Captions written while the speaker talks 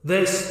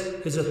This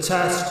is a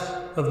test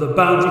of the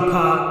Boundary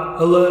Park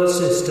alert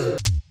system.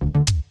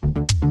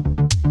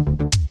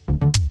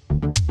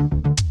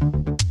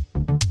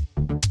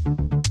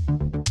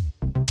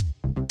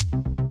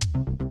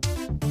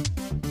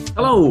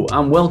 Hello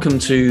and welcome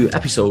to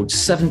episode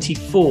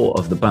 74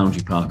 of the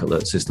Boundary Park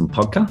Alert System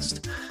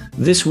podcast.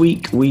 This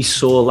week we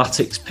saw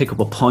Latics pick up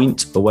a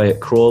point away at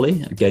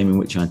Crawley, a game in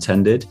which I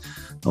attended,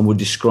 and would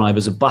describe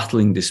as a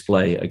battling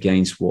display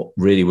against what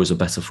really was a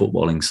better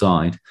footballing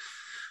side.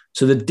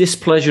 To the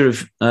displeasure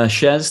of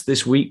Shez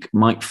this week,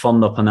 Mike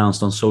Fondop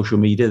announced on social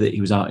media that he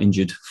was out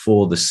injured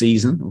for the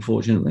season,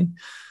 unfortunately.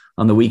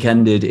 And the week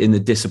ended in the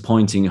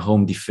disappointing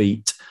home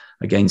defeat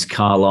against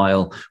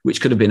Carlisle, which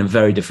could have been a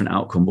very different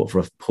outcome but for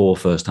a poor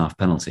first half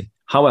penalty.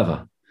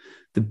 However,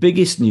 the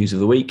biggest news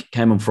of the week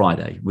came on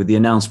Friday with the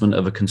announcement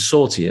of a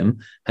consortium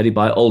headed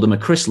by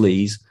Alderman Chris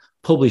Lees,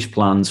 published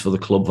plans for the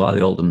club via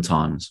the Oldham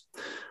Times.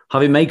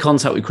 Having made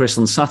contact with Chris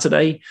on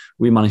Saturday,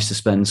 we managed to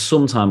spend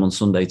some time on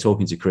Sunday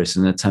talking to Chris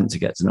in an attempt to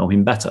get to know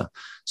him better.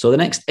 So the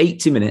next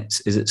 80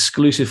 minutes is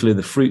exclusively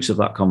the fruits of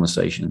that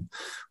conversation.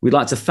 We'd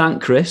like to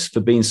thank Chris for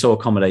being so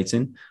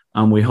accommodating,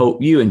 and we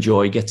hope you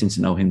enjoy getting to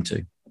know him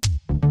too.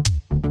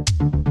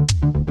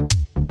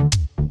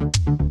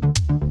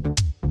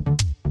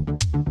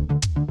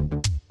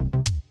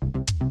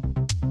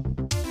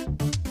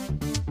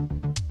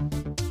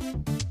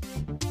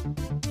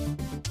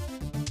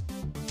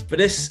 For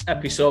this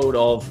episode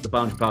of the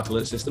Boundary Park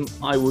Alert System,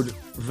 I would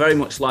very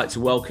much like to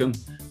welcome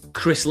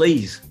Chris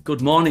Lees.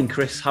 Good morning,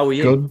 Chris. How are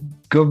you?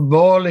 Good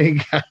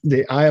morning,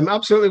 Andy. I am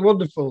absolutely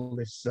wonderful.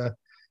 It's a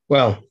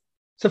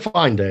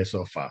fine day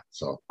so far.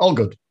 So all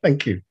good.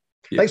 Thank you.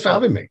 Thanks for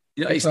having me.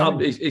 Yeah,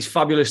 it's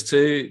fabulous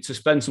to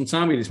spend some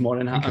time with you this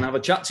morning and have a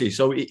chat to you.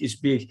 So it's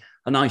be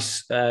a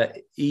nice,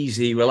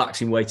 easy,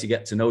 relaxing way to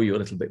get to know you a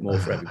little bit more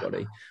for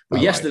everybody.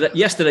 But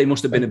yesterday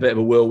must have been a bit of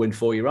a whirlwind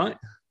for you, right?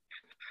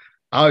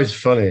 Oh, it's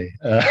funny.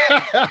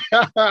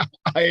 I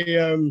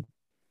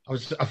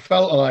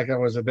felt like I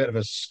was a bit of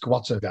a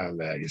squatter down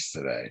there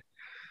yesterday.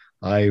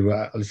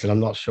 Listen, I'm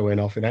not showing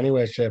off in any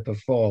way, shape, or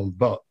form,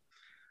 but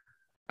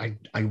I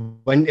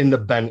went in the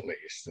Bentley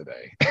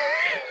yesterday,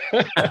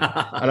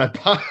 and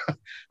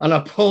I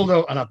pulled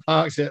up and I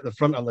parked it at the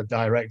front on the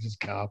director's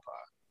car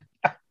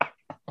park,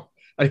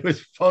 and it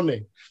was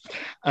funny.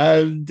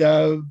 And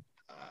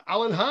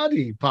Alan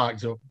Hardy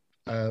parked up,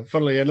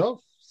 funnily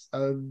enough,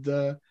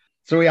 and.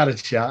 So we had a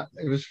chat.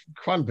 It was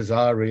quite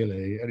bizarre,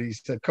 really. And he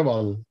said, "Come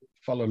on,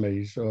 follow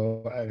me."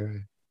 So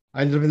anyway,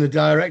 I ended up in the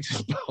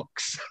director's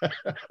box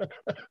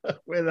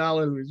with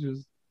Alan,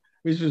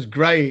 which was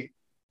great.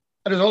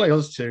 And there's only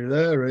us two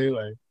there,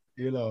 really,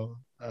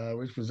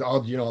 which was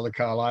odd. The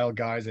Carlisle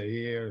guys are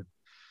here,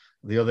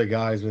 the other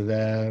guys were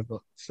there.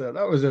 But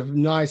that was a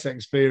nice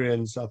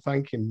experience. I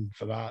thank him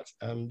for that.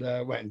 And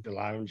went into the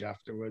lounge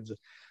afterwards.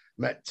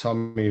 Met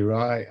Tommy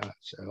Wright,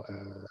 actually.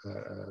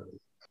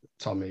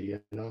 Tommy,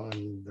 and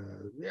and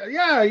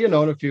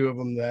a few of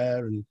them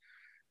there. And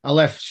I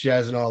left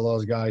Shez and all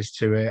those guys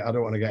to it. I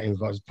don't want to get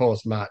involved.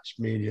 Post-match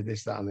media,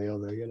 this, that, and the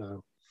other,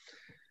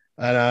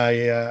 And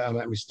I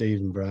met with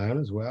Stephen Brown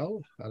as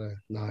well. Had a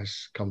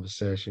nice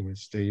conversation with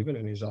Stephen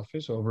in his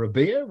office over a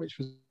beer, which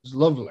was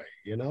lovely,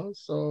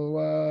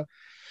 So,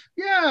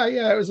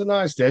 it was a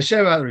nice day.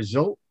 Shame about the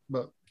result,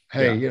 but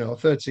hey,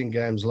 13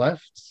 games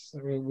left.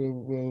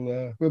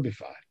 We'll be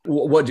fine.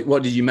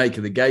 What did you make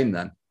of the game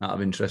then? Out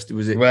of interest,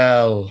 was it?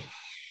 Well,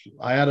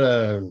 I had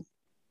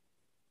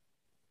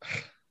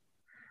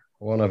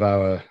one of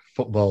our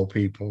football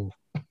people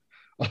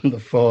on the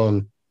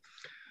phone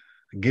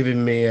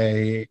giving me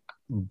a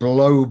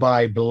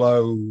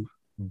blow-by-blow,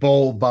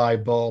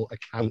 ball-by-ball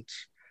account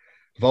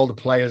of all the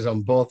players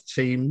on both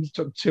teams. It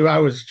took 2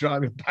 hours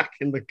driving back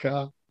in the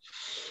car.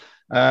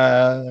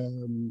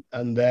 And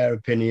their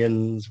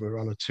opinions were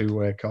on a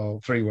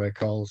three-way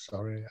call,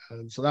 sorry.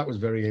 And so that was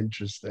very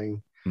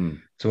interesting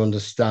to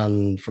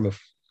understand from a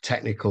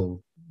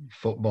technical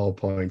football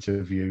point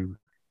of view,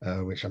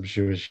 which I'm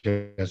sure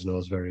Shez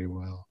knows very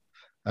well.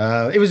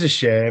 It was a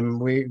shame.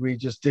 We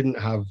just didn't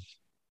have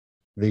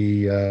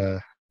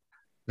the...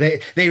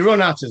 They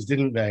run at us,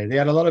 didn't they? They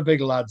had a lot of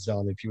big lads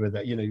on. If you were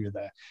there, you were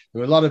there. There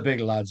were a lot of big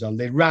lads on.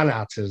 They ran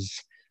at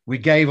us. We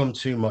gave them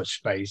too much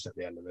space at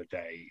the end of the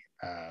day.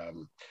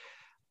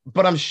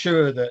 But I'm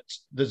sure that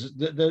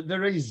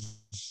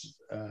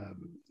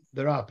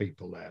there are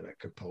people there that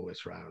could pull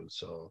this round.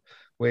 So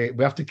we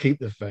have to keep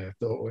the faith,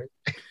 don't we?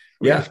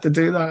 We have to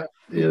do that.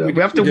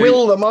 We have to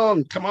will them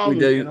on. Come on,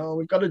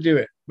 we've got to do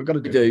it. We've got to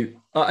do it.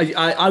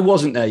 I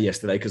wasn't there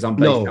yesterday because I'm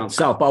based down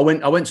south, but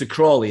I went to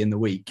Crawley in the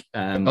week.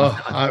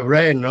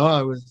 Rain. No,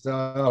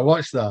 I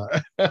watched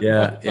that.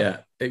 Yeah.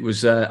 It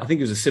was. I think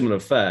it was a similar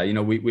affair.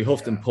 We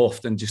huffed and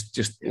puffed and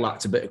just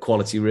lacked a bit of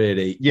quality,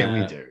 really. Yeah,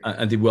 we do.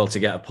 And did well to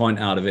get a point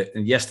out of it.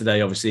 And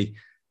yesterday, obviously,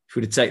 if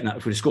we'd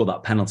have scored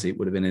that penalty, it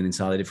would have been an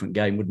entirely different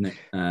game, wouldn't it?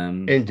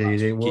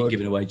 Indeed, it would. Keep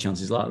giving away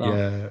chances like that.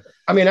 Yeah.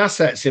 I mean,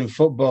 assets in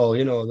football.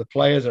 The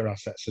players are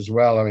assets as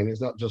well. I mean,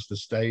 it's not just the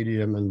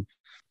stadium and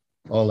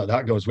all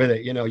that goes with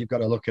it. You've got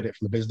to look at it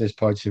from a business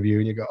point of view,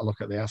 and you've got to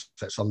look at the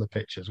assets on the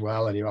pitch as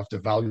well, and you have to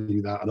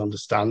value that and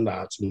understand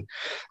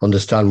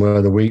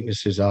where the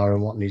weaknesses are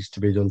and what needs to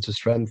be done to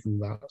strengthen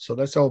that. So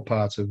that's all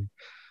part of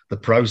the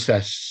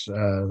process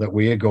that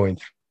we are going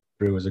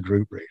through as a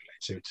group, really,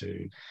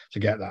 to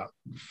get that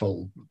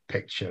full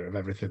picture of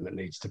everything that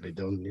needs to be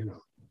done.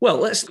 Well,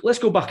 let's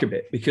go back a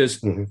bit,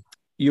 because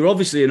you're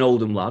obviously an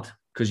Oldham lad,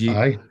 because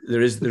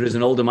there is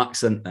an Oldham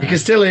accent there. You can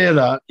still hear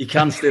that. You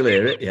can still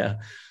hear it, yeah.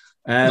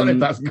 Not if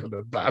that's good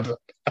or bad.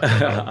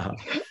 I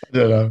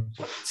don't know.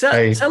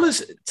 Tell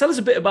us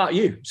a bit about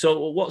you.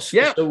 So what's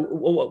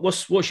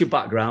your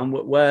background?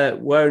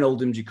 Where in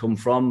Oldham do you come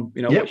from?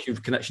 What's your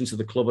connection to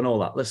the club and all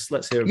that? Let's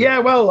hear a bit. Yeah,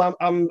 well,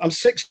 I'm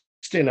 60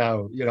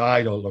 now.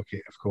 I don't look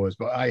it, of course,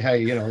 but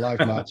life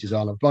marches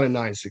on. I was born in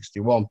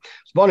 1961. I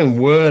was born in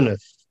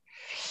Wearmouth.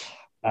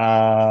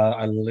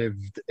 And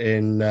lived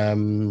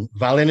in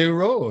Valley New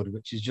Road,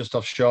 which is just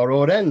off Shore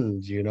Road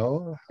End,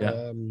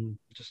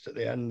 just at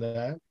the end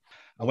there.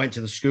 I went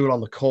to the school on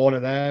the corner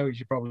there, which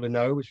you probably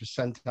know, which was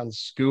St. Anne's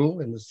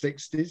School in the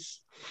 60s.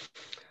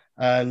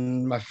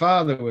 And my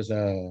father was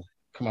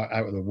come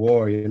out of the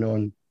war,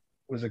 and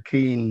was a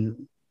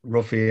keen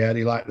ruffian.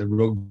 He liked the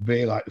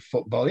rugby, liked the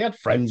football. He had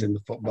friends in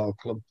the football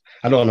club.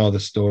 I don't know the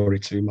story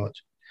too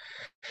much.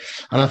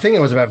 And I think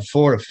I was about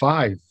 4 or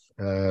 5.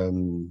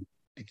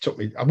 He took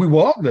me, and we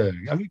walked there.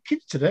 I mean,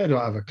 kids today don't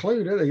have a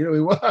clue, do they?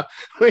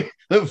 We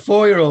the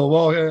 4-year-old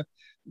walking,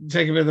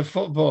 taking me to the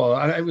football.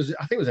 And I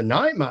think it was a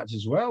night match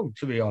as well,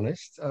 to be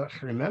honest. I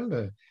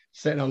remember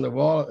sitting on the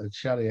wall at the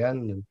Cherry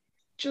End and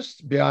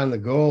just behind the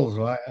goals,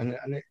 right? And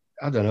it,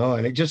 I don't know,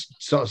 and it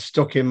just sort of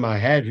stuck in my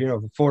head,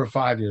 4 or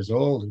 5 years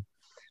old. And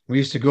we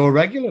used to go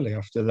regularly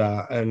after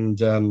that.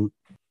 And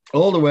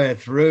all the way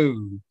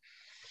through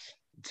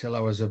till I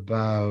was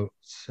about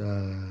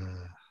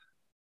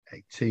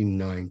 18,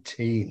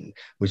 19,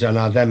 which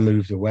I then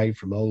moved away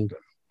from Oldham.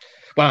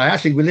 Well,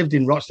 we lived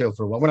in Rochdale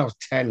for a while. When I was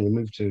 10, we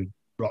moved to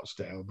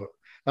Rochdale, but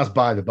that's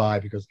by the by,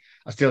 because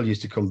I still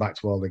used to come back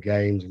to all the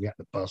games and get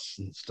the bus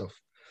and stuff.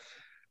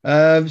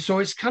 So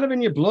it's kind of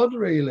in your blood,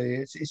 really.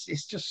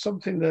 It's just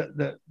something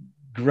that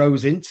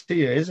grows into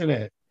you, isn't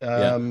it?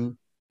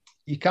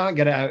 You can't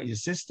get it out of your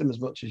system as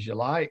much as you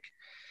like.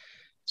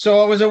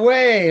 So I was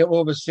away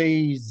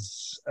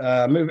overseas.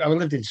 I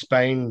lived in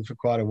Spain for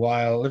quite a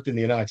while. I lived in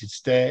the United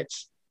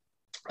States.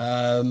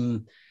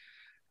 And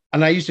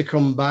I used to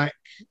come back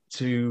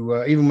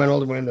to, even when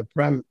Oldham were in the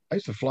Prem, I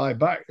used to fly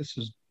back. This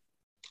was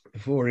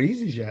before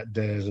EasyJet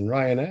days and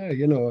Ryanair,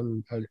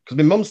 because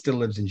my mum still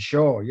lives in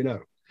Shore,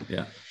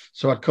 Yeah.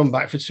 So I'd come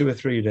back for 2 or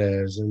 3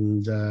 days,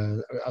 and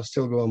I'd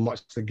still go and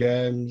watch the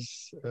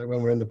games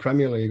when we're in the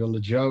Premier League under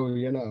Joe,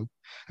 In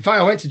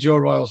fact, I went to Joe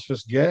Royal's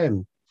first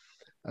game,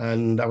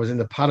 and I was in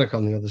the paddock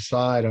on the other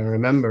side. And I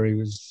remember he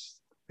was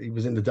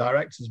in the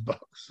director's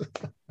box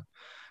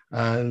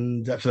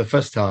and for the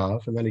first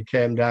half, and then he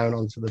came down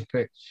onto the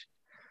pitch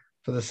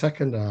for the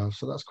second half.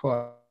 So that's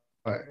quite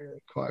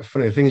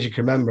funny. Things you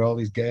can remember, all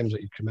these games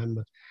that you can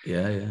remember.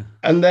 Yeah.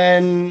 And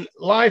then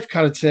life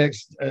kind of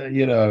takes, I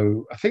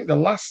think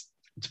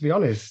to be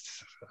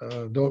honest,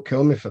 don't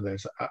kill me for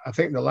this, I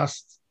think the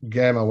last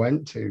game I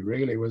went to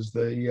really was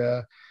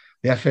the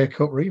FA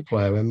Cup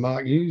replay when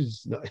Mark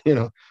Hughes,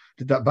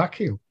 did that back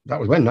heel. That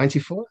was when,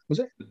 94, was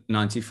it?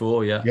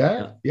 94, yeah.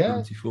 Yeah.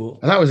 94.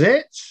 And that was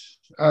it.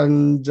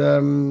 And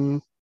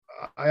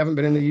I haven't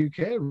been in the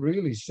UK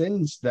really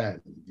since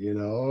then,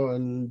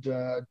 and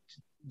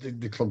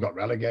the club got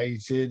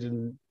relegated,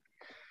 and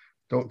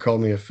don't call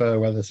me a fair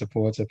weather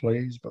supporter,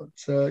 please. But,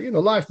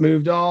 life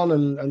moved on,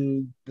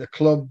 and the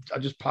club, I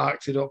just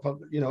parked it up, at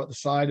the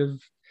side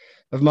of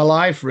my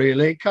life,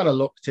 really. Kind of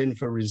looked in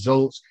for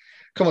results.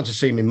 Come on to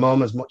see my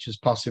mum as much as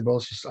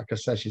possible. She's, like I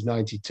said, she's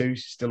 92.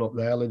 She's still up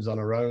there, lives on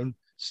her own.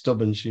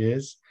 Stubborn she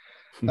is.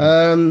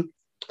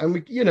 And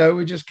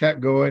we just kept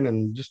going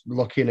and just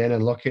looking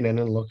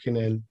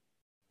in.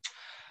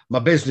 My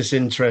business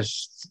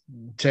interests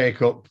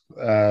take up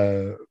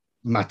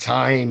my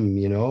time,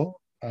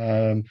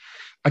 I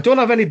don't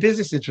have any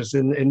business interests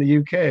in the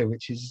UK,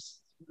 which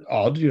is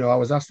odd. I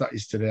was asked that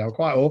yesterday. I'm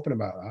quite open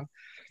about that.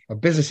 A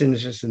business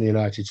interest in the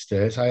United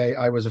States.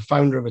 I was a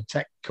founder of a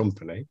tech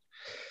company.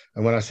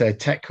 And when I say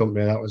tech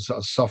company, that was sort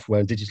of software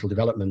and digital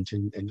development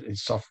in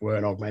software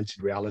and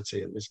augmented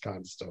reality and this kind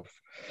of stuff.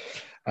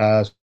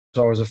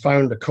 So I was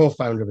a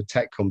co-founder of a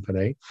tech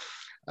company.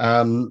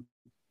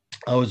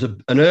 I was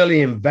an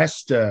early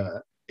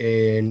investor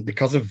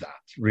because of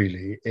that,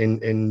 really,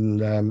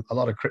 in a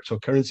lot of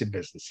cryptocurrency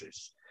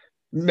businesses,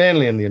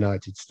 mainly in the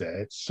United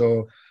States.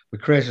 So we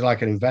created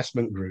like an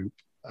investment group.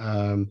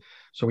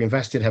 So we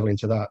invested heavily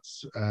into that,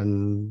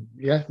 and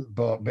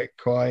bought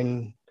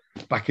Bitcoin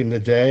back in the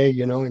day,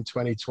 in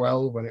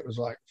 2012 when it was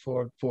like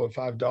 $4 or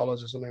 $5 or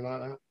something like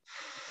that.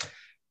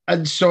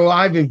 And so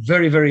I've been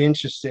very, very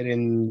interested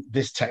in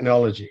this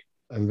technology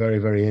and very,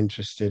 very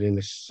interested in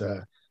this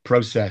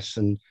process.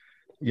 And,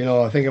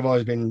 I think I've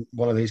always been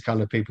one of these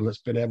kind of people that's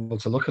been able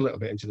to look a little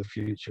bit into the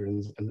future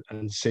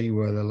and see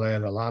where the lay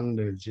of the land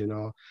is,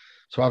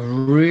 So I've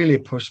really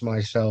pushed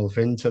myself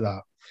into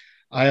that.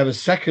 I have a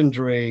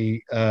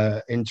secondary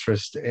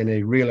interest in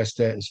a real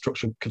estate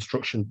and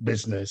construction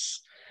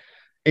business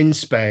in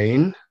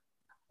Spain,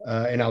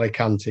 in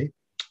Alicante.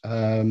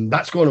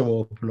 That's going to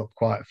open up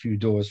quite a few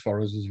doors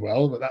for us as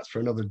well, but that's for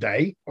another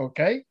day.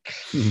 Okay.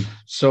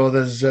 So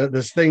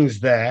there's things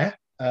there,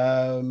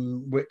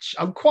 which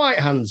I'm quite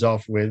hands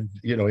off with,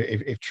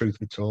 if truth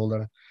be told.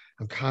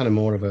 I'm kind of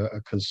more of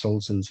a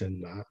consultant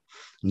in that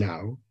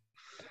now.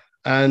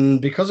 And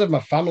because of my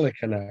family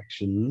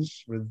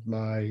connections with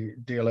my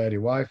dear lady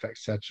wife,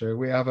 etc.,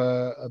 we have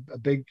a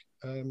big,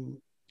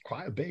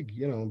 quite a big,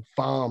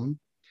 farm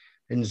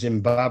in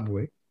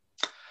Zimbabwe,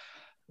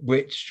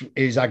 which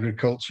is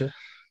agriculture.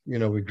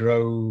 We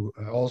grow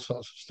all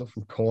sorts of stuff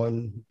from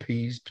corn,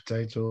 peas,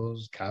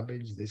 potatoes,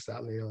 cabbage, this,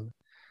 that, and the other.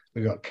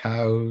 We got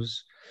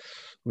cows.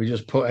 We've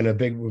just put a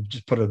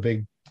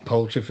big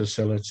poultry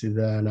facility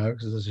there now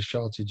because there's a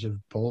shortage of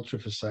poultry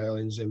for sale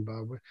in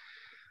Zimbabwe.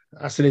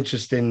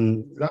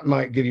 That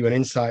might give you an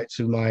insight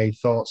to my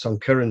thoughts on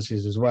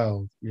currencies as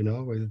well,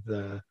 with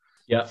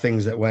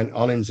things that went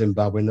on in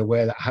Zimbabwe and the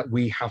way that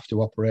we have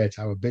to operate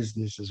our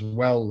business as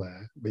well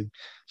there.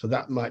 So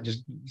that might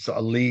just sort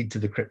of lead to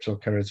the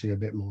cryptocurrency a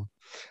bit more.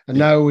 And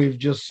now we've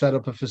just set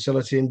up a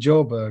facility in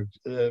Joburg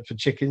for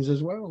chickens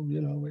as well,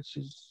 which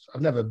is,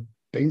 I've never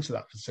been to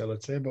that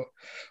facility, but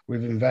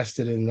we've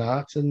invested in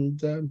that. And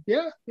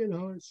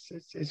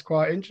it's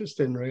quite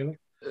interesting, really.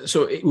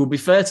 So it would be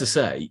fair to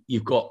say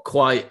you've got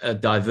quite a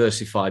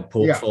diversified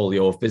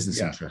portfolio of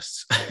business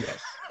interests. Yes.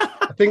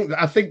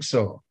 I think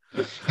so.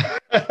 To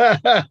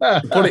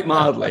put it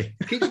mildly.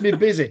 Keeps me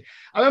busy.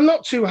 I'm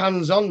not too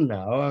hands-on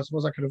now. I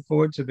suppose I can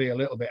afford to be a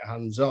little bit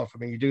hands-off. I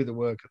mean, you do the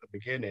work at the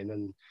beginning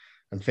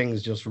and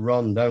things just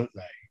run, don't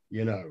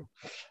they?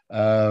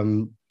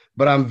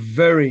 But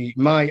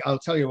I'll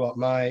tell you what,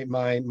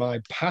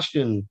 my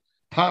passion,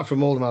 apart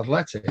from all of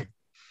athletic,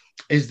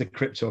 is the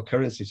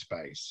cryptocurrency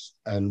space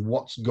and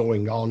what's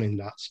going on in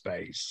that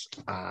space.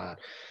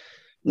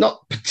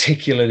 Not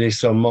particularly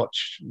so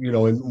much,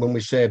 when we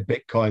say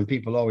Bitcoin,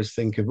 people always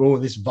think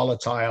of, this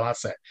volatile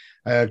asset.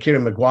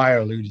 Kieran Maguire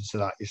alluded to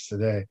that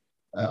yesterday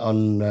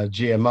on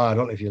GMR. I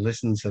don't know if you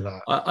listened to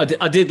that.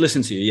 I did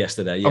listen to you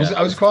yesterday. Yeah.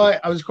 I was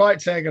quite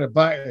taken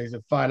aback. He's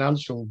a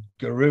financial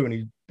guru, and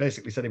he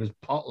basically said he was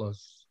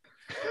potless.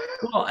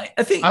 Well,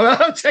 I think I'm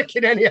not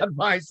taking any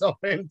advice off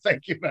him.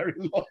 Thank you very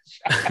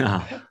much.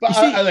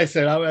 But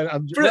listen,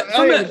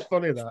 it's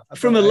funny that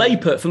from a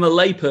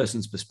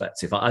layperson's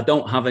perspective, I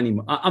don't have any.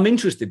 I'm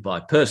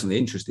personally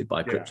interested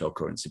by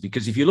cryptocurrency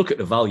because if you look at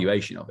the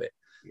valuation of it,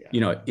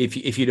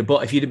 if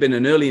you'd have been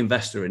an early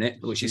investor in it,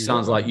 which it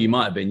sounds like you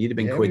might have been, you'd have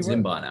been quids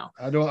in by now.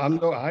 I'm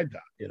not hide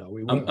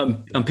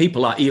that. And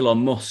people like Elon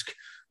Musk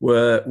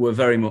were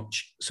very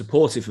much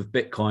supportive of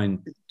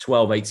Bitcoin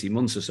 12, 18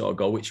 months or so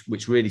ago,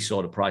 which really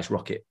saw the price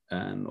rocket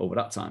over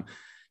that time.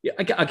 Yeah,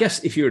 I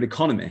guess if you're an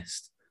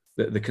economist,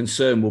 the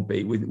concern will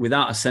be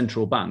without a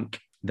central bank,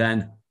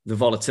 then the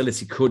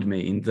volatility could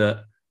mean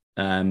that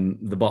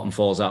the bottom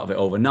falls out of it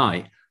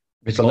overnight.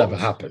 It'll never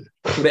happen.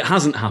 But it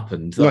hasn't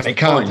happened. No, it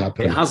can't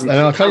happen. It hasn't. And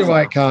I'll tell you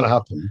why it can't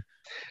happen.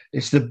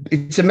 It's a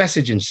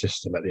messaging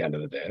system at the end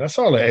of the day. That's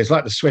all it is,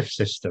 like the SWIFT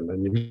system.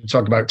 And we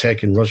talk about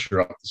taking Russia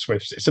off the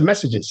SWIFT. It's a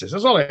messaging system.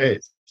 That's all it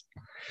is.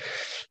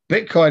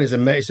 Bitcoin is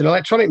it's an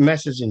electronic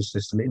messaging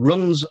system. It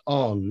runs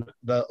on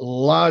the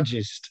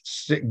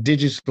largest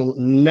digital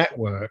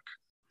network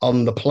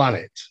on the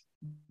planet.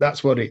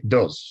 That's what it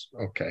does.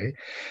 Okay.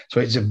 So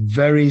it's a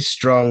very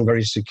strong,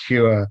 very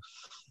secure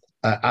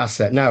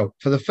asset. Now,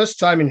 for the first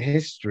time in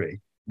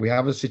history, we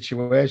have a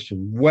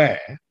situation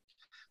where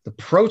the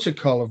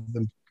protocol of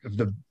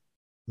the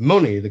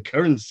money, the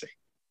currency,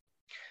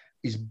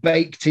 is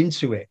baked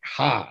into it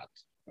hard.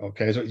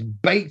 Okay, so it's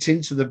baked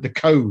into the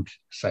code,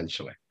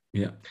 essentially.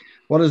 Yeah.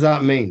 What does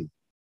that mean?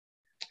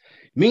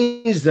 It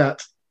means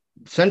that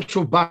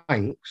central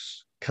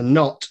banks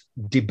cannot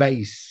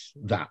debase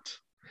that.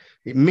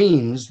 It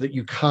means that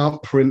you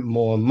can't print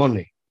more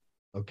money.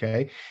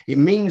 Okay, it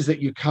means that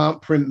you can't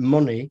print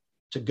money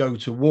to go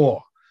to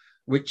war,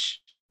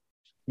 which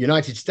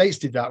United States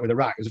did that with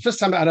Iraq. It was the first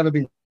time that had ever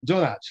been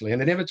done, actually.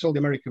 And they never told the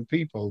American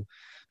people,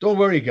 don't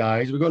worry,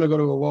 guys, we're going to go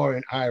to a war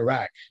in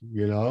Iraq,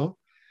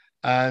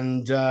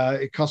 and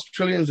it cost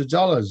trillions of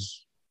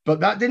dollars. But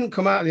that didn't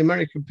come out of the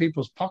American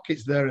people's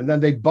pockets there. And then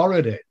they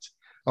borrowed it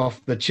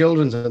off the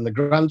children's and the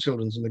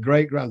grandchildren's and the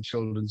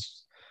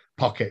great-grandchildren's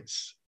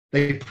pockets.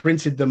 They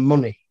printed the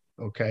money,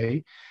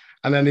 okay?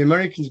 And then the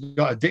Americans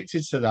got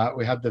addicted to that.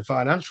 We had the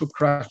financial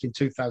crash in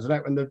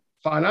 2008 when the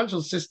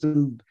financial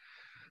system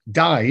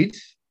died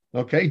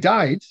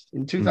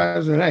in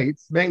 2008.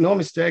 Make no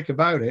mistake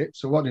about it.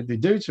 So what did they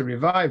do to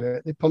revive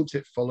it? They pumped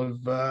it full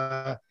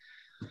of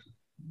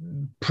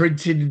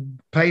printed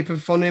paper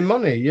funny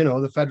money.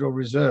 The Federal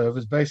Reserve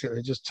is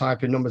basically just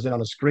typing numbers in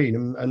on a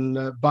screen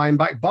and buying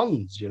back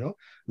bonds. I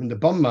mean, the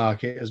bond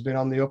market has been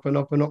on the up and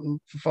up and up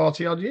for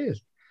 40 odd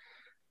years.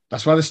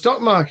 That's why the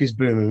stock market is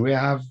booming. We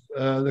have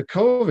the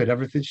COVID,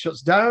 everything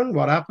shuts down.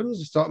 What happens?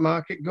 The stock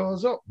market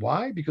goes up.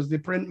 Why? Because they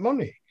print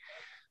money.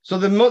 So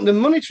the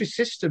monetary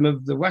system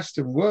of the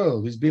Western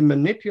world has been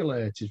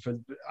manipulated for,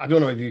 I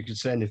don't know if you could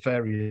say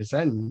nefarious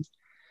ends.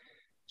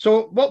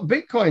 So what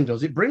Bitcoin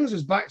does, it brings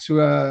us back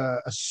to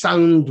a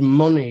sound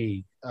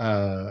money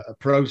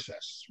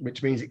process,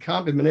 which means it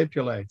can't be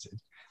manipulated.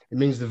 It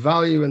means the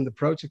value and the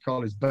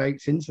protocol is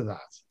baked into that.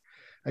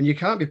 And you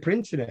can't be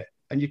printing it,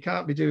 and you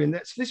can't be doing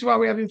that. So this is why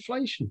we have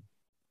inflation,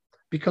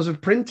 because of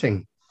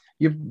printing.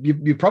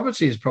 Your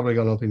property has probably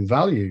gone up in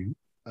value,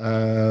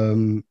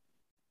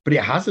 but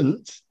it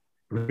hasn't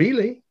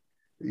really.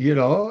 You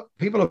know,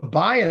 people are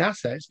buying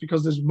assets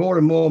because there's more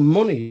and more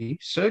money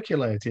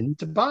circulating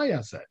to buy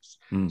assets.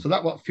 So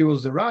that's what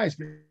fuels the rise.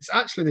 But it's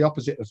actually the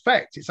opposite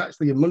effect. It's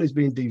actually your money's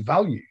being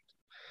devalued.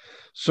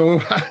 So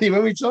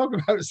when we talk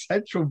about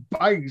central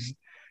banks,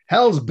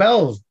 hell's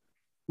bells,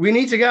 we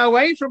need to get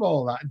away from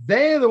all that.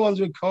 They're the ones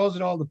who are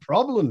causing all the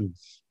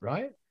problems,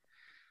 right?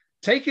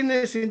 Taking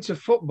this into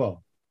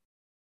football,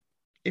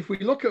 if we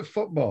look at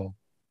football,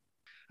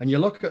 and you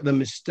look at the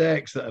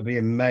mistakes that are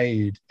being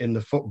made in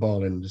the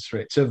football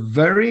industry, it's a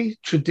very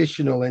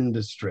traditional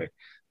industry.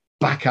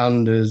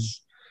 Backhanders,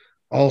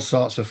 all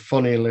sorts of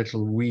funny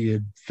little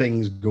weird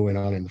things going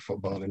on in the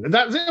football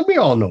industry. We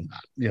all know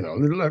that, you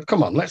know.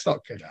 Come on, let's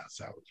not kid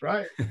ourselves,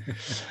 right?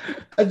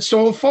 And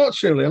so,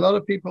 unfortunately, a lot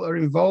of people are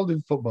involved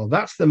in football.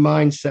 That's the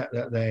mindset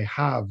that they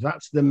have.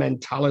 That's the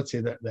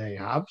mentality that they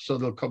have. So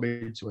they'll come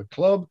into a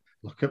club.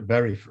 Look at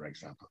Bury, for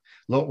example.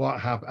 Look what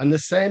happened. And the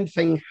same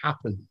thing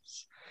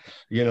happens.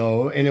 You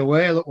know, in a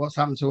way, look what's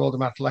happened to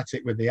Oldham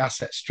Athletic with the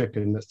asset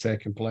stripping that's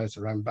taken place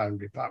around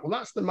Boundary Park. Well,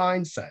 that's the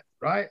mindset,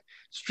 right?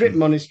 Strip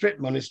money, strip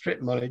money,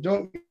 strip money.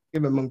 Don't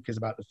give a monkeys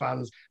about the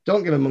fans.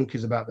 Don't give a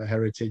monkeys about the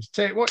heritage.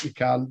 Take what you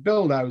can,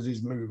 build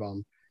houses, move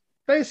on.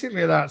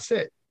 Basically, that's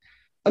it.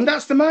 And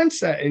that's the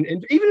mindset.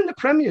 Even in the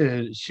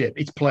Premiership,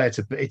 it's pay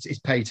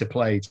to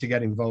play to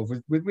get involved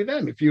with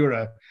them. If you're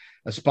a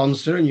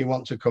sponsor and you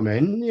want to come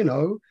in, you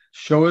know,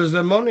 show us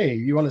the money.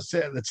 You want to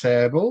sit at the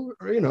table,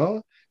 you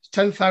know, it's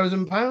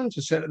 £10,000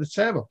 to sit at the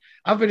table.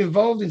 I've been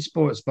involved in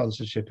sports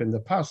sponsorship in the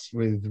past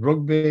with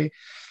rugby,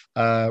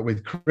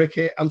 with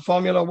cricket and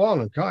Formula One.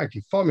 And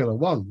crikey, Formula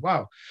One,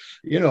 wow.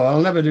 You know,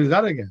 I'll never do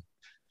that again.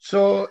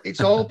 So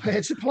it's all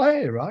pay to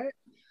play, right?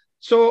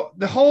 So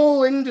the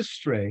whole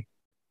industry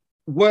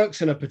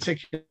works in a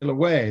particular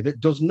way that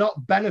does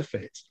not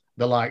benefit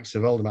the likes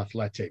of Oldham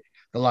Athletic,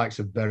 the likes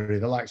of Bury,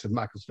 the likes of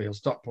Macclesfield,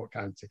 Stockport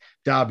County,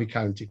 Derby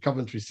County,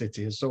 Coventry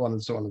City, and so on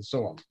and so on and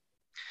so on.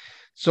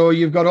 So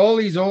you've got all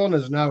these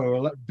owners now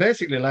who are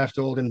basically left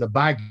holding the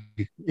bag,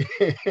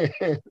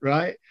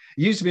 right? It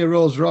used to be a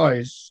Rolls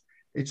Royce.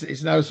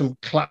 It's now some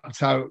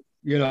clapped out,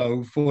 you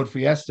know, Ford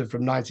Fiesta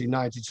from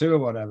 1992 or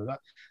whatever.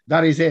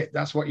 That is it.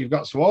 That's what you've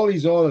got. So all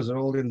these owners are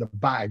holding the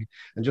bag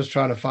and just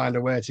trying to find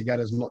a way to get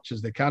as much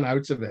as they can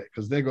out of it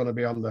because they're going to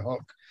be on the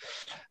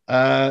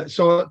hook.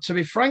 So to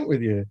be frank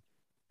with you,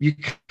 you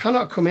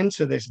cannot come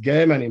into this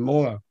game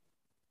anymore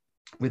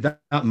with that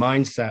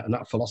mindset and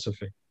that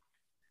philosophy.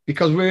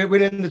 Because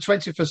we're in the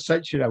 21st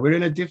century now. We're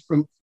in a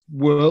different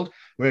world.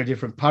 We're in a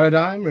different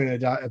paradigm. We're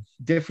in a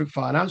different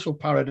financial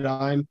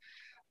paradigm.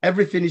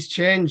 Everything is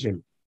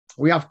changing.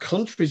 We have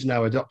countries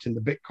now adopting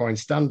the Bitcoin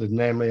standard,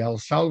 namely El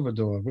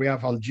Salvador. We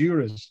have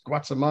Honduras,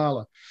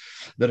 Guatemala,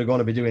 that are going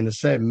to be doing the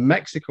same.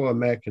 Mexico are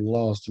making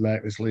laws to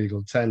make this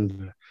legal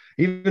tender.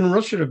 Even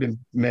Russia have been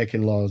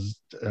making laws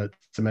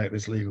to make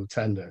this legal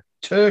tender.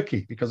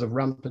 Turkey, because of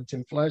rampant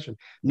inflation.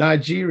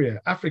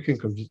 Nigeria, African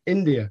countries,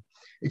 India.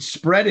 It's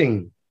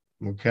spreading.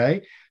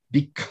 Okay,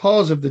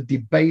 because of the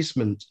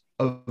debasement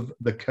of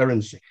the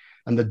currency.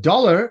 And the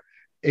dollar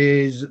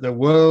is the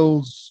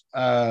world's,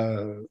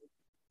 the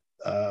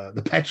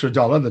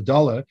petrodollar, the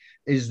dollar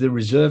is the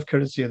reserve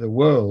currency of the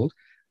world.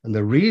 And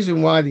the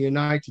reason why the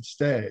United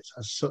States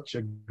has such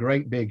a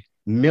great big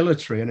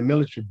military and a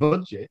military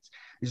budget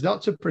is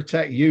not to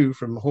protect you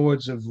from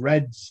hordes of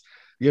Reds,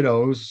 you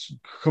know,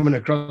 coming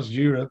across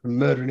Europe and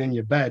murdering in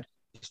your bed.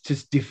 It's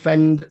to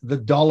defend the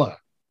dollar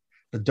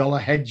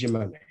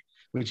hegemony,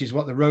 which is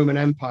what the Roman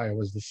Empire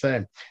was the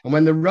same. And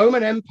when the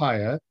Roman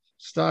Empire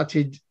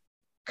started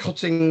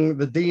cutting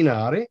the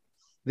denarii,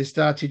 they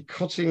started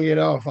cutting it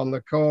off on the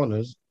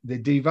corners, they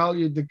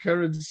devalued the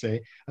currency,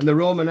 and the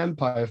Roman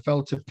Empire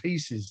fell to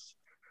pieces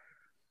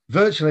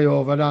virtually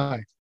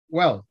overnight.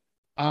 Well,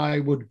 I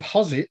would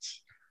posit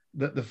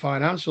that the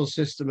financial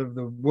system of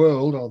the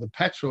world, or the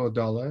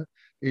petrodollar,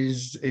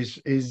 is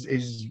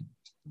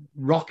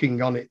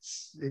rocking on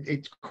it's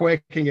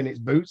quaking in its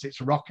boots,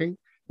 it's rocking.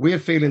 We're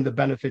feeling the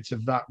benefits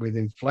of that with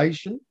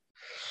inflation,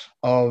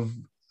 of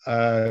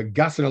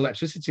gas and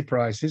electricity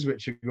prices,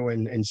 which are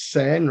going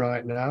insane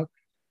right now.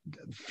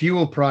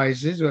 Fuel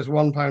prices, there's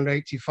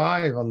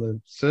 £1.85 on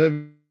the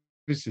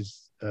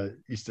services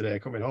yesterday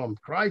coming home.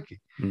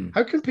 Crikey.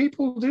 How can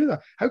people do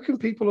that? How can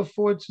people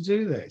afford to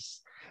do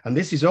this? And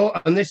this is all,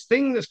 and this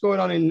thing that's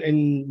going on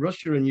in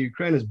Russia and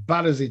Ukraine, as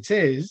bad as it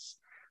is,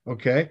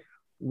 okay,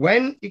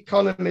 when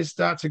economies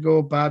start to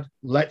go bad,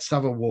 let's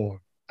have a war.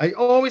 It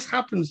always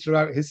happens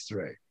throughout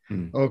history.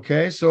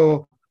 Okay,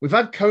 so we've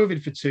had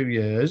COVID for 2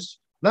 years.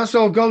 That's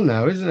all gone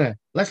now, isn't it?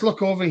 Let's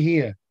look over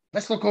here.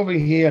 let's look over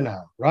here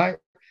now, right?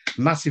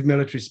 Massive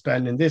military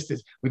spending, this.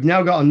 We've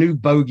now got a new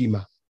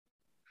bogeyman.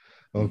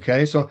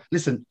 Okay, so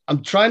listen,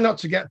 I'm trying not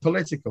to get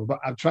political, but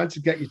I'm trying to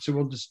get you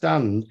to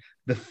understand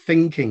the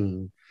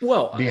thinking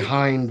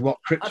behind what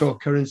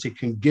cryptocurrency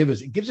can give us.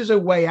 It gives us a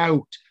way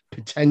out,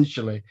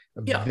 potentially,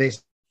 of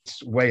this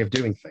way of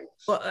doing things.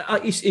 Well,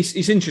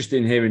 it's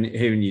interesting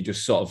hearing you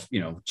just sort of,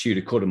 chew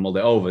the cud and mull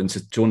it over, and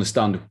to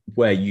understand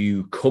where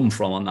you come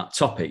from on that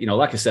topic.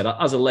 Like I said,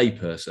 as a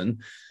layperson,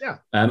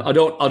 I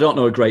don't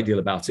know a great deal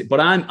about it,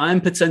 but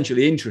I'm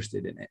potentially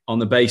interested in it on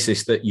the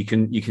basis that you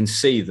can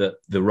see that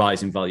the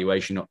rise in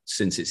valuation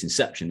since its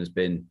inception has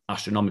been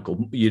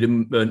astronomical. You'd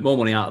earn more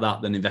money out of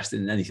that than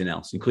investing in anything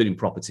else, including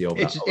property.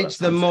 It's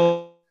the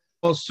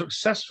most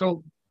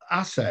successful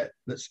asset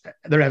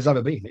there has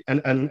ever been,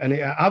 and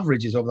it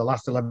averages over the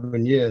last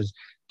 11 years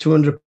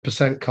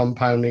 200%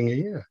 compounding a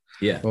year.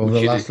 Over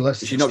the last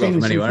 16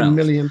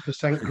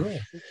 million% growth.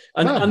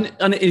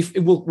 And if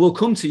we'll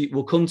come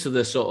to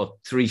the sort of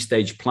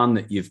 3-stage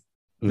plan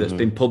that's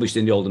been published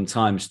in the olden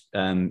times,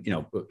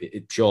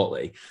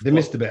 shortly. They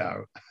missed a bit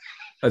out.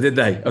 Oh, did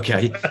they?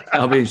 Okay,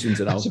 I'll be interested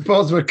to know. I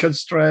suppose we're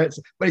constrained,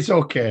 but it's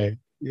okay.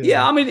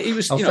 I mean, it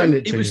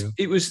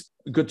was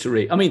good to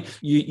read. I mean,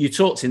 you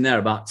talked in there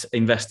about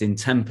investing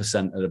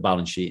 10% of the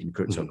balance sheet in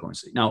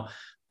cryptocurrency. Now,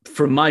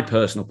 from my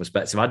personal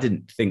perspective, I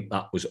didn't think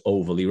that was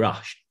overly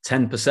rash.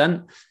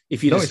 10%.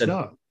 If you'd have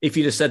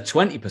said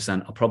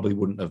 20%, I probably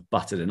wouldn't have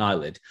batted an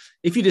eyelid.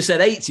 If you'd have said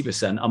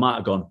 80%, I might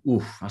have gone,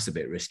 "Ooh, that's a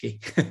bit risky."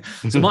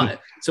 so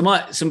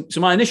my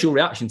initial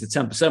reaction to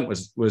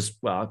 10% was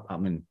well, I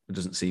mean, it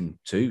doesn't seem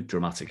too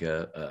dramatic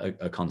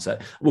a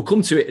concept. We'll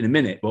come to it in a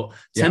minute, but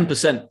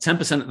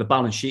 10% of the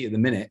balance sheet at the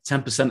minute,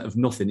 10% of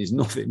nothing is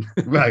nothing.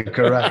 Right,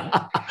 correct.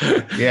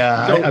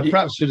 Yeah, so I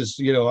perhaps should have.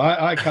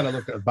 I kind of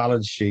look at a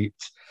balance sheet.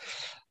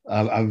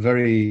 I'm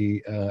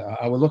very.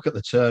 I will look at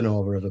the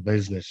turnover of a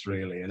business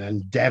really, and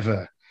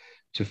endeavour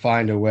to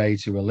find a way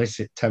to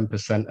elicit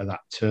 10% of that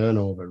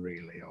turnover,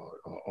 really,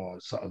 or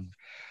sort of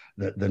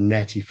the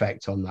net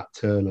effect on that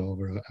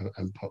turnover,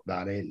 and put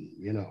that in.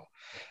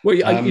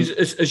 Well,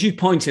 as you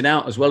pointed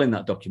out as well in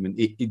that document,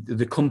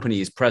 the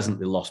company is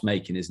presently loss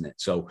making, isn't it?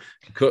 So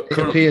it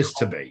appears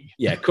to be.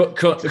 Yeah,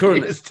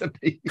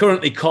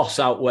 currently costs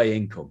outweigh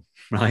income.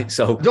 Right,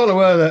 so I don't know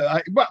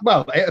whether.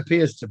 It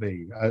appears to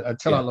be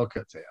until I look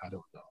at it. I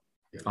don't know.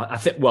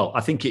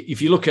 I think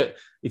if you look at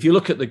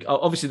the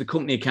obviously the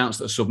company accounts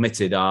that are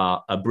submitted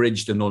are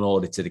abridged and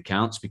unaudited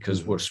accounts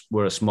because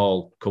we're a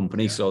small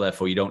company, so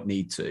therefore you don't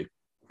need to.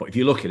 But if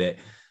you look at it,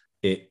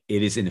 it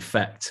is in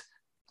effect,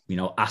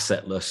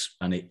 assetless,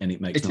 and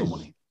it makes no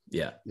money.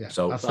 Yeah.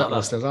 So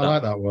assetless. I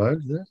like that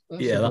word.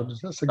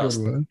 That's a good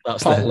word.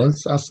 That's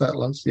Potless,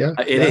 assetless. Yeah.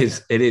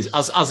 It is.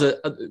 As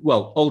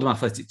Oldham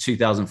Athletic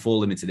 2004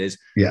 Limited is.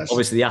 Yes.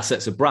 Obviously, the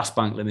assets of Brass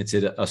Bank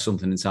Limited are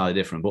something entirely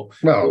different. But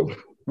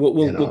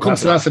we'll come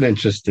to that. That's an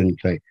interesting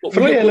thing.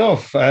 Funny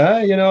enough,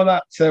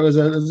 that there was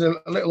a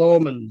little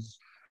omens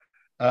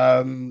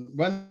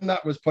when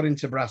that was put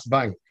into Brass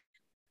Bank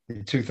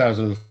in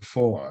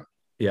 2004.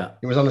 Yeah.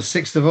 It was on the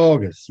 6th of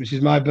August, which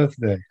is my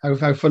birthday.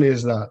 How funny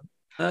is that?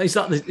 Is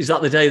that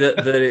the day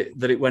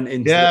that it went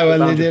into? Yeah, when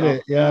they did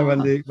it. Yeah,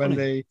 when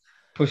they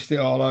pushed it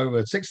all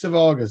over. 6th of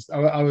August.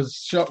 I was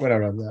shocked when I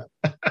read that.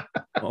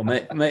 Well,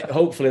 mate,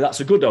 hopefully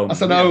that's a good omen.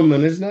 That's an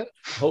omen, isn't it?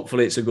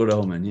 Hopefully it's a good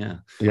omen. Yeah.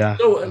 Yeah.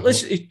 So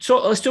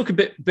let's talk a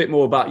bit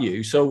more about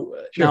you. So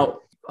now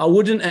I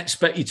wouldn't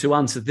expect you to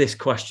answer this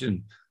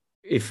question.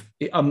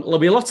 There'll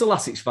be a lot of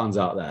Latics fans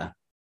out there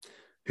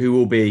who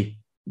will be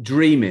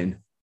dreaming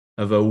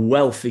of a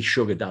wealthy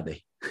sugar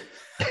daddy.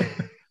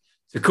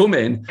 To come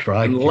in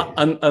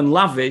and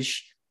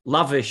lavish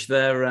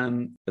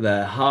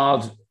their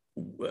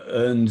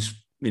hard-earned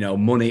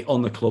money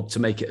on the club to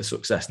make it a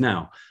success.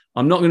 Now,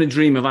 I'm not going to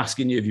dream of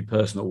asking you of your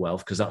personal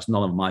wealth because that's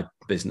none of my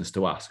business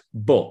to ask.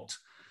 But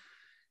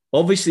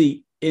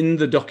obviously, in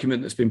the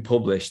document that's been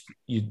published,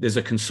 there's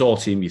a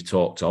consortium you've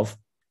talked of,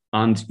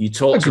 and you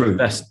talked to a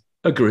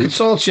group.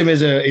 Consortium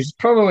is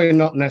probably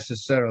not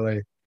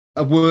necessarily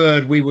a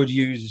word we would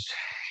use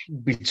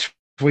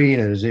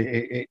between us.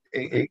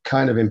 It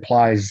kind of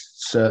implies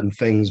certain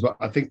things, but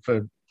I think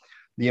for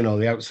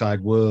the outside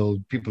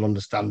world, people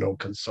understand our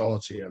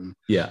consortium.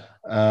 Yeah,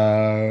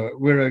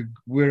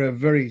 we're a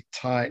very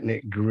tight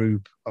knit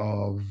group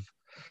of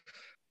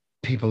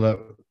people that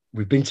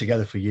we've been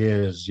together for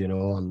years,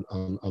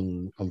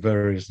 on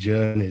various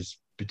journeys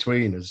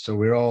between us. So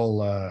we're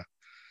all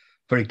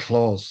very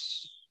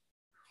close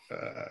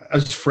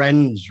as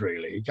friends,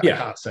 really. I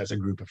can't say it's a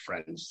group of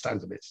friends.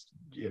 Sounds a bit,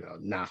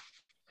 naff.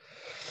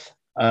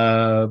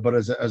 But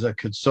as a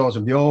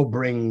consortium, they all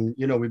bring,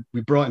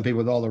 we brought in people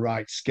with all the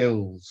right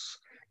skills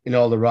in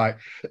all the right,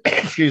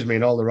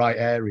 in all the right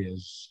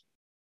areas.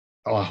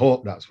 Oh, I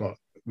hope that's what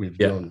we've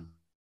done,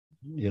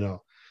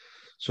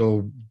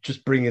 So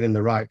just bringing in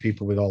the right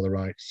people with all the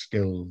right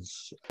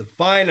skills. The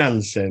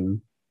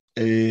financing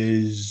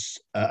is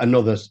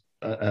another.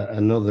 How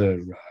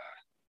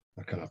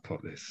can I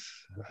put this?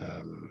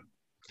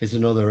 It's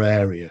another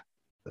area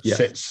that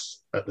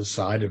sits at the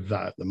side of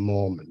that at the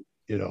moment.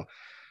 you know.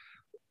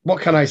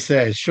 What can I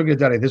say? Sugar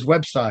daddy. There's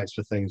websites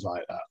for things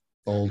like that.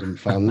 Oldham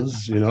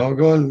fans,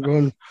 go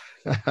on.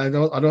 I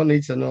don't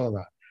need to know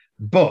that.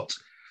 But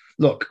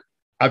look,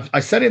 I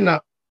said in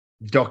that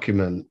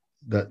document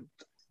that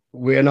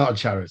we're not a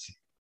charity.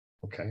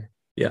 Okay.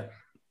 Yeah.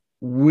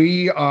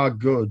 We are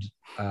good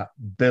at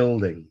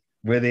building.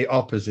 We're the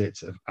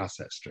opposite of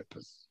asset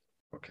strippers.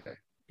 Okay.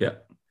 Yeah.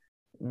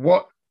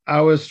 What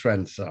our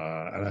strengths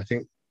are, and I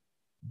think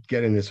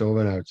getting this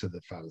over now to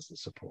the fans and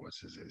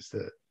supporters, is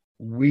that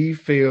we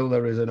feel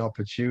there is an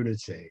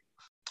opportunity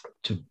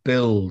to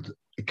build.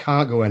 It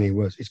can't go any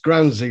worse. It's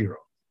ground zero.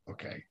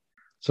 Okay.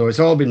 So it's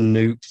all been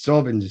nuked. It's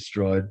all been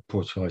destroyed.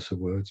 Poor choice of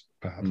words,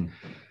 perhaps.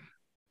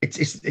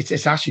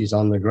 It's ashes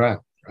on the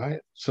ground, right?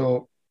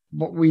 So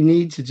what we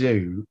need to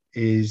do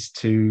is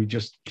to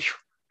just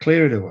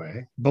clear it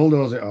away,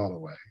 bulldoze it all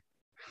away,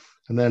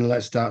 and then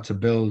let's start to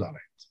build on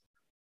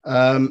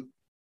it.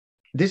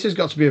 This has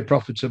got to be a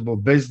profitable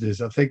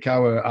business. I think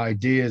our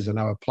ideas and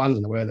our plans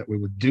and the way that we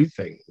would do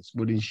things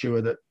would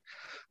ensure that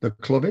the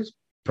club is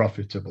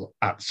profitable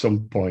at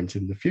some point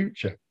in the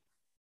future.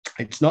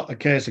 It's not a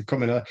case of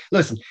coming out.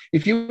 Listen,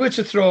 if you were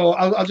to throw,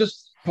 I'll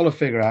just pull a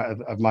figure out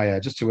of my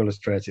head just to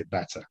illustrate it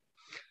better.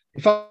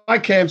 If I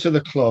came to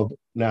the club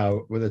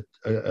now with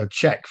a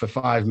check for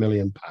 £5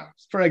 million,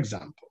 for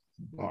example,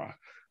 all right,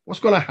 what's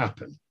going to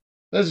happen?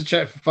 There's a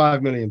check for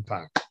 £5 million.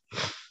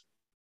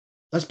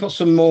 Let's put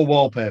some more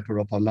wallpaper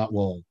up on that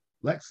wall.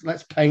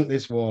 Let's paint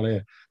this wall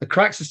here. The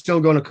cracks are still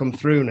going to come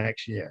through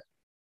next year.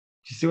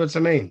 Do you see what I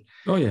mean?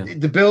 Oh, yeah.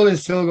 The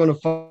building's still going to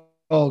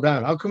fall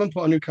down. I'll come and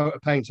put a new coat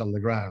of paint on the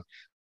ground.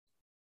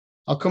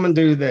 I'll come and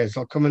do this.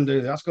 I'll come and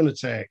do that. That's going to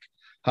take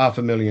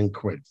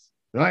 £500,000,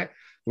 right?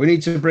 We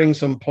need to bring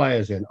some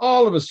players in.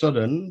 All of a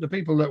sudden, the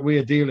people that we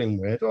are dealing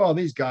with,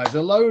 these guys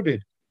are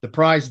loaded. The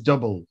price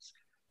doubles,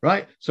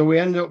 right? So we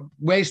end up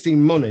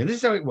wasting money. This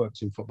is how it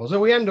works in football. So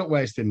we end up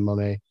wasting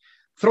money,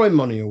 throwing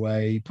money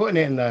away, putting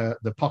it in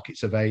the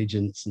pockets of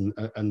agents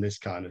and this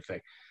kind of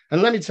thing.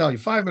 And let me tell you,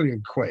 £5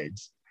 million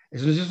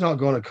is just not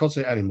going to cut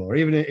it anymore,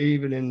 even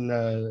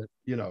in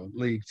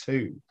League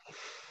Two.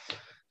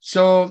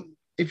 So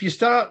if you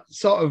start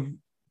sort of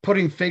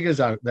putting figures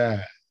out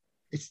there,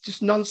 it's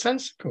just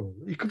nonsensical.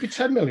 It could be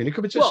 10 million. It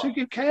could be just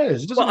who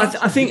cares? It doesn't matter.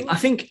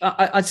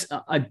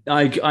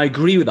 I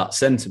agree with that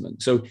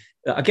sentiment. So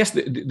I guess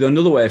the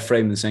another way of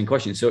framing the same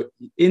question. So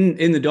in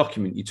the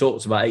document, you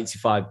talked about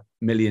 $85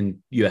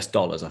 million US,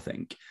 I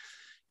think.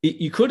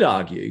 You could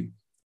argue,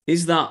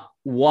 is that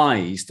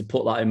wise to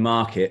put that in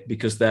market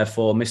because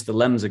therefore Mr.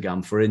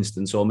 Lemzagam, for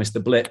instance, or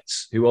Mr.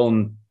 Blitz, who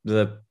own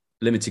the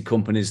limited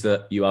companies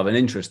that you have an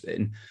interest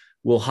in,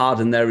 will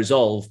harden their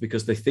resolve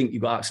because they think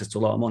you've got access to a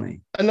lot of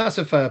money. And that's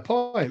a fair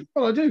point.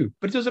 Well, I do,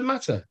 but it doesn't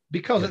matter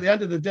because at the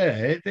end of the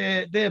day,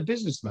 they're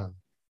businessmen,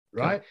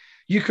 right? Yeah.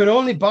 You can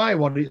only buy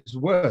what it's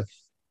worth.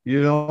 We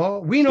know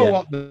what we know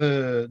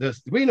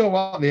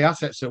what the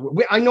assets are.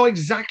 I know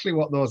exactly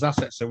what those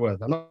assets are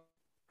worth.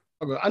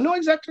 I know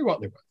exactly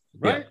what they're worth,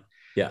 right?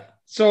 Yeah.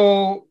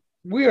 So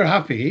we're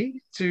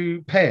happy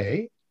to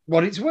pay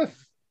what it's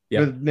worth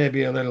with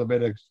maybe a little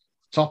bit of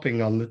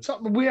topping on the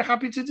top. But we're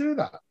happy to do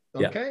that.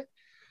 Okay. Yeah.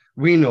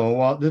 We know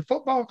what the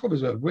football club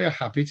is worth. We're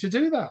happy to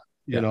do that,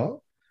 you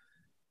know.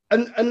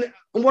 And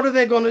what are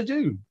they going to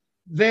do?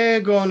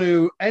 They're going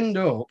to end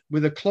up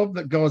with a club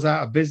that goes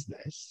out of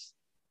business,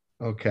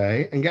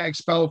 okay, and get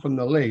expelled from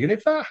the league. And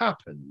if that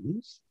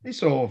happens,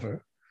 it's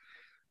over.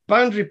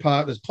 Boundary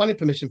Park, there's planning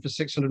permission for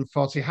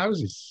 640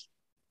 houses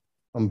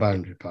on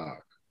Boundary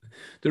Park.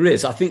 There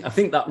is. I think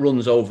that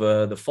runs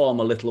over the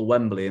former Little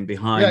Wembley and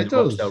behind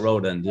the Rochdale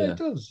Road end. Yeah, it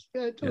does.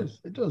 Yeah, it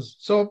does. Yeah. It does.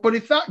 So, but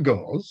if that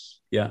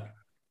goes,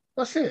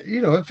 that's it.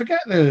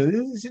 Forget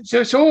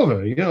it's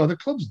over. The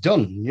club's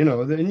done.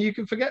 And you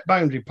can forget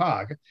Boundary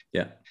Park.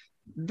 Yeah,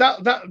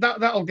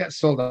 that'll get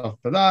sold off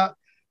for that.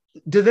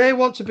 Do they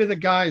want to be the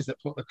guys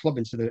that put the club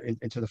into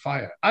the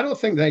fire? I don't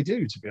think they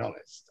do, to be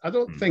honest. I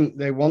don't think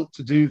they want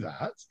to do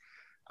that.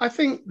 I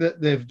think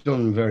that they've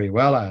done very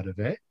well out of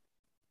it.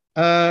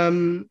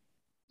 And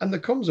there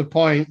comes a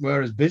point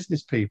where, as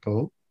business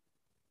people,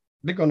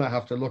 they're going to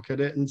have to look at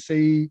it and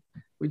see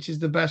which is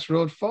the best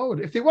road forward.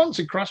 If they want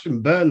to crash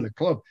and burn the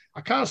club, I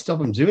can't stop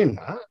them doing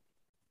that,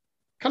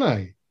 can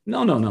I?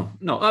 No.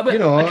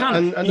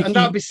 And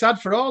that'd be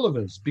sad for all of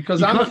us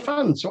because I'm a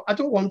fan, so I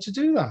don't want to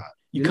do that.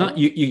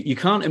 You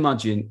can't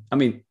imagine. I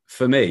mean,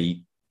 for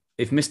me,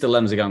 if Mr.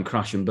 Lemzagam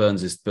crash and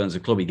burns a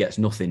club, he gets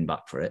nothing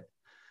back for it.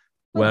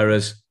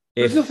 Whereas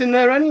there's nothing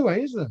there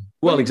anyway, is there?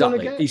 Well,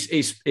 exactly.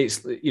 It's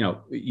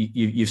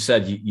you've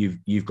said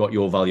you've got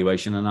your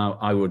valuation, and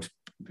I would,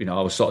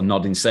 I was sort of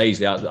nodding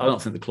sagely. I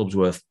don't think the club's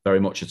worth very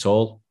much at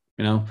all,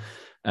 and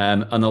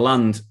the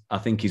land I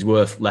think is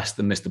worth less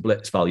than Mr.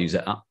 Blitz values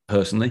it at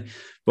personally.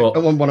 But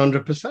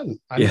 100%.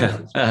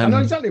 I know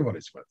exactly what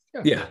it's worth.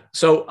 Yeah.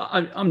 So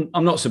I'm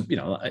not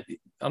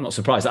I'm not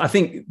surprised. I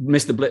think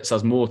Mr. Blitz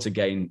has more to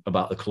gain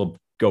about the club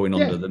going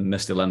under than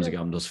Mr.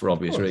 Lemzagam does for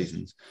obvious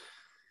reasons.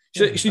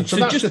 So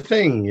that's the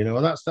thing,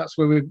 that's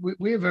where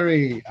we're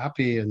very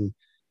happy and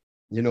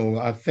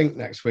I think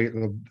next week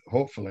there'll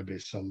hopefully be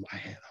some. I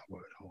hate that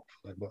word,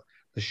 hopefully, but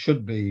there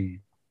should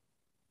be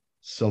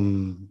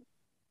some.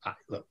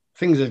 Look,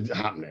 things are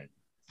happening,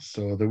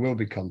 so there will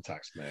be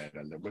contacts made,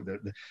 and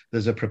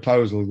there's a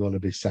proposal going to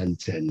be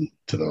sent in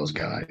to those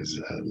guys,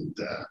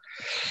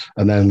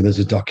 and then there's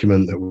a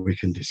document that we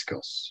can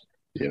discuss.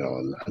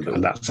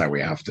 And that's how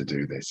we have to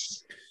do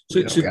this.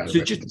 So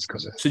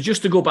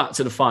just to go back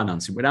to the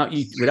financing, without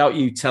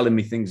you telling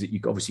me things that you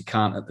obviously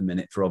can't at the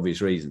minute for obvious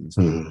reasons,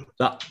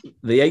 that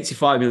the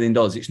 $85 million,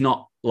 it's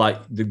not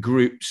like the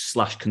group's /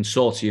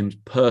 consortium's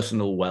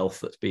personal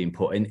wealth that's being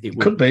put in. It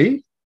could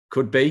be.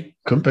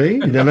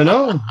 You never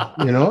know.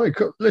 It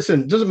could,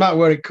 listen, it doesn't matter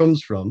where it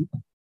comes from,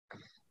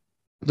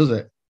 does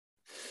it?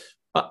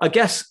 I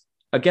guess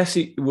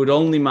it would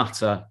only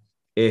matter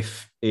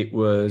if it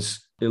was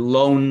the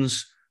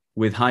loans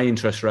with high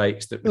interest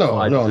rates that no.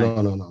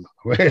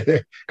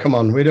 Come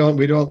on, we don't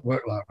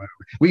work like that.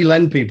 We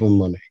lend people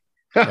money.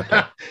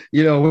 Okay.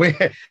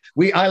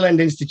 I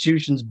lend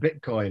institutions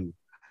Bitcoin.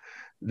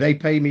 They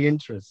pay me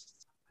interest.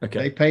 Okay.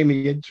 They pay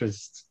me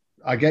interest.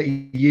 I get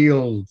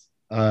yield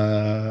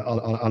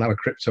on our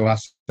crypto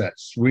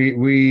assets.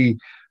 We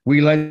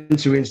lend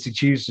to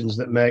institutions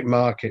that make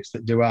markets,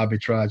 that do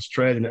arbitrage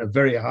trading at a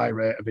very high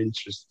rate of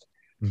interest.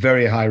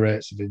 Very high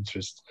rates of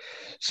interest.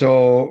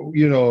 So,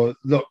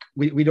 look,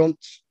 we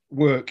don't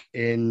work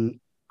in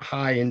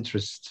high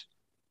interest.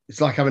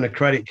 It's like having a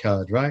credit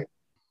card, right?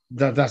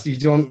 That's you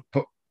don't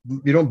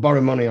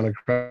borrow money on a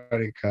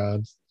credit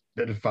card.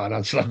 Bit of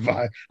financial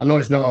advice. I know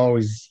it's not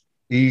always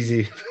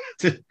easy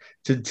to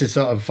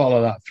sort of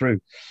follow that through.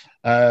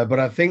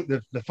 But I think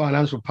that the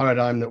financial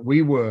paradigm that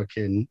we work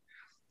in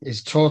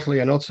is totally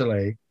and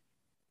utterly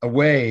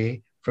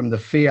away from the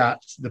fiat,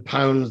 the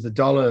pounds, the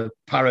dollar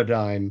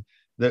paradigm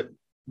that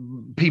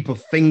people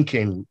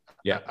thinking,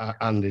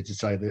 Andy, to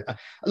say that.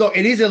 Look,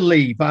 it is a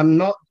leap.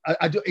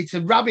 It's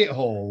a rabbit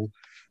hole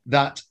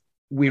that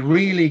we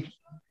really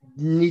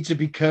need to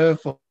be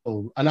careful,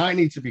 and I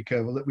need to be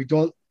careful that we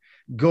don't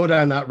go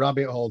down that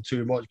rabbit hole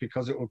too much,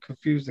 because it will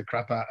confuse the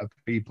crap out of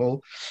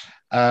people.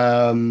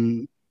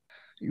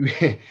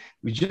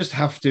 We just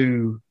have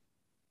to.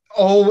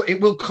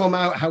 It will come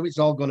out how it's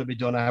all going to be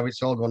done, how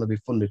it's all going to be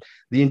funded.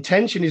 The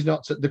intention is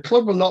not the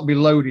club will not be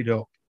loaded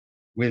up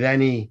with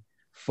any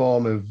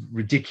form of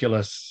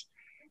ridiculous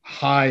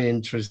high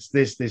interest,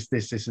 this,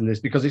 and this,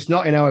 because it's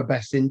not in our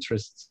best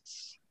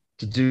interests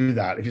to do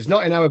that. If it's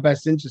not in our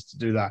best interest to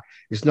do that,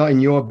 it's not in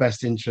your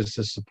best interest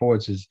as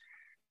supporters.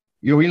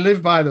 We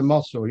live by the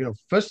motto,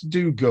 first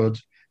do good,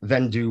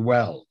 then do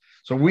well.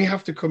 So we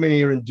have to come in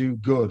here and do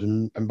good,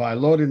 and by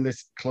loading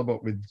this club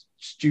up with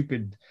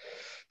stupid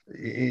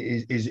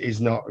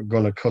is not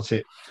going to cut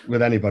it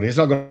with anybody. It's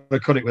not going to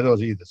cut it with us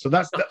either. So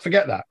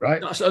forget that,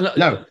 right?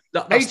 No,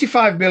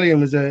 85 million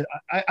was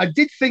I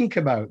did think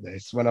about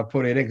this when I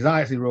put it in, because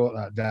I actually wrote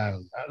that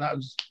down. I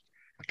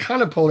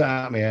kind of pulled it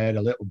out of my head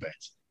a little bit.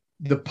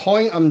 The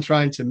point I'm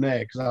trying to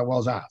make, because I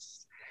was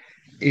asked,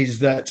 is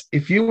that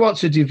if you want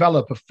to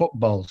develop a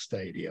football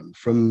stadium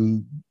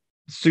from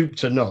soup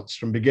to nuts,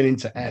 from beginning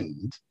to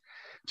end,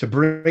 to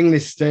bring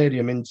this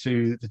stadium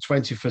into the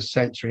 21st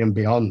century and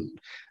beyond,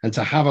 and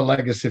to have a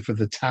legacy for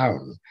the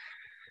town,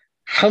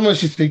 how much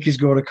do you think is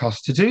going to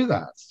cost to do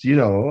that?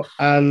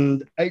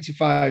 And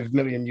 85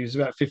 million is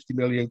about 50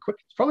 million quid.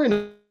 It's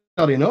probably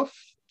not enough.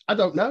 I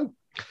don't know.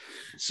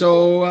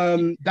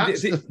 So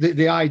that's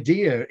the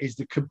idea, is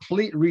the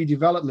complete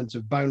redevelopment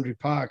of Boundary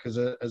Park as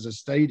a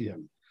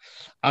stadium,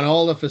 and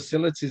all the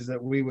facilities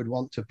that we would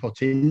want to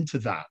put into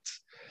that,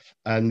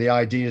 and the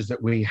ideas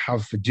that we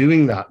have for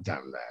doing that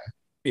down there.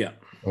 Yeah.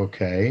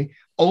 Okay.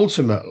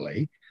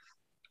 Ultimately,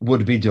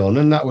 would be done,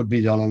 and that would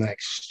be done on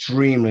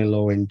extremely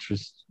low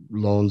interest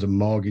loans and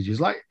mortgages,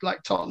 like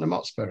Tottenham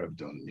Hotspur have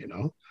done,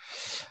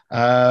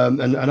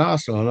 and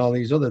Arsenal and all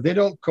these other. They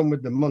don't come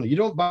with the money. You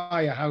don't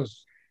buy a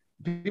house.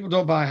 People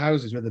don't buy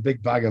houses with a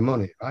big bag of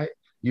money, right?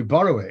 You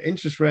borrow it.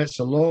 Interest rates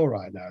are low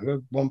right now,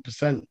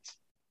 1%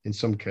 in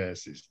some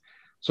cases.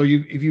 So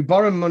if you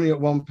borrow money at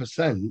 1%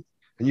 and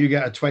you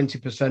get a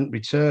 20%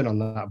 return on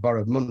that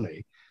borrowed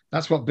money,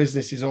 that's what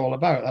business is all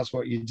about. That's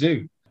what you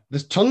do.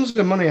 There's tons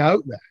of money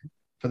out there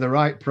for the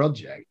right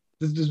project.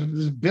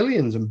 There's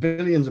billions and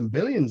billions and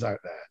billions out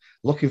there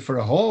looking for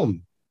a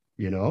home,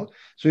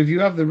 So if you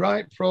have the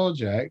right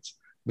project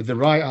with the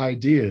right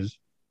ideas,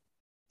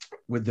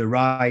 with the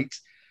right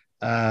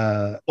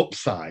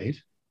upside,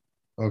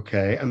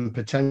 okay, and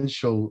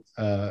potential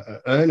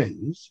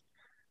earnings,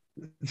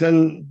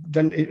 then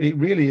it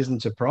really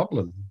isn't a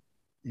problem,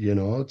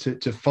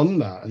 to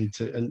fund that and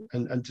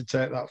to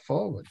take that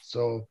forward.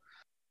 So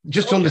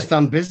just to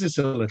understand business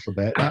a little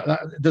bit,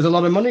 there's a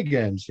lot of money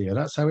games here.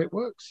 That's how it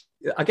works.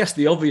 I guess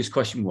the obvious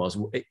question was,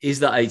 is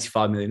that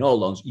 85 million all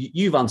loans?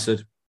 You've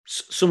answered.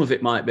 Some of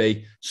it might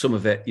be, some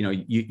of it,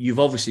 you've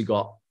obviously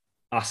got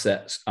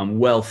assets and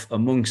wealth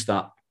amongst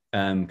that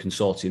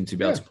consortium to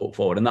be able to put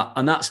forward.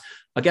 And that's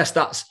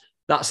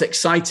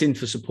exciting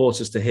for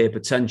supporters to hear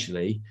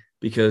potentially,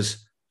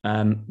 because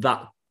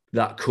that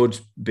that could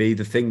be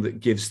the thing that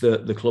gives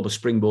the club a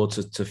springboard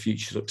to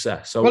future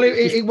success. So well,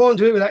 it won't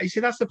do it with that. You see,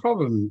 that's the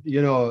problem.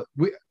 I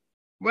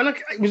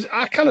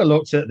kind of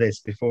looked at this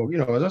before,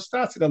 as I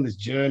started on this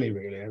journey,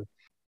 really.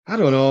 I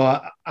don't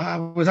know. I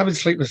was having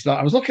sleepless nights.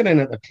 I was looking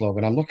in at the club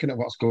and I'm looking at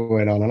what's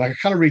going on, and I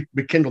kind of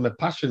rekindled my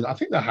passion. I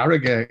think the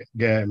Harrogate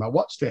game, I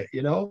watched it,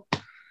 and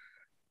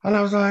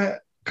I was like,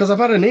 because I've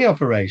had a knee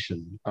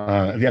operation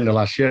at the end of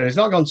last year. It's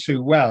not gone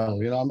too well.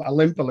 I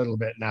limp a little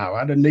bit now. I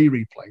had a knee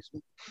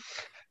replacement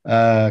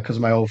because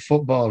of my old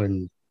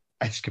footballing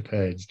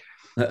escapades.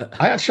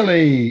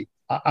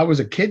 I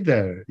was a kid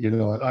there,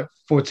 like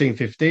 14,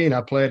 15.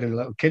 I played in a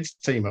little kids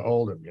team at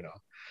Oldham,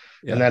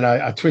 Yeah. And then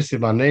I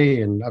twisted my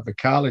knee and had the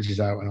cartilages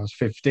out when I was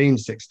 15,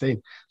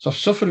 16. So I've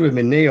suffered with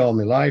my knee all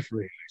my life,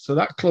 really. So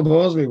that club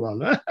owes me one,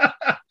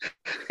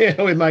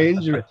 with my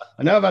injury.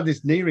 And now I've had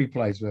this knee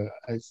replacement.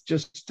 It's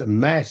just a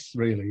mess,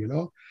 really,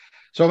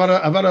 So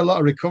I've had a lot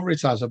of recovery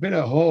time. So I've been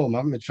at home. I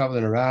haven't been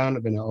traveling around.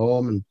 I've been at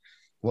home and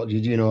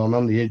I'm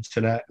on the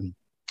internet and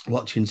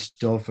watching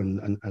stuff.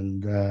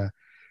 And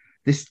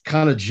this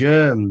kind of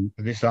germ,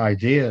 this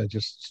idea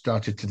just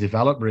started to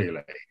develop,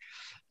 really.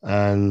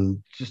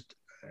 And just...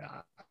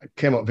 I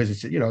came up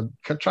visited,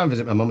 try and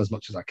visit my mum as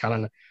much as I can.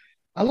 And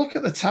I look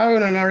at the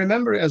town and I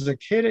remember it as a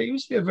kid. It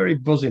used to be a very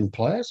buzzing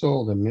place,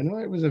 Oldham,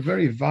 It was a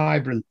very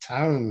vibrant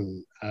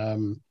town.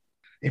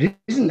 It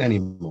isn't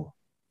anymore.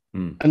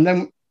 And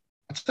then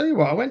I tell you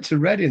what, I went to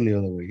Reading the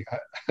other week.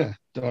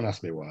 Don't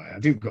ask me why. I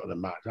didn't go to the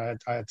match. I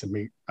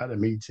had a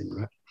meeting,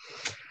 right?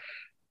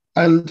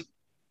 And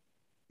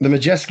the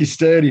Majeski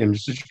Stadium,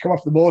 just as you come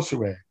off the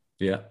motorway.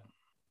 Yeah.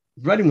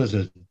 Reading was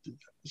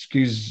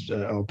excuse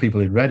people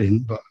in Reading,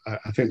 but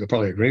I think they'll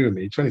probably agree with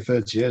me. 20,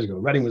 30 years ago,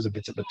 Reading was a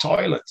bit of a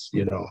toilet,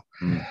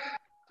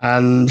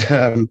 And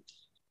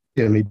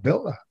he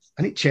built that,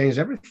 and it changed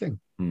everything.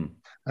 And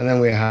then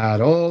we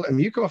had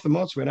and you go off the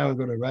motorway now and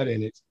go to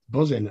Reading, it's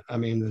buzzing. I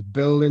mean, there's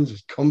buildings,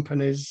 there's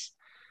companies,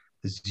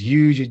 there's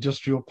huge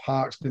industrial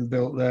parks been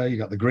built there. You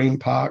got the Green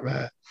Park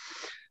there.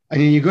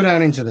 And then you go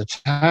down into the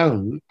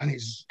town, and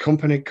it's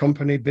company,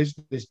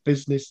 business,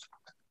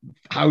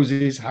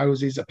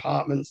 houses,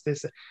 apartments,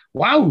 this.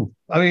 Wow.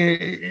 I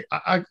mean,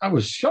 I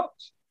was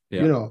shocked,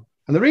 And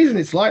the reason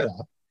it's like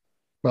that,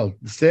 well,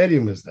 the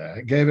stadium was there.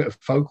 It gave it a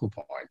focal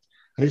point,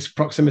 and its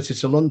proximity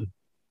to London,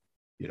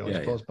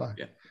 it's close by.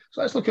 Yeah.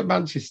 So let's look at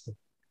Manchester.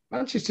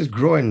 Manchester's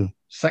growing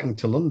second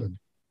to London.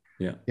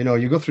 Yeah.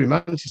 You go through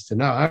Manchester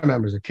now. I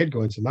remember as a kid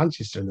going to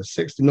Manchester in the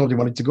 60s, nobody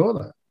wanted to go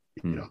there,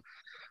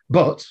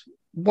 But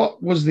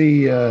what was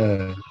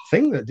the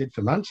thing that did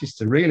for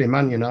Manchester? Really,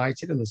 Man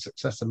United and the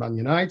success of Man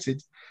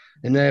United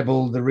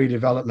enabled the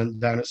redevelopment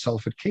down at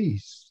Salford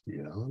Quays.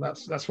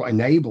 That's what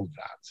enabled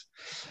that.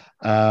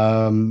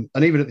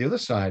 And even at the other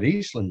side,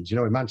 Eastlands,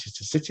 in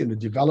Manchester City, and the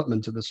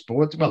development of the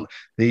sport. Well,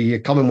 the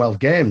Commonwealth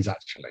Games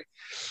actually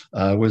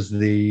was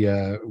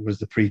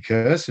the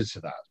precursor to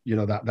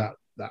that.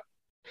 That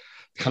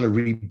kind of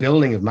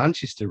rebuilding of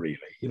Manchester, really.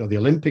 The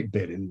Olympic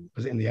bid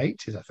was it in the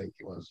 80s? I think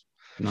it was.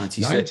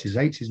 96.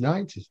 90s,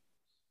 80s,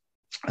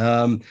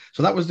 90s.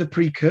 So that was the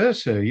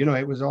precursor.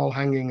 It was all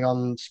hanging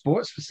on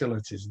sports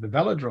facilities, the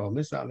velodrome,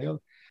 this, that, and the other.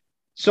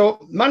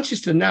 So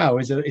Manchester now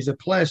is a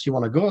place you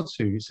want to go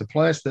to. It's a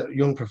place that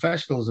young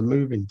professionals are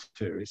moving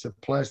to. It's a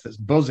place that's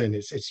buzzing.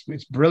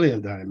 It's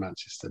brilliant down in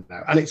Manchester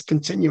now, and it's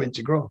continuing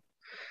to grow.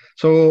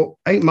 So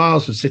 8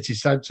 miles from city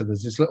centre,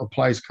 there's this little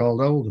place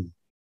called Oldham,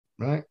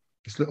 right?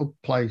 This little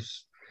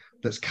place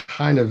that's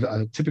kind of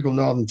a typical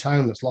northern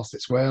town that's lost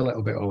its way a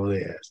little bit over the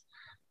years.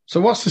 So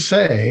what's to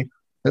say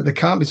that there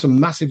can't be some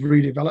massive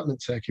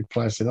redevelopment taking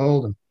place in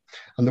Oldham?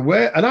 And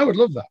I would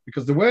love that,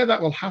 because the way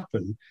that will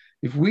happen,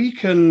 if we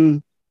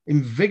can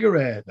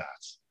invigorate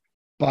that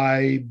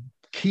by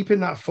keeping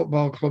that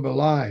football club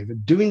alive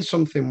and doing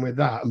something with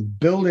that and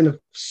building a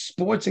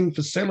sporting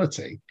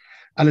facility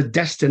and a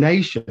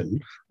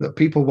destination that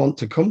people want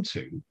to come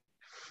to,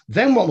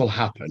 then what will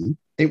happen?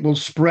 It will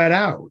spread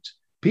out.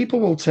 People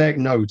will take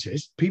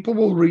notice. People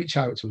will reach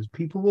out to us.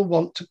 People will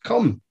want to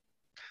come.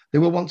 They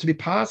will want to be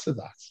part of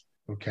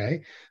that,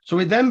 okay? So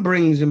it then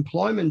brings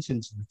employment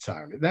into the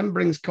town. It then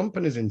brings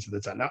companies into the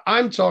town. Now,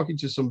 I'm talking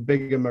to some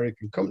big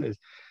American companies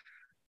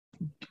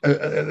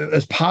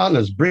as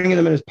partners, bringing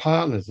them in as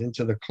partners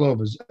into the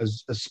club,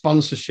 as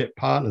sponsorship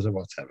partners or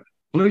whatever.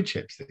 Blue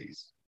chips,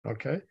 these,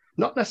 okay?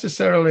 Not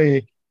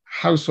necessarily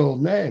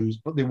household names,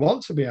 but they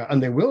want to be,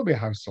 and they will be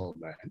household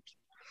names,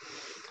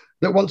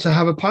 that want to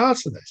have a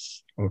part of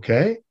this,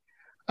 okay?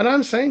 And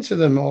I'm saying to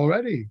them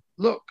already,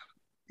 look,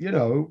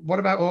 what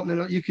about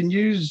opening up? You can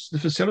use the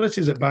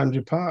facilities at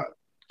Boundary Park.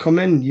 Come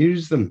in,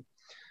 use them.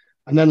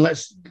 And then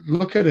let's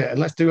look at it and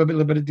let's do a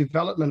little bit of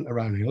development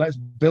around it. Let's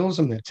build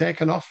something,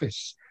 take an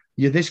office.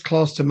 You're this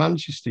close to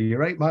Manchester.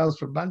 You're 8 miles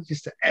from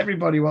Manchester.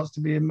 Everybody wants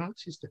to be in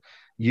Manchester.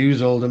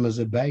 Use Oldham as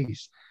a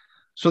base.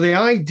 So the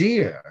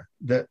idea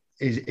that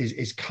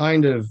is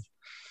kind of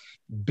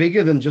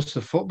bigger than just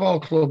a football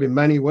club in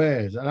many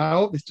ways. And I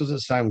hope this doesn't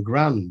sound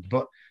grand,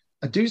 but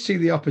I do see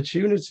the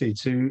opportunity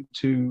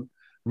to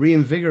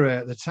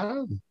reinvigorate the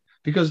town,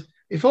 because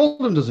if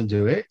Oldham doesn't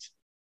do it,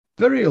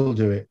 Bury will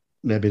do it.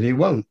 Maybe they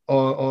won't.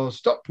 Or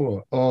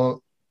Stockport, or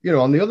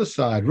on the other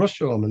side,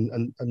 Rusholme,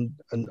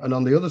 and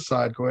on the other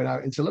side going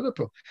out into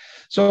Liverpool.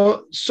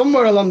 So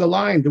somewhere along the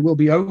line there will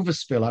be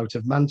overspill out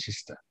of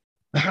Manchester.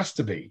 There has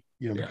to be,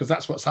 because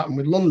that's what's happened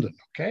with London,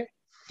 okay?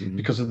 Mm-hmm.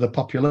 Because of the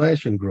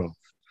population growth.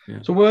 Yeah.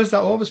 So where's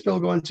that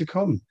overspill going to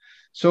come?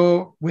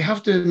 So we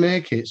have to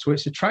make it so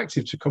it's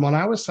attractive to come on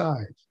our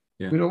side.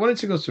 Yeah. We don't want it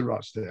to go to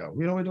Rochdale.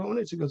 We don't want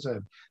it to go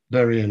to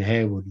Bury and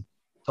Haywood,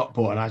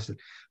 Stockport and Iceland.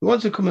 We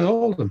want to come in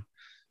Oldham.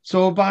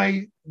 So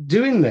by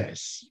doing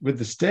this with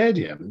the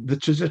stadium,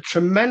 there's a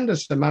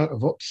tremendous amount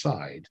of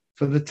upside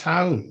for the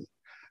town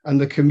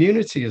and the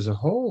community as a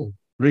whole,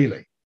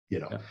 really,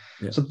 Yeah.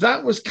 So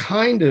that was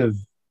kind of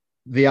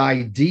the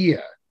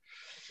idea.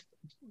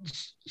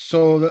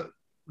 So that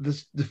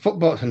the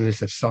football, and they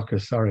said soccer,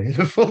 sorry,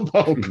 the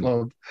football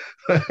club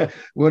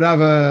would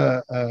have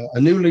a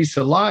new lease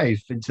of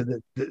life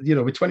into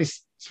with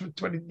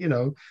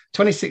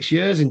 26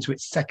 years into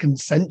its second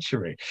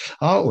century,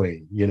 aren't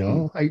we?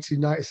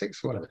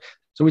 1896, whatever.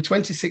 So we're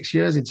 26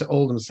 years into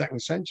Oldham's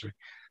second century.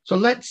 So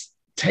let's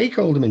take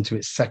Oldham into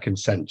its second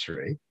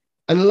century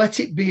and let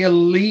it be a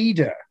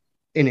leader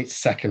in its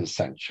second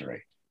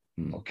century,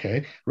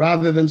 okay?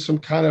 Rather than some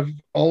kind of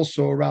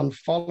also-ran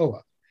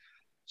follower.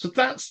 So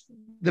that's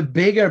the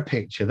bigger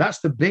picture. That's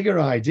the bigger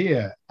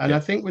idea. And I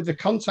think with the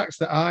contacts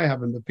that I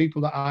have and the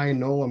people that I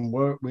know and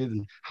work with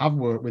and have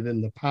worked with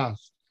in the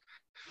past,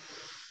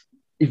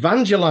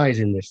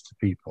 evangelizing this to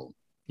people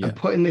and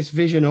putting this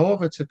vision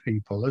over to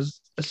people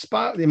has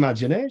sparked the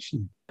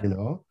imagination,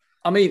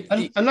 I mean,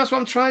 and that's what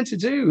I'm trying to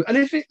do. And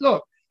if we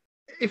want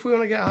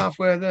to get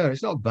halfway there,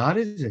 it's not bad,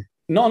 is it?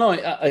 No,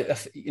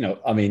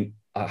 I mean,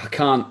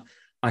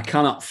 I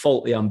cannot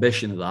fault the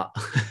ambition of that.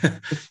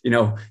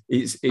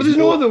 It's but there's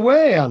no other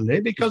way,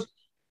 Andy, because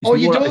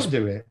you don't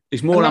do it.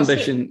 It's more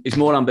ambition. It's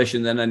more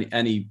ambition than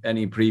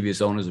any previous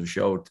owners have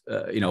showed.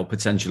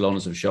 Potential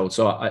owners have showed.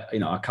 So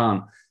I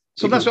can't.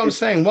 So that's what I'm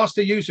saying. What's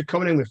the use of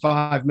coming in with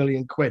 £5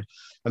 million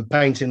and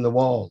painting the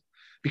wall?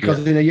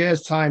 Because in a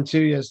year's time, 2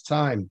 years'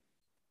 time,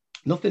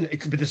 nothing. It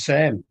could be the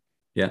same.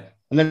 Yeah.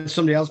 And then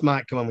somebody else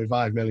might come on with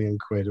 £5 million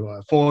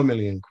or £4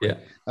 million,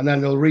 and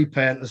then they'll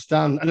repaint the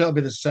stand, and it'll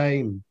be the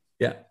same.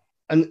 Yeah.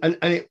 And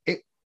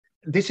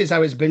this is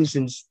how it's been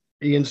since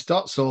Ian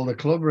Stott sold the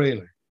club,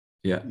 really.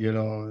 Yeah.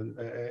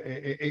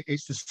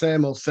 It's the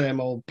same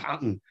old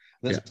pattern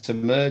that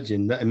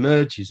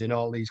emerges in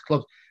all these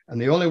clubs. And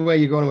the only way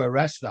you're going to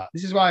arrest that,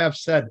 this is why I've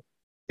said,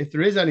 if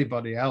there is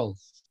anybody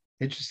else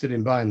interested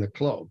in buying the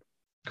club,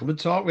 come and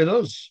talk with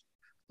us.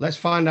 Let's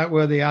find out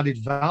where the added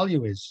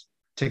value is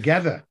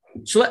together.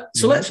 So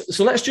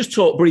let's just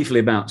talk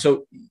briefly about.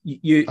 So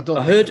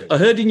I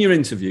heard in your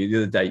interview the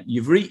other day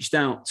you've reached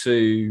out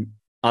to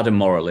Adam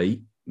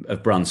Morley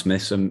of Brand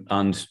Smiths and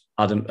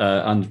Adam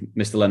and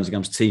Mr.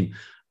 Lemsingham's team,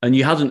 and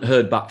you hadn't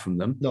heard back from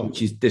them,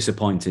 which is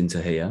disappointing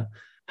to hear.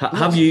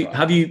 Have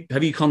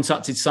you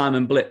contacted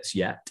Simon Blitz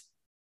yet?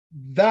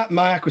 That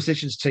my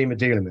acquisitions team are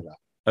dealing with that.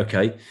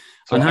 Okay.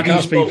 So and I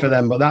can't speak for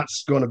them, but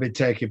that's going to be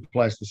taking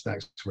place this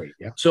next week.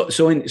 Yeah.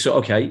 So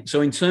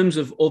in terms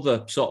of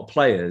other sort of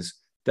players,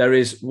 there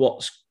is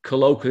what's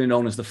colloquially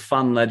known as the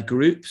fan-led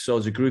group. So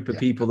there's a group of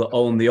people that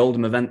own the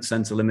Oldham Event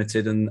Centre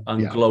Limited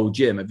and Glow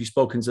Gym. Have you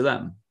spoken to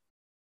them?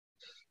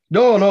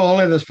 No,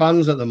 only there's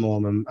fans at the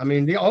moment. I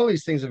mean, all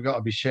these things have got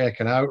to be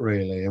shaken out,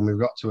 really, and we've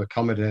got to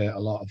accommodate a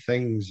lot of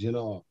things,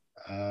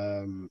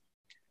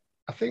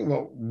 I think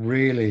what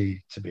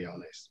really, to be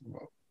honest,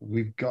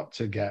 we've got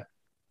to get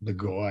the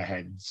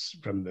go-aheads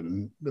from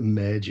the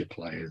major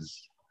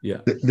players.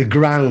 Yeah, the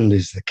ground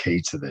is the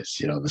key to this.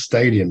 The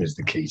stadium is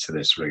the key to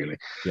this, really.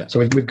 Yeah. So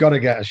we've got to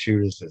get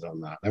assurances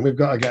on that, and we've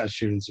got to get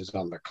assurances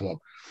on the club.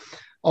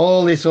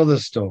 All this other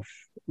stuff,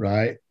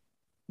 right?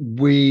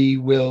 We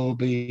will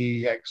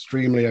be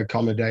extremely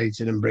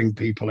accommodating and bring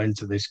people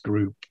into this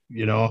group.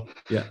 Yeah.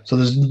 So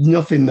there's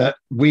nothing that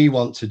we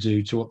want to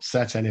do to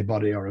upset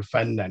anybody or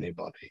offend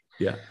anybody.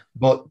 Yeah.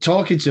 But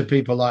talking to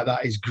people like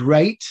that is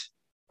great.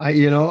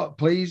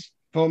 Please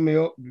phone me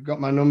up. You've got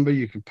my number.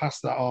 You can pass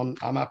that on.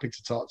 I'm happy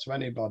to talk to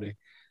anybody.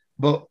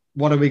 But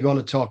what are we going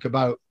to talk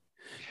about?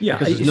 Yeah,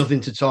 because there's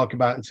nothing to talk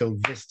about until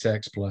this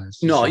takes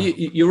place. No,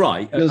 you're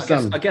right.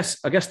 I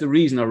guess the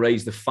reason I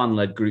raised the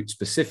fan-led group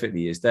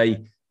specifically is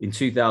they, in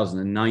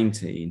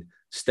 2019,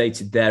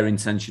 stated their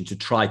intention to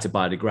try to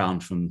buy the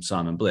ground from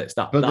Simon Blitz.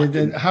 How are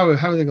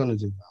they going to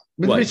do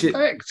that? With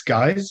respect,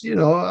 guys.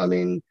 I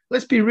mean,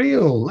 let's be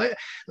real.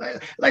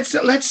 Let's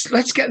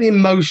get the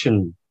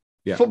emotion.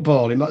 Yeah.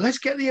 Football. Let's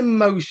get the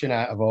emotion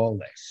out of all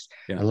this,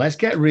 and let's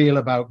get real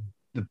about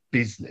the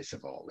business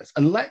of all this.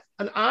 And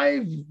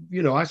I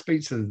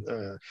speak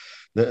to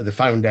the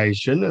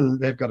foundation, and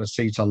they've got a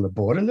seat on the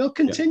board, and they'll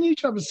continue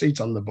to have a seat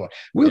on the board.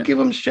 We'll give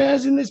them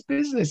shares in this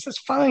business. That's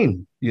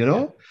fine. We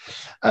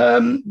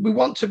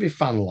want to be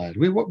fan led.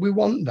 We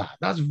want that.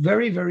 That's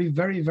very, very,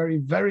 very, very,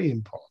 very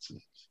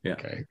important. Yeah.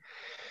 Okay.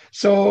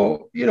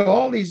 So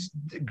all these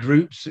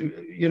groups,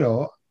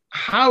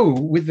 how,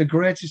 with the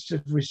greatest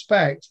of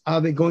respect, are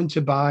they going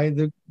to buy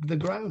the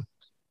ground?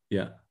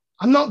 Yeah.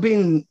 I'm not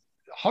being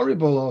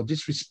horrible or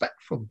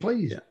disrespectful.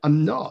 Please, Yeah.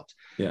 I'm not.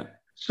 Yeah.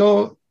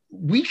 So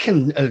we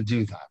can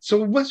do that.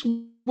 So let's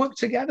work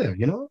together.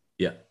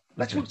 Yeah.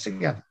 Let's work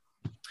together.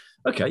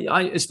 Okay,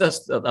 I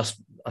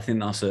think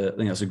that's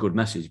a good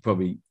message.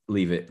 Probably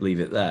leave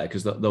it there,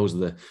 because those are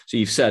the. So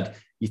you've said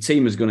your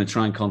team is going to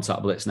try and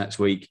contact Blitz next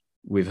week.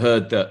 We've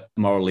heard that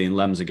Morley and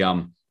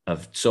Lemzagam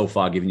have so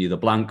far given you the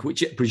blank,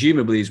 which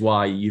presumably is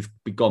why you've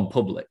gone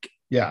public.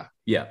 Yeah,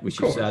 which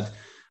you said,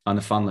 and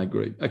the fan-led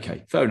group.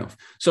 Okay, fair enough.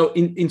 So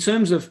in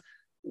terms of,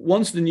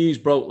 once the news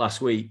broke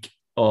last week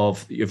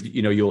of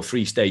your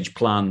 3-stage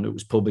plan that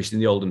was published in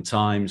the Oldham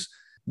Times,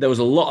 there was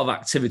a lot of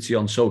activity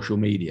on social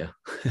media,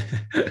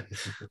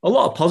 a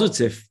lot of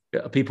positive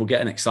people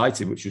getting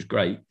excited, which was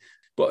great.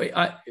 But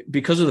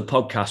because of the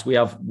podcast,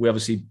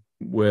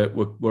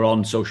 we're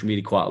on social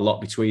media quite a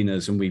lot between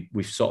us, and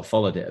we've sort of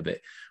followed it a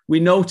bit.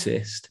 We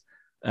noticed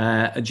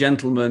a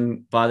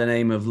gentleman by the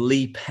name of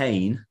Lee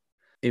Payne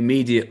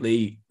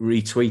immediately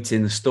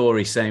retweeting the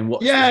story saying,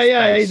 "What?"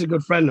 Yeah, he's a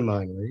good friend of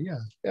mine, Lee.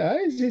 Yeah.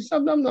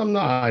 I'm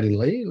not hiding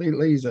Lee.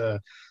 Lee's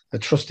a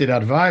trusted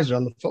advisor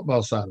on the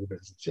football side of the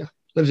business. Yeah.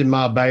 Lives in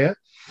Marbella.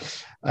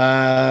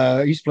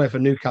 Used to play for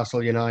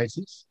Newcastle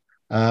United.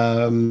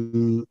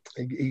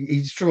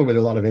 He struggled with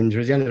a lot of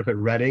injuries. He ended up at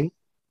Reading.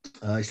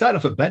 He started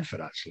off at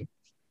Bedford, actually,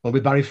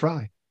 with Barry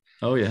Fry.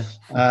 Oh yeah.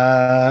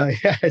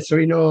 So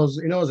he knows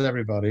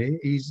everybody.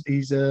 He's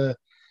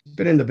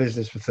been in the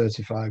business for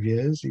 35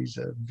 years. He's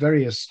a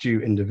very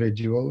astute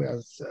individual. He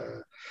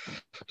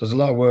does a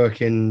lot of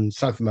work in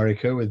South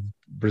America with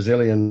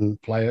Brazilian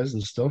players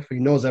and stuff. He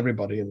knows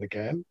everybody in the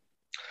game.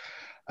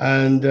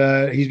 And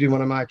he's been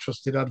one of my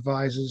trusted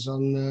advisors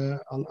on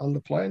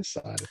the playing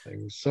side of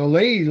things. So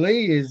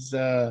Lee is,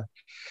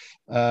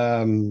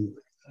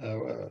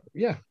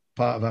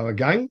 part of our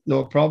gang.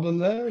 No problem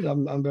there.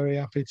 I'm very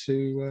happy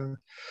to.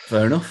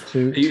 Fair enough.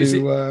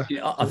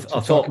 I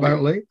thought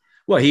about Lee.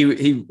 Well,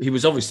 he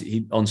was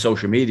obviously on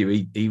social media.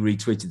 He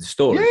retweeted the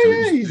story.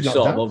 Yeah, he's not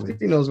daft.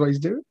 He knows what he's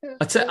doing. Yeah.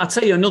 I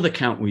tell you another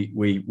account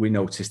we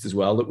noticed as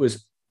well that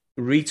was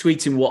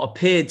retweeting what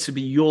appeared to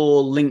be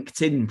your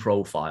LinkedIn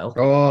profile.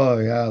 Oh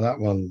yeah, that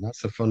one.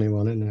 That's a funny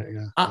one, isn't it?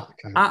 Yeah.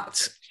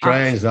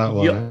 Strange that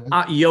one.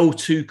 At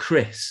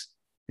Yo2Chris.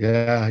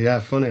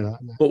 Yeah, funny that.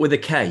 But with a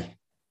K.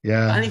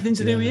 Yeah. Anything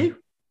to do with you?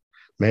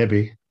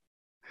 Maybe.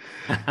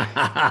 What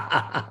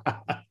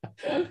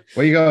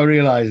you got to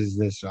realize is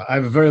this, right? I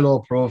have a very low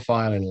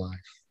profile in life.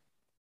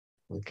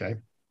 Okay.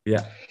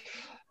 Yeah.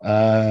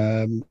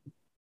 I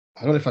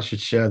don't know if I should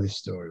share this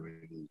story with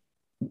you,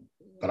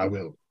 but I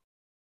will.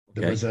 I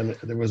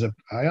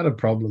had a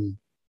problem.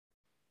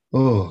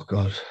 Oh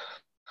God,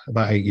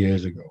 about 8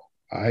 years ago.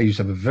 I used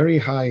to have a very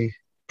high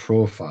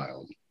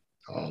profile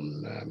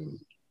on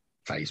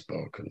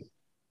Facebook and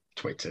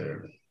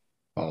Twitter and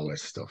all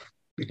this stuff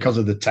because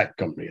of the tech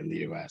company in the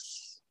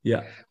US.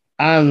 Yeah.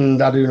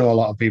 And I do know a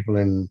lot of people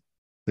in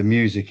the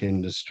music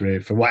industry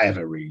for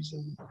whatever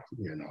reason,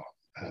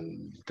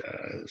 and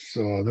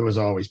so there was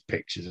always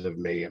pictures of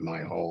me at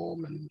my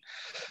home and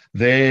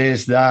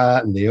this,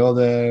 that, and the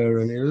other,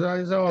 and it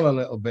was all a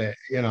little bit,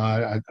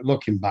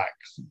 looking back,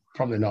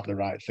 probably not the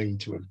right thing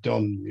to have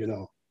done,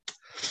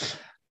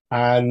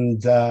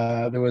 And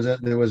there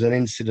was an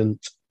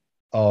incident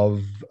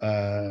of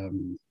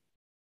an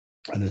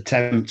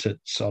attempt at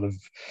sort of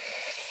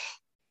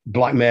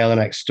blackmail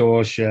and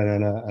extortion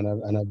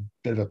and a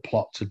bit of a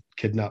plot to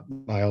kidnap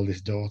my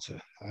oldest daughter.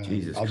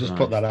 I'll just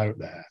put that out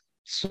there.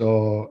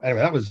 So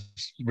anyway, that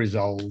was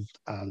resolved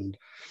and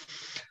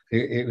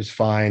it was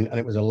fine, and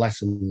it was a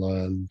lesson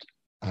learned.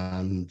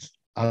 And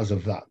as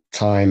of that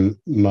time,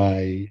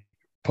 my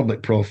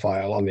public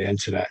profile on the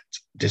internet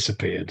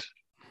disappeared.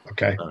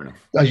 Okay,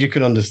 as you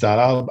can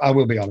understand, I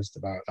will be honest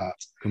about that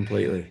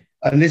completely.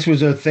 And this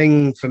was a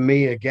thing for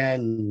me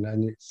again,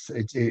 and it's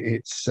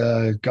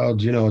God,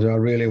 do I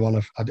really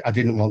want to? I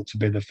didn't want to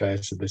be the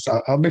face of this.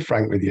 I'll be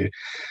frank with you,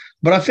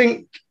 but I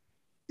think,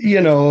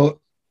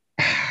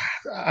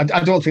 I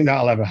don't think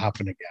that'll ever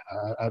happen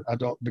again. I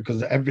don't,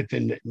 because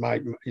everything that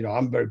might,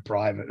 I'm very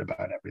private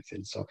about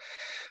everything,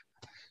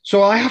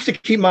 so I have to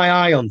keep my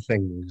eye on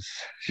things,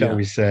 shall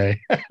we say?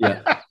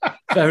 Yeah,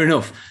 fair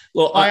enough.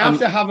 Well, I have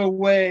to have a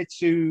way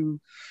to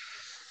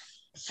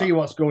see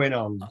what's going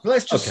on.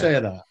 Let's just say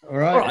that. All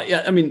right.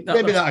 Yeah. I mean,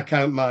 maybe that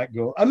account might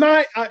go. I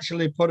might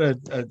actually put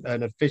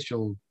an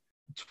official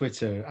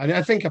Twitter, and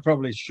I think I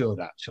probably should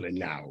actually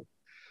now.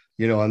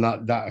 And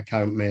that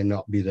account may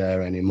not be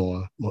there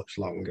anymore much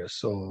longer.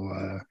 So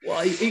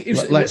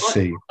let's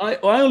see. I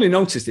only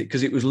noticed it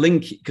because it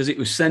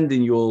was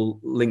sending your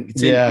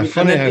LinkedIn. Yeah,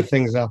 funny how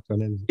things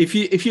happen. If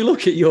you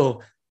look at your,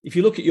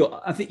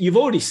 I think you've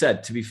already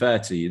said, to be fair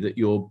to you, that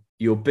your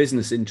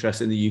business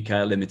interests in the UK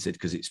are limited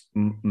because it's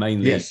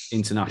mainly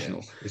international.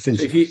 Yes, it's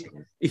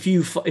international.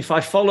 So if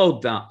I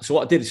followed that, so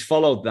what I did is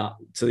followed that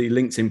to the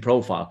LinkedIn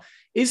profile.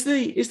 Is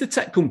the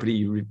tech company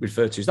you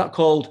refer to, is that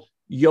called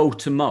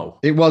Yo2Mo?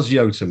 It was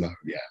Yo2Mo,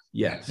 yeah.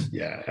 Yes.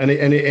 Yeah. And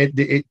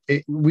it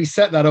we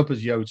set that up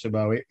as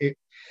Yo2Mo.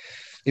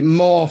 it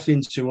morphed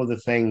into other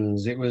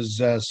things. It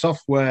was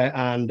software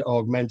and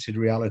augmented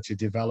reality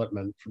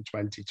development from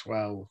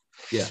 2012.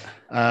 Yeah.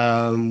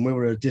 We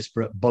were a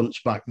disparate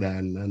bunch back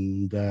then,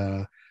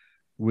 and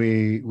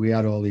we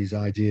had all these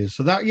ideas.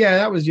 So that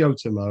was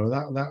Yotomo.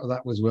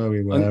 That was where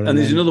we were. And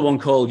there's another one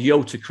called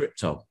Yota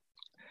Crypto.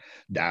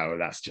 No,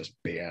 that's just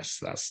BS.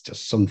 That's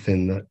just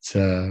something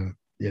that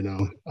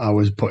I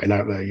was putting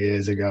out there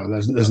years ago.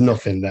 There's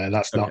nothing there.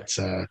 That's not.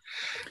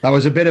 That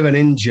was a bit of an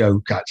in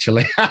joke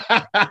actually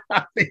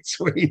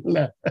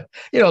between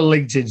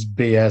LinkedIn's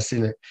BS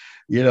in it.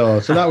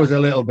 So that was a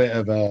little bit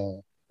of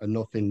a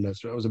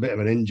nothingness. It was a bit of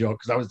an in joke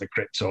because I was the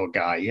crypto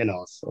guy,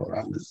 So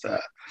that was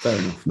fair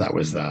enough. That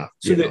was that.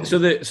 So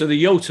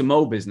the Yota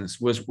Mo business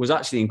was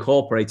actually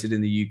incorporated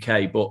in the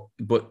UK, but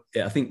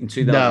I think in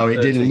 2013. No,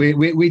 it didn't.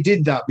 We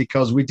did that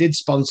because we did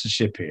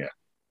sponsorship here.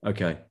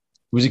 Okay.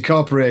 It was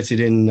incorporated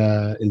in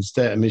the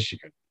state of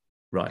Michigan.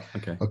 Right.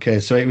 Okay. Okay.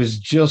 So it was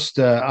just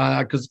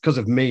because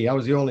of me. I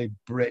was the only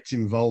Brit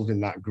involved in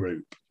that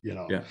group.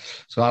 Yeah.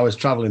 So I was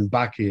traveling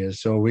back here.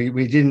 So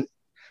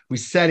we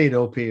set it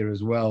up here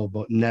as well,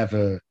 but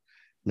never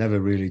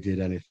really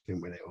did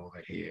anything with it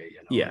over here.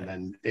 Yeah. And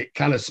then it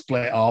kind of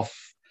split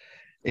off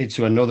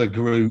into another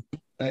group.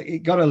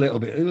 It got a little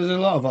bit. There was a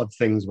lot of odd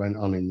things went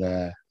on in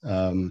there.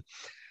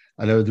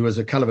 I know there was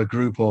a kind of a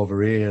group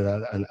over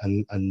here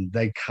and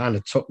they kind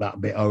of took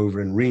that bit over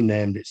and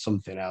renamed it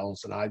something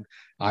else. And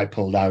I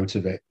pulled out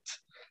of it,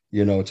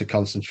 to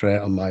concentrate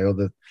on my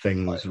other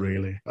things,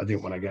 really. I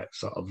didn't want to get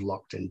sort of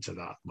locked into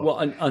that. But. Well,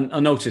 and I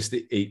noticed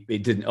it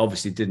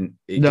didn't.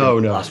 No.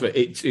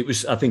 It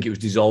was. I think it was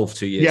dissolved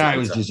 2 years. Yeah, later. It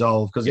was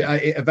dissolved because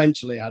it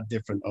eventually had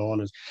different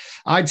owners.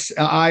 I think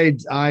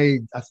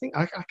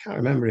I can't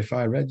remember if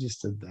I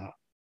registered that.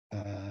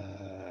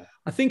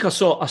 I think I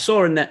saw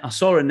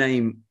a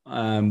name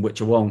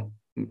which I won't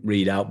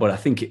read out, but I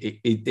think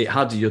it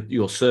had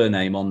your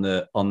surname on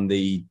the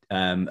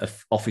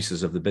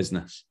officers of the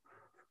business.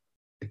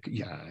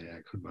 Yeah,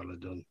 it could well have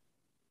done.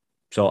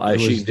 So I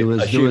assumed it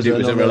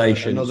was a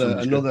relation.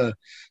 Another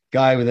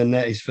guy with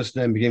his first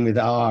name began with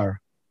R.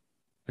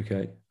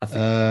 Okay, I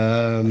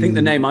think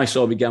the name I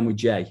saw began with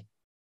J.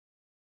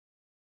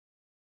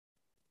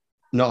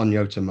 Not on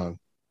Yotomo.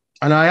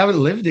 And I haven't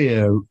lived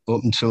here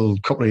up until a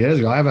couple of years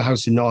ago. I have a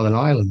house in Northern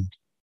Ireland.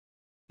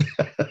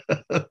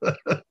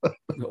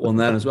 Got one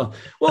there as well.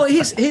 Well,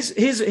 here's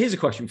a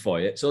question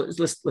for you. So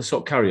let's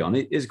sort of carry on.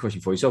 Here's a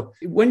question for you. So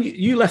when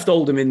you left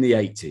Oldham in the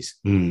 80s,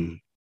 and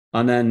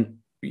then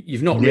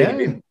you've not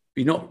really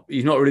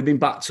been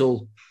back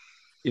till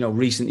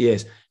recent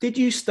years. Did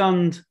you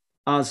stand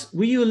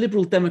were you a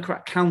Liberal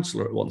Democrat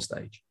councillor at one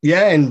stage?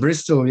 Yeah, in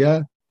Bristol.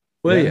 Yeah,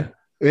 were you?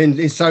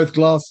 In South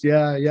Gloss,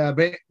 yeah.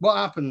 But what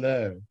happened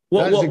there?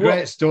 That's a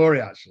great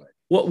story, actually.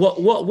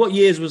 What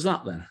years was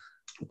that then?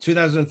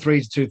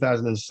 2003 to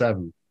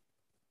 2007.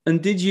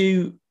 And did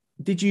you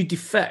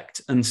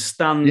defect and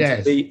stand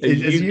to be a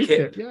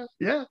UKIP?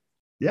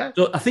 Yeah.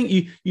 So I think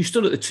you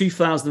stood at the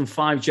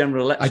 2005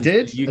 general election. I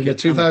did in the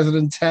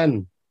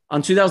 2010.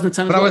 And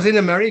 2010. But I was in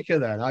America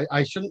then.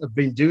 I shouldn't have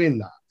been doing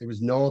that. It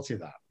was naughty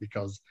that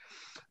because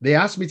they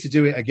asked me to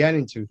do it again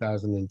in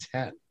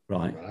 2010.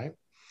 Right.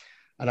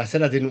 And I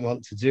said I didn't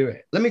want to do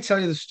it. Let me tell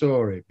you the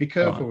story. Be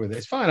careful with it.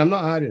 It's fine. I'm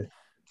not hiding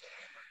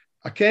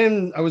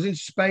it. I was in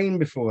Spain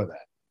before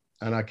that.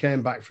 And I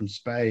came back from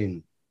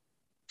Spain.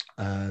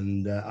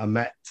 And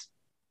I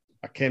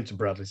came to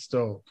Bradley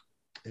Stoke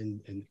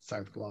in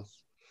South Gloss.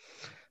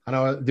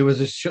 And there was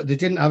they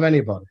didn't have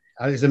anybody.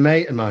 There's a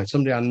mate of mine,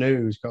 somebody I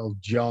knew, who's called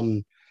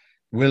John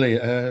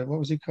Williams. What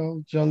was he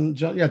called? John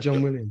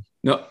Williams.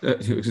 No, I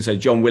was going to say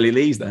John Willie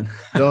Lees then.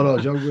 No,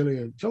 John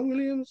Williams. John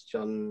Williams.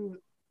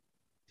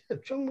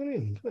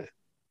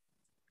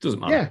 Doesn't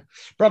matter. Yeah,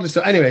 Bradley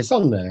Stoke. Anyway, it's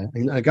on there.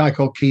 And a guy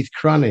called Keith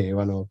Cranny, who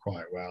I know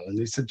quite well. And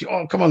he said,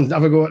 "Oh, come on,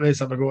 have a go at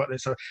this,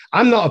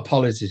 I'm not a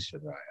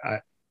politician,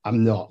 right?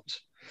 I'm not.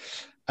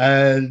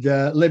 And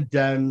Lib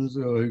Dems,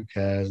 who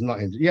cares?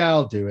 Not him. Yeah,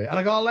 I'll do it. And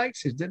I got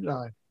elected, didn't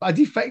I? I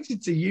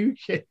defected to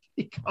UKIP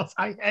because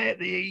I hate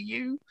the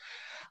EU.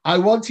 I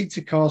wanted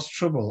to cause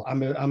trouble.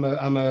 I'm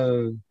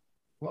a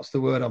what's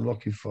the word I'm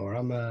looking for?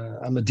 I'm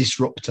a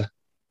disruptor.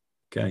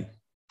 Okay.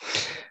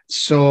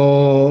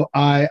 So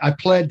I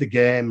played the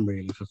game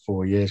really for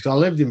 4 years because I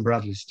lived in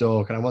Bradley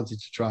Stoke and I wanted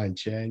to try and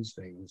change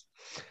things.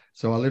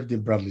 So I lived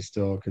in Bradley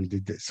Stoke and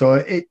did it.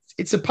 So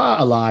it's a part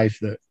of life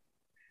that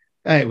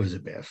it was a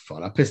bit of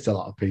fun. I pissed a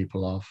lot of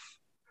people off.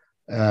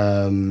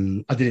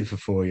 I did it for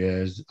 4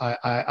 years.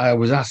 I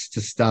was asked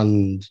to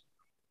stand,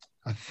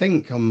 I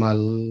think on my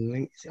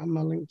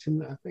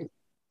LinkedIn, I think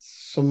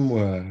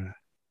somewhere.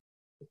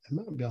 It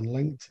might be on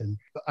LinkedIn.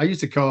 But I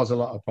used to cause a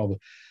lot of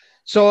problems.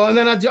 So, and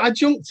then I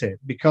jumped it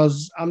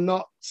because I'm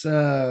not,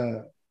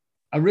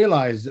 I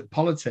realized that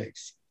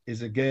politics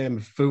is a game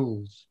of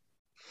fools.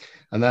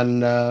 And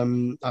then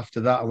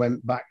after that, I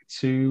went back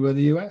to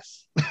the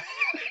US.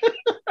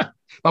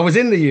 I was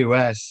in the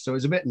US, so it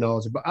was a bit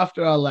naughty. But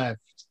after I left,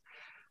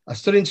 I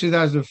stood in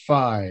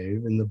 2005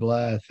 in the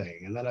Blair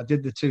thing. And then I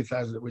did the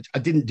 2000, which I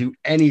didn't do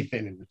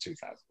anything in the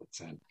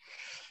 2010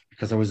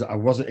 because I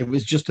wasn't. It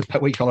was just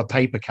what you call a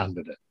paper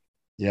candidate.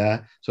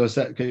 Yeah. So I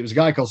said, it was a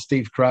guy called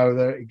Steve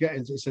Crowther.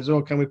 He says,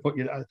 "Oh, can we put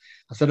you?" I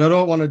said, "I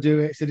don't want to do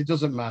it." He said, "It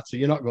doesn't matter.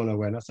 You're not going to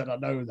win." I said, "I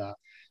know that."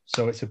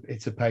 So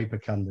it's a paper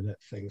candidate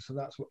thing. So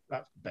that's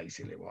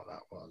basically what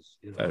that was.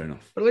 Fair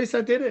enough. But at least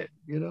I did it.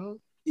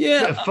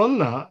 Yeah. Bit of fun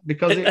that,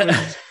 because it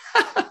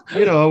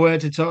was a way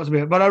to talk to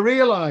me. But I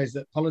realised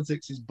that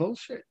politics is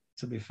bullshit.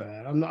 To be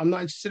fair, I'm not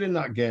interested in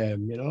that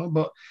game.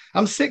 But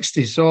I'm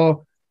 60,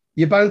 so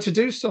you're bound to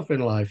do stuff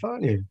in life,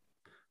 aren't you?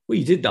 Well,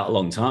 you did that a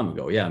long time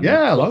ago, yeah.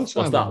 A long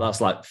time. What's that?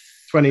 That's like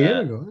 20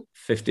 years ago,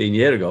 15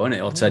 years ago, isn't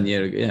it? Or 10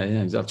 years ago?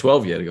 Yeah,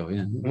 12 years ago,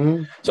 yeah.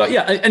 Mm. So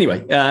yeah.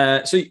 Anyway,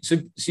 so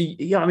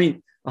yeah. I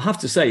mean, I have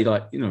to say,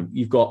 like,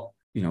 you've got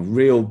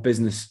real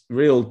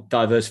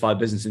diversified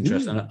business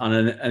interest and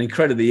an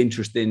incredibly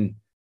interesting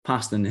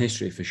past and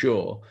history for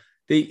sure.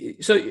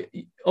 So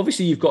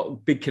obviously you've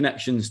got big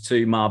connections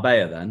to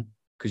Marbella then,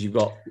 because you've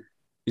got.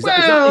 Is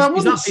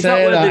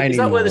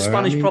that where the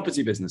Spanish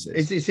property business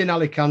is? It's in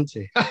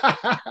Alicante.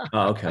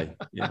 Oh, okay.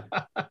 Yeah.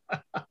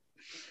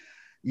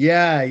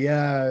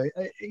 Yeah.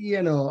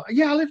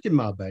 I lived in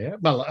Marbella.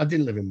 Well, I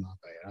didn't live in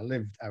Marbella. I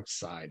lived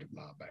outside of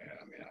Marbella.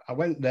 I mean, I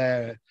went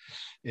there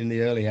in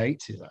the early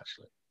 80s,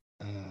 actually,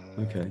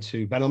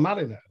 to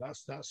Benalmádena.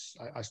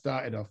 I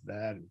started off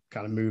there and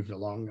kind of moved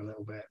along a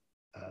little bit,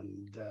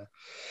 and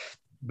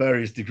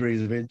various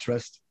degrees of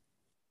interest.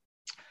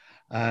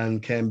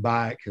 And came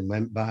back and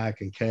went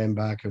back and came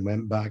back and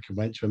went back and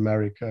went to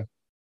America.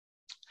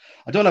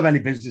 I don't have any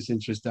business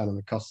interest down on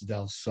the Costa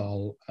del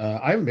Sol.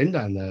 I haven't been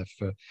down there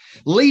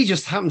Lee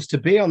just happens to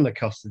be on the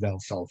Costa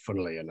del Sol,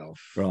 funnily enough.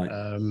 Right.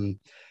 And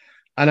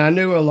I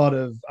knew a lot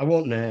of, I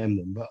won't name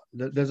them, but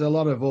there's a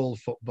lot of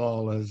old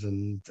footballers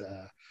and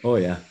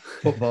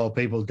football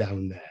people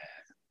down there.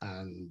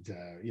 And,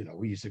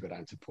 we used to go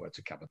down to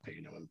Puerto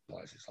Cabapino and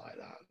places like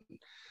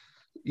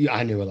that.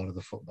 I knew a lot of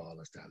the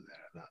footballers down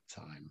there at that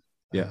time.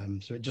 Yeah.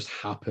 So it just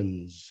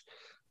happens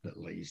that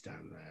Lee's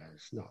down there.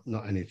 It's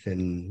not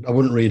anything. I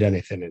wouldn't read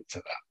anything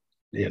into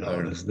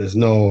that. There's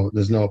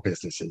no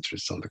business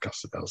interests on the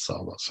Costa del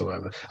Sol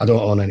whatsoever. I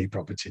don't own any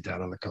property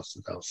down on the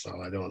Costa del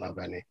Sol. I don't have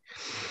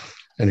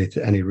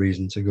any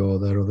reason to go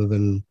there other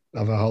than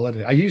have a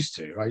holiday. I used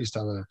to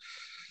have a.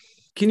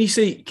 Can you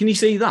see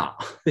that?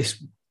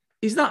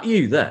 Is that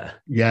you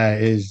there? Yeah,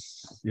 it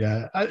is.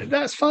 Yeah,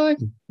 that's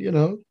fine.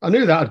 I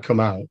knew that had come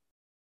out.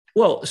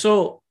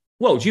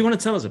 Well, do you want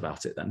to tell us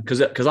about it then?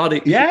 Because I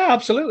did. Yeah,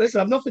 absolutely.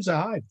 Listen, I have nothing to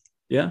hide.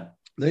 Yeah.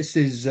 This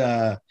is.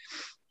 I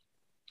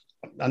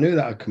knew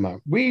that had come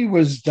out. We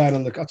was down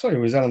on the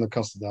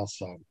Costa del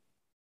Sol.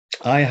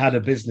 I had a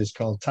business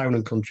called Town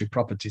and Country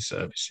Property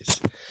Services.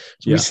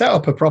 So we set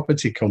up a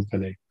property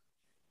company.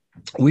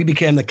 We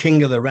became the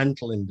king of the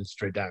rental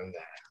industry down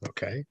there.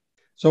 Okay.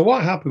 So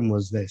what happened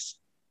was this.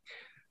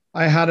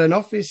 I had an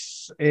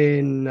office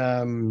in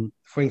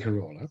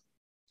Fuengirola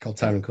called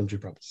Town and Country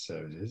Property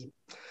Services.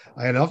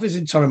 I had an office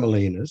in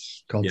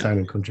Torremolinos called Town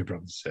and Country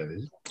Property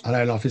Services. And I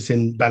had an office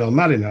in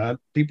Benalmádena.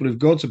 People who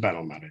go to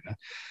Benalmádena,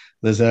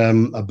 there's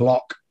a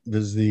block,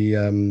 there's the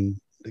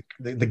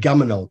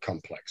Gamonal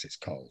complex, it's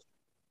called.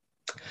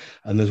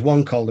 And there's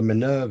one called the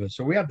Minerva.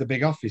 So we had the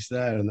big office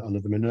there under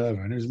the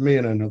Minerva. And it was me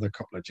and another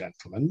couple of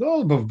gentlemen,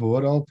 all above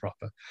board, all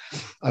proper.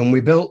 And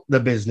we built the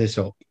business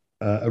up,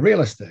 a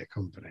real estate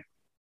company.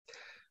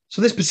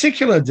 So this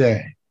particular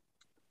day,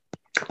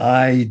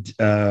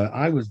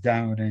 I was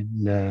down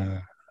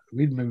in,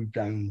 we'd moved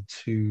down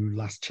to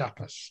Las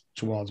Chapas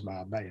towards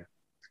Marbella.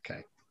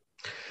 Okay.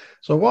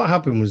 So what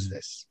happened was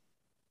this.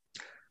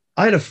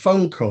 I had a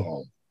phone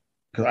call,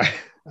 because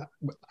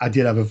I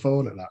did have a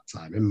phone at that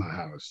time in my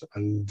house,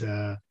 and it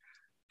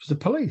was the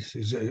police. It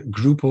was a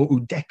Grupo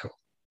Udeco,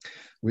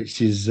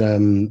 which is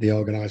the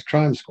organised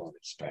crime squad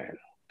in Spain.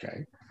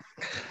 Okay.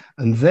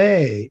 And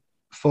they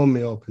phoned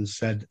me up and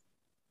said,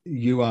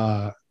 "You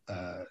are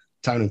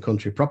Town and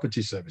Country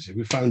Property Services.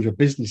 We found your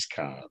business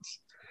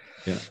cards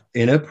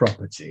in a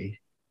property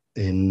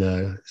in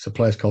it's a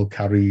place called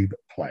Caribe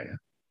Playa.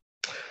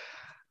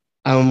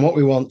 And what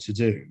we want to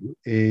do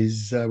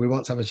is we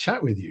want to have a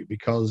chat with you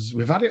because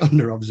we've had it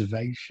under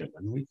observation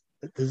and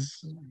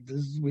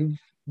we've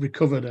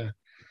recovered a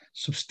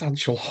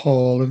substantial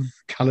haul of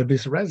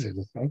cannabis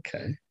resin."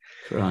 Okay.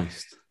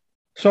 Christ.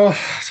 So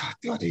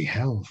bloody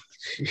hell,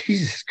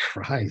 Jesus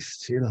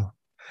Christ,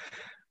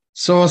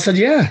 So I said,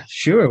 "Yeah,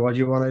 sure. What do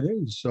you want to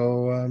do?"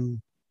 So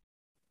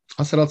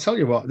I said, "I'll tell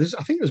you what.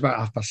 I think it was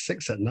about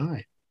 6:30 at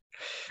night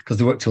because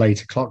they work till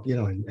 8 o'clock,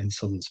 in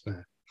Southern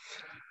Spain."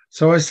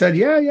 So I said,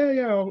 "Yeah,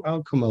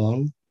 I'll come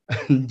along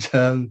and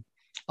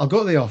I'll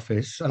go to the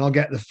office and I'll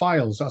get the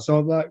files." So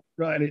I'm like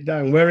writing it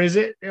down. Where is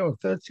it?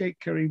 38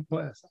 Caribe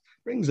Place.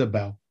 Rings a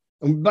bell.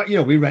 But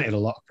we rented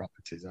a lot of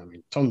properties. I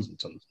mean, tons and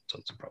tons and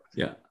tons of properties.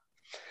 Yeah.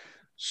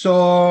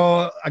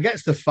 So I get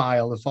to the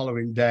file the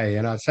following day,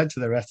 and I said to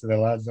the rest of the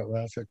lads up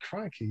there, I said,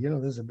 "Crikey,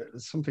 there's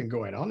something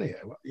going on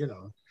here,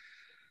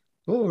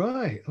 "Oh,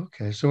 right,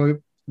 okay." So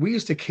we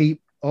used to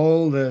keep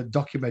all the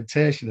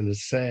documentation in a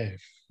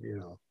safe,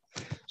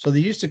 So they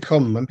used to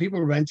come when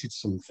people rented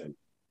something.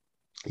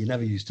 You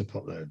never used to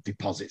put the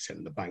deposits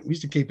in the bank. We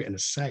used to keep it in a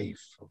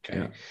safe. Okay.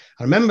 Yeah.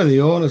 I remember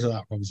the owners of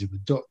that property were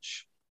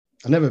Dutch.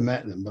 I never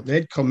met them, but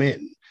they'd come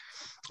in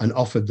and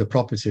offered the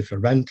property for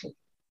rental.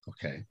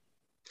 Okay.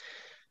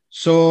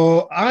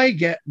 So I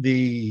get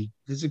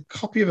there's a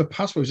copy of a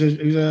passport.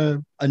 There's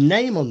a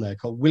name on there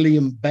called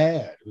William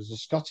Baird. It was a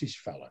Scottish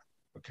fella.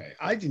 Okay.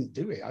 I didn't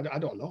do it. I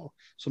don't know.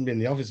 Somebody in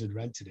the office had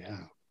rented it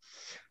out.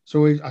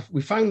 So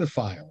we found the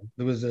file.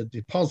 There was a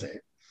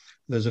deposit.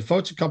 There's a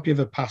photocopy of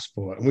a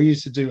passport. And we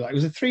used to do it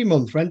was a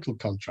 3-month rental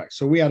contract.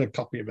 So we had a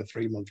copy of a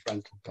 3-month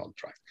rental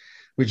contract,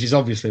 which is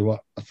obviously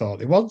what I thought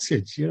they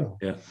wanted,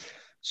 Yeah.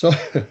 So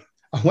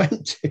I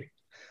went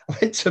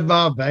to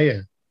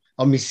Marbella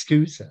on my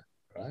scooter,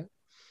 right?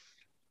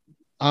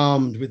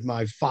 Armed with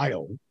my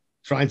file,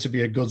 trying to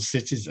be a good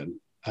citizen.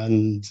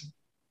 And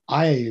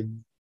I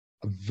am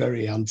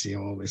very anti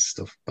all this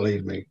stuff.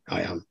 Believe me,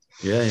 I am.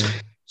 Yeah.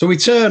 So we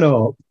turn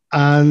up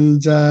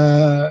and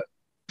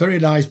very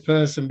nice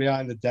person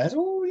behind the desk.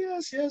 Oh,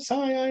 yes,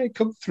 hi,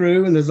 come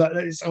through. And there's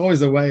it's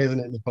always the way, isn't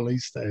it, in the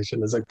police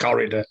station? There's a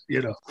corridor,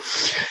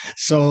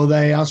 So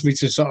they asked me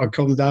to sort of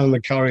come down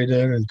the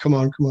corridor and come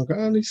on.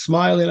 And he's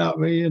smiling at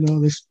me,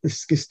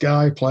 this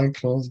guy,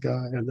 plainclothes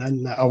guy. And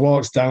then I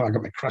walks down, I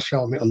got my crash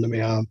helmet under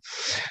my arm,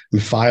 my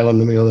file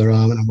under my other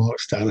arm, and I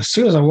walks down. As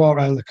soon as I walk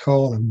around the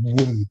corner,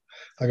 boom,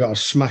 I got a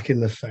smack in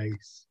the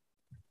face.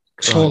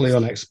 Totally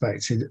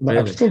unexpected. But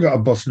really? I've still got a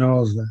bust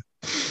nose there.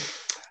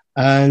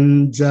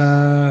 And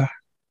I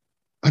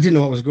didn't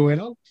know what was going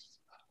on.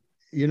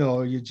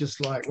 You're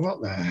just like,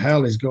 what the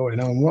hell is going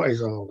on? What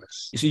is all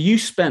this? So you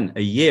spent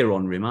a year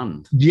on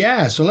remand.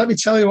 Yeah. So let me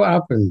tell you what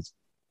happened.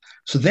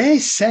 So they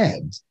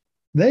said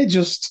they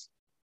just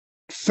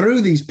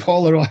threw these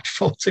Polaroid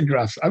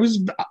photographs.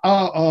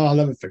 I'll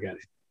never forget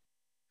it.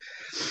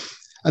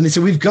 And they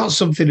said, we've got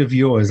something of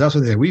yours. That's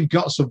what they said. We've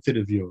got something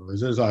of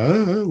yours. I was like,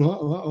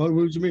 what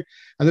do you mean?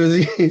 And there were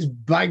these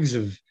bags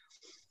of,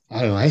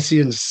 I don't know,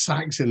 Hessian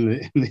sacks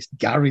in this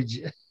garage.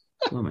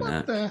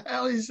 What the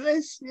hell is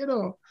this?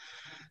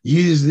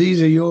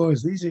 These are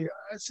yours. These are.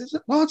 I said,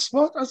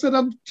 what? I said,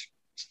 I'm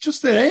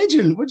just an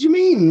agent. What do you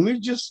mean? We're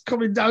just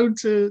coming down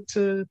to.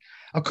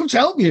 I've come to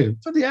help you.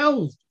 For the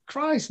hell,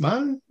 Christ,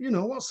 man.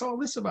 What's all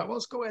this about?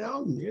 What's going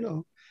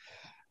on?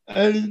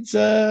 And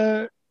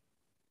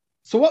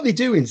so what they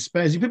do in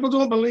Spain, people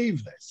don't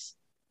believe this.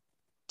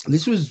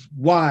 This was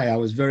why I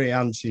was very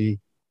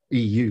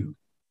anti-EU.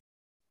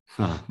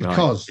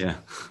 Because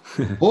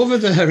over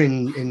there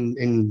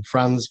in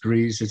France,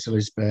 Greece,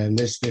 Italy, Spain,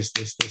 this,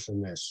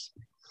 and this,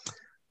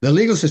 the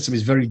legal system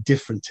is very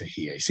different to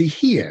here. See,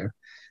 here,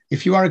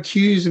 if you are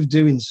accused of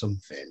doing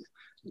something,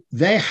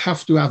 they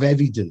have to have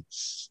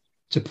evidence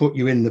to put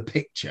you in the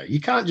picture.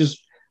 You can't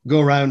just go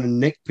around and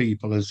nick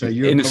people and say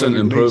you're innocent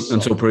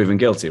until proven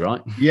guilty,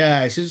 right?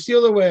 Yeah, so it's the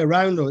other way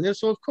around.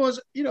 So, of course,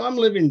 I'm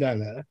living down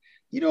there.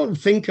 You don't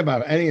think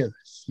about any of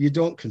this. You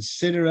don't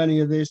consider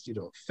any of this. You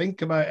don't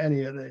think about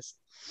any of this.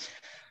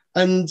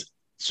 And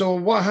so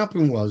what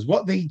happened was,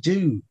 what they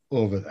do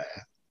over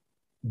there,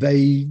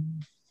 they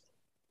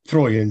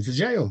throw you into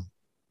jail,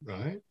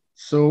 right?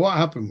 So what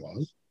happened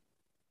was,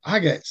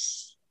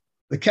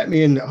 they kept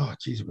me in, it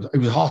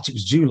was hot. It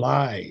was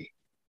July.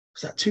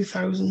 Was that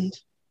 2000?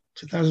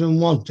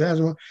 2001,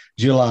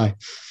 July.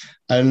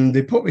 And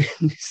they put me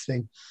in this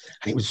thing.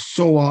 And it was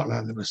so hot.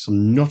 And there were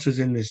some nutters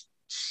in this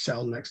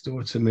cell next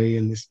door to me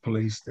in this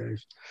police station.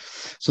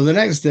 So the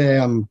next day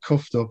I'm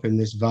cuffed up in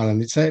this van and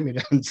they take me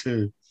down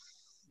to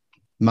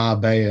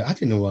Marbella. I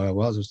didn't know where I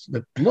was.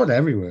 There was blood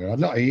everywhere. I'd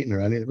not eaten or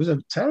anything. It was a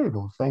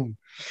terrible thing.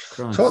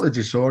 Christ. Totally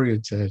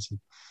disorientated.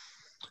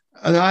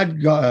 And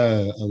I'd got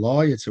a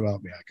lawyer to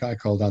help me, a guy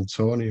called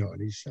Antonio,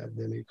 and he said,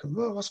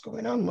 oh, what's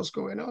going on? What's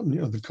going on?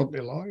 The company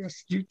lawyer. I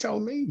said, you tell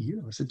me.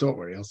 I said, don't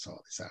worry, I'll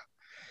sort this out.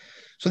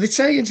 So they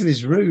take you into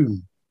this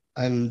room,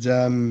 and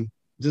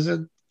there's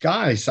a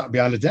guy sat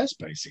behind a desk,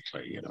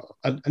 basically,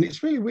 and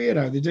it's really weird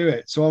how they do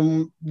it. So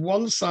on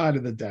one side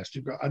of the desk,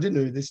 I didn't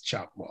know who this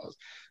chap was,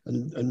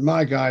 and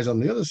my guy's on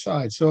the other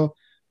side. So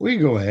we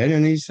go in,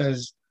 and he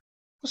says,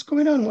 what's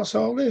going on? What's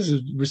all this? A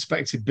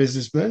respected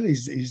businessman.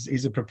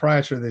 He's a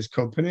proprietor of this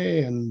company,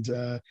 and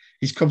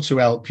he's come to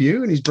help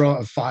you. And he's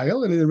brought a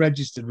file, and he's a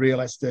registered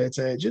real estate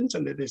agent,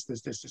 and this, and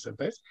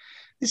this.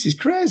 This is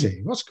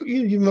crazy.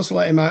 You must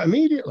let him out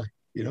immediately.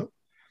 The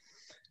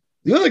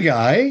other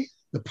guy,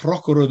 the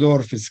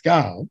Procurador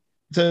Fiscal,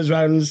 turns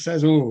around and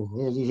says, "Oh,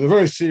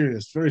 very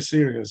serious. Because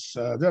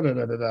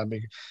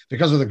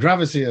of the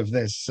gravity of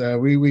this,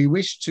 we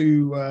wish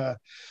to."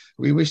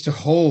 We wish to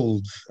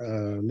hold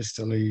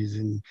Mr. Lees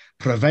in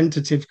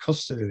preventative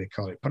custody, they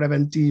call it,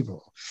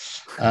 preventivo,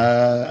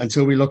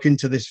 until we look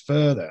into this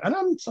further. And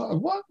I'm sort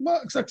of, what?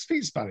 Because I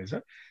speak Spanish,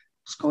 right?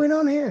 What's going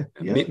on here?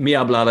 Mi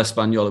hablar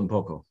español un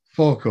poco.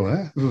 Poco,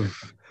 eh?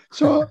 Oof.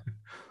 So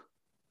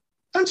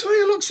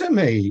Antonio looks at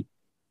me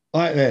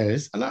like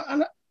this,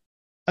 and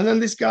then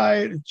this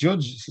guy, the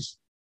judge, says,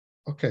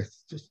 okay,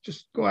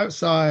 just go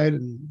outside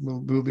and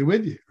we'll be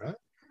with you, right?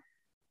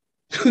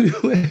 So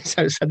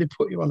they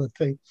put you on a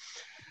thing.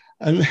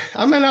 And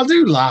I mean, I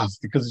do laugh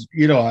because,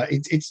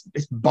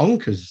 it's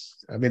bonkers.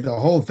 I mean, the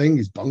whole thing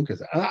is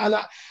bonkers. And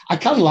I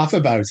can laugh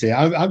about it.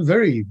 I'm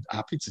very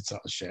happy to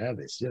sort of share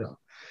this.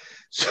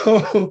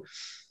 So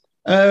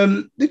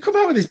they come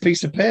out with this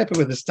piece of paper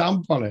with a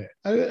stamp on it.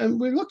 And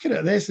we're looking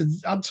at this, and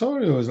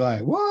Antonio was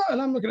like, what?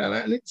 And I'm looking at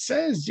it, and it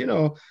says,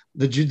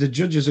 the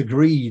judges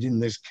agreed in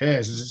this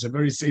case. It's a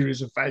very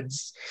serious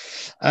offence.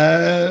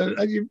 And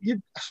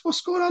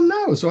what's going on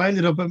now? So I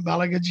ended up at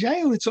Malaga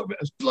jail. It took me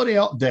a bloody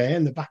hot day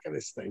in the back of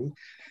this thing.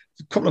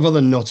 A couple of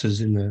other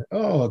nutters in there.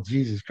 Oh,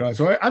 Jesus Christ.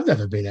 I've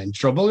never been in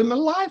trouble in my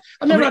life.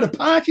 I've never had a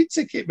parking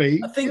ticket,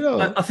 mate. I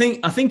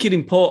think it's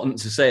important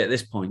to say at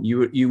this point,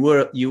 you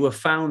were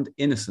found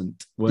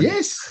innocent.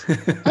 Yes. I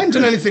hadn't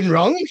done anything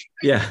wrong.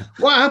 Yeah.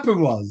 What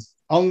happened was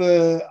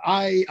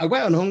I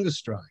went on hunger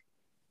strike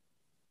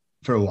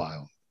for a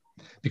while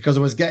because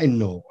I was getting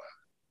nowhere.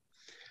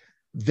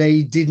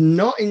 They did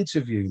not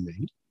interview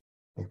me.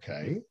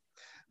 Okay.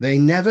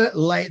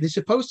 They're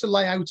supposed to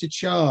lay out a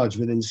charge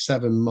within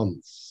 7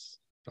 months.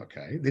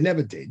 Okay. They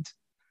never did.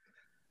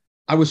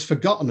 I was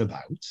forgotten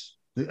about.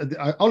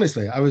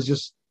 Honestly, I was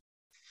just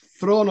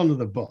thrown under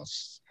the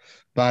bus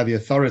by the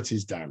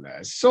authorities down there.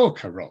 So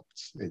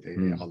corrupt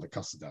on the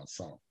Costa del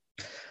Sol.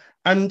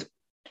 And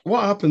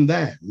what happened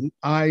then,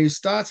 I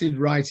started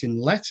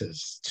writing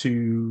letters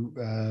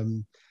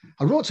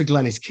I wrote to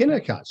Glenys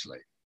Kinnock, actually,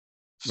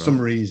 for some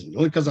reason,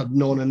 only because I'd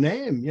known her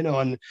name,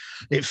 and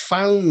it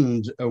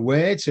found a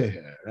way to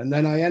her. And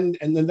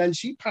then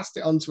she passed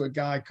it on to a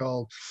guy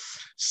called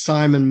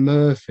Simon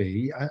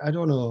Murphy. I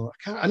don't know.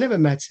 I never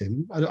met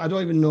him. I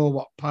don't even know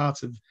what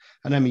part of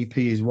an MEP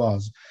he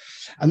was.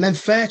 And then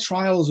Fair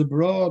Trials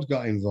Abroad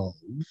got involved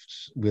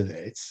with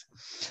it.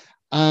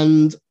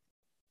 And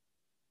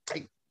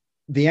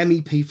the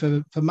MEP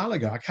for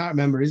Malaga, I can't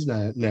remember his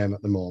name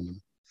at the moment.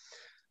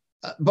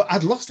 But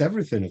I'd lost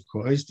everything, of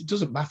course. It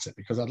doesn't matter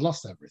because I'd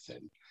lost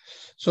everything.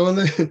 So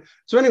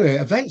anyway,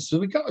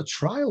 eventually we got a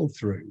trial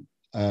through,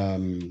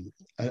 and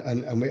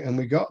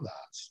we got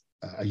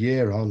that a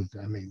year on.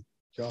 I mean,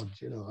 God,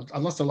 I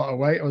lost a lot of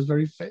weight. I was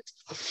very fit,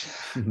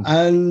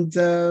 and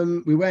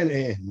we went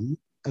in,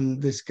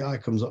 and this guy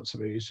comes up to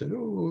me. He said,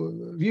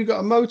 "Oh, have you got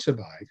a motorbike?"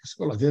 I said,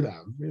 "Well, I did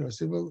have." I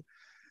said, "Well,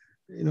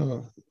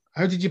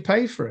 how did you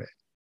pay for it?"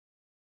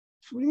 I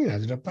said, "What do you mean? How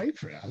did I pay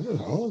for it? I don't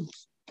know.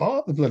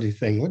 Bought the bloody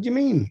thing. What do you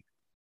mean?"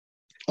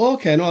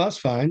 Okay, no, that's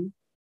fine.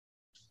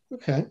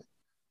 Okay.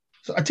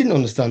 So I didn't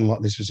understand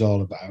what this was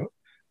all about.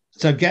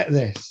 So get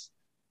this.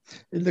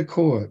 In the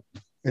court,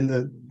 in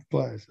the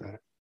place, right,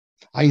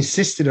 I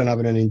insisted on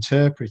having an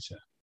interpreter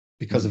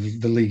because of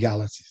the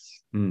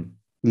legalities.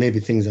 Maybe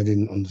things I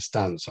didn't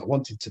understand. So I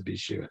wanted to be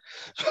sure.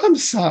 So I'm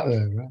sat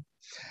there, right?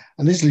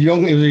 And he was a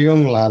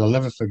young lad, I'll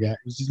never forget.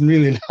 He was a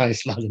really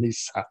nice lad, and he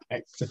sat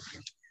next to me.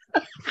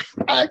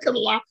 I can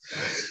laugh.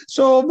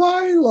 So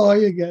my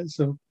lawyer gets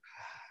up.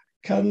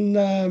 Can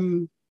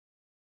the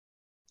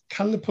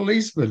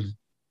policeman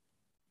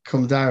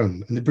come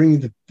down? And they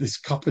bring this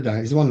copper down.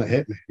 He's the one that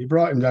hit me. He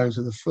brought him down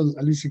to the front,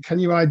 and he said, "Can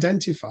you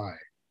identify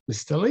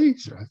Mr.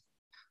 Leeds?" Right?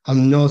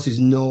 And notice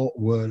no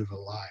word of a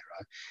lie.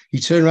 Right? He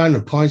turned around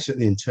and pointed at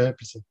the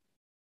interpreter.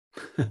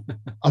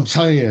 I'm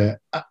telling you,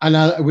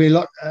 and we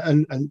look,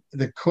 and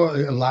the court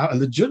allowed, and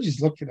the judge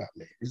is looking at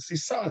me.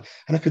 He's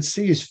and I could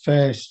see his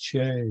face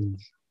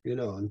change,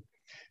 and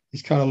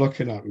he's kind of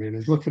looking at me, and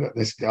he's looking at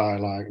this guy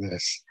like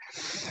this.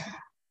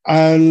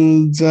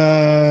 And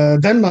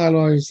then my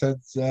lawyer said,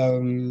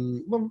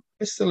 "Well,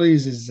 Mr.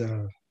 Lees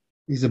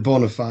he's a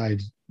bona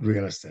fide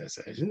real estate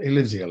agent. He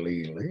lives here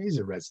legally. He's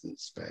a resident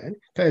of Spain.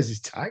 Pays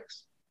his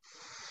tax.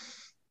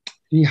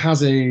 He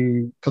has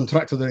a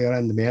contrato de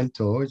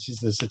arrendamiento, which is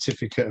the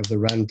certificate of the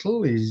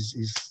rental.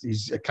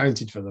 He's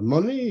accounted for the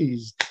money.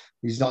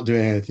 He's not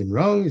doing anything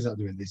wrong. He's not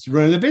doing this. He's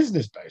running a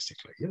business,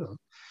 basically,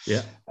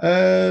 Yeah.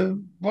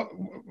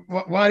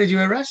 Why did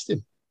you arrest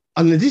him?"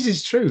 And this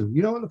is true.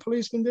 You know what the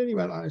policeman did? He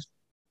went like this.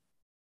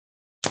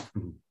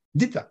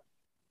 Did that.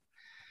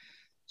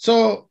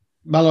 So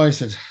my lawyer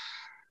said,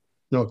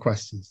 "No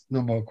questions.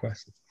 No more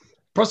questions."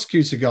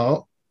 Prosecutor got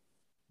up,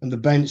 and the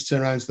bench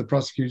turned around to the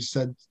prosecutor and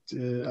said,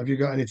 "Have you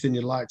got anything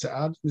you'd like to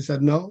add?" They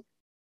said, "No."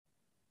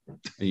 And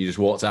you just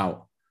walked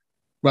out.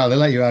 Well, they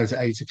let you out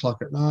at 8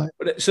 o'clock at night.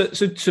 But so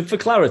for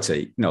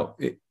clarity, no,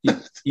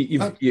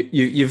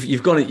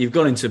 you've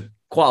gone into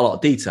quite a lot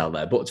of detail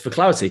there. But for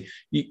clarity,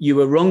 you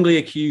were wrongly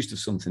accused of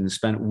something and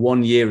spent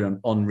 1 year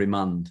on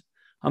remand.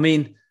 I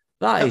mean,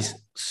 that is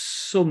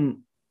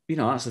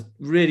that's a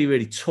really,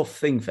 really tough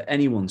thing for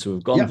anyone to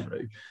have gone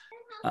through,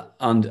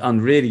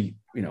 and really,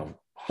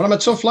 But I'm a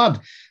tough lad.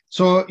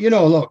 So,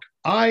 look,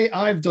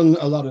 I've done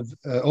a lot of,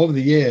 over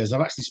the years,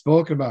 I've actually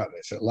spoken about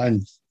this at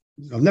length.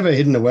 I've never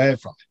hidden away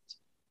from it.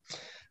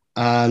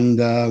 And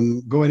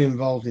going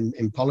involved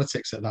in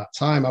politics at that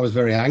time, I was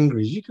very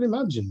angry, as you can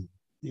imagine.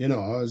 I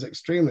was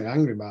extremely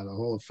angry by the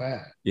whole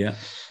affair. Yeah.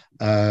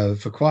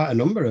 For quite a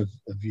number of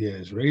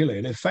years, really.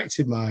 And it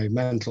affected my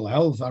mental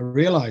health. I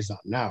realise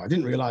that now. I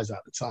didn't realise that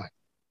at the time.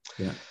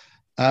 Yeah.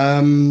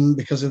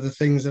 because of the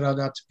things that I'd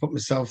had to put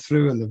myself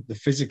through and the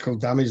physical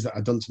damage that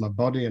I'd done to my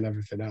body and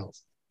everything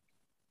else.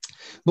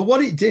 But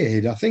what it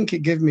did, I think it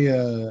gave me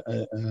a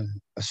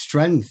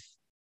strength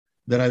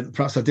that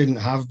perhaps I didn't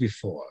have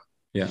before.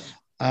 Yeah.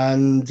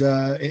 And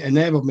it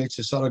enabled me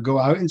to sort of go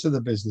out into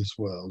the business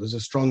world as a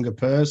stronger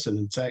person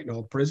and take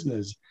no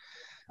prisoners.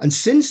 And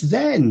since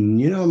then,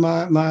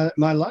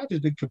 my life has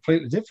been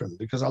completely different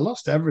because I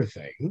lost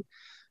everything.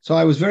 So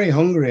I was very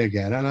hungry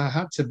again and I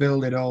had to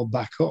build it all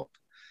back up.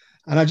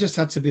 And I just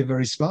had to be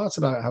very smart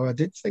about how I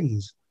did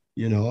things,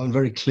 and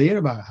very clear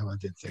about how I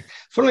did things.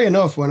 Funnily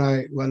enough,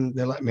 when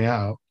they let me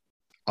out,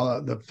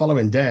 the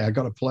following day, I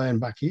got a plane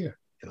back here,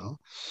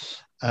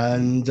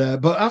 And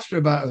but after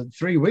about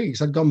 3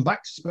 weeks, I'd gone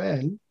back to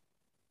Spain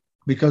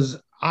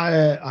because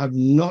I've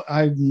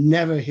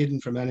never hidden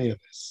from any of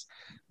this,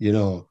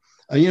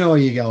 And you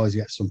always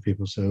get some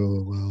people say,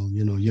 "Oh, well,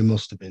 you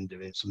must have been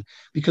doing something,"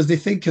 because they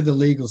think of the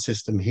legal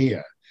system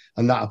here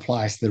and that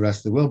applies to the rest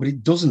of the world, but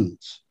it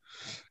doesn't,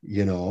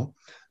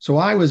 So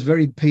I was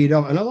very peed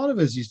off, and a lot of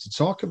us used to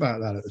talk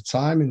about that at the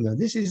time. And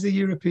this is the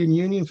European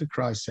Union, for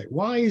Christ's sake.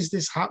 Why is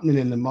this happening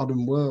in the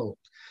modern world,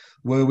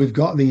 where we've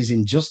got these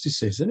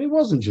injustices? And it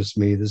wasn't just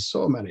me. There's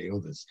so many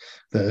others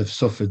that have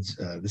suffered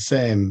the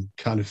same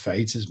kind of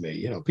fate as me.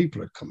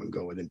 People had come and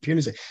go with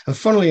impunity. And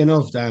funnily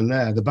enough, down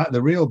there,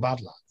 the real bad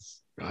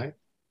lads, right,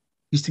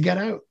 used to get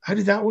out. How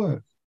did that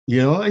work?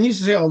 And used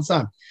to say it all the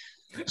time.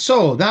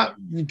 So that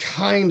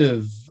kind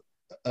of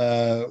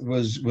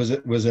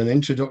was an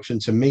introduction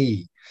to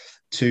me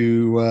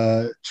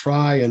to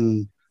try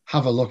and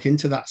have a look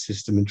into that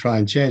system and try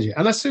and change it.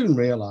 And I soon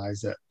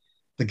realized that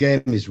the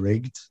game is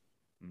rigged.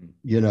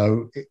 You're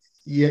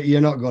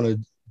not going to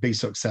be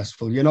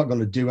successful. You're not going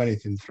to do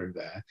anything through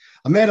there.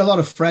 I made a lot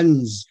of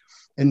friends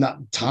in that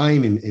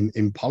time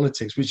in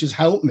politics, which has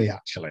helped me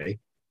actually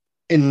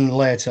in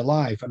later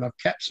life. And I've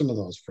kept some of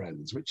those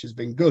friends, which has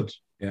been good,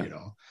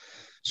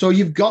 So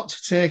you've got to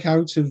take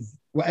out of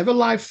whatever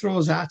life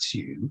throws at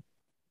you,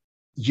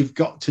 you've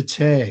got to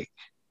take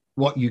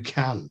what you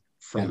can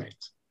from it,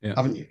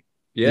 haven't you?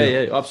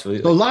 Yeah,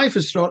 absolutely. So life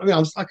has thrown,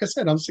 like I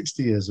said, I'm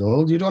 60 years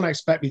old. You don't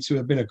expect me to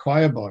have been a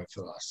choir boy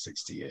for the last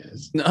 60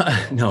 years.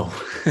 No.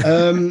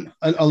 And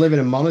I live in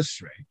a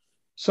monastery.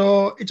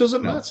 So it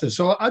doesn't matter.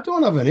 So I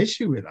don't have an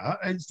issue with that.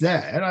 It's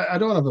there. I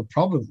don't have a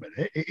problem with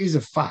it. It is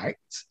a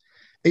fact.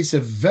 It's a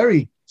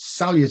very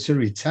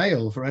salutary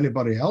tale for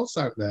anybody else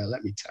out there,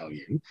 let me tell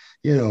you.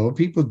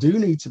 People do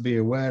need to be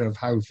aware of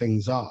how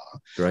things are.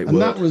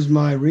 That was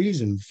my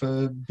reason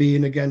for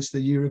being against the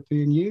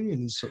European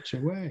Union in such a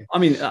way.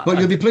 But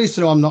you'll be pleased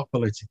to know I'm not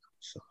political.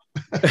 So.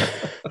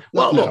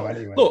 Well,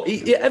 look,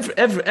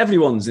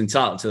 everyone's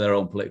entitled to their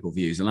own political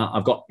views, and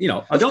I've got,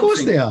 Of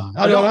course they are.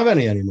 I don't have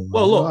any anymore.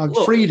 Well,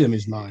 look, freedom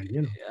is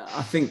mine.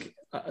 I think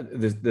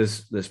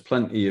there's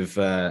plenty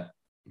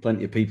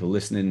of people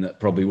listening that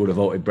probably would have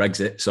voted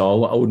Brexit,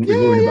 so I wouldn't be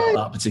worried about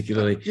that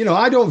particularly.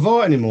 I don't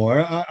vote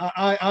anymore.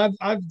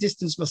 I've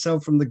distanced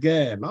myself from the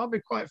game. I'll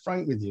be quite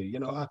frank with you,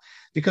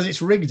 because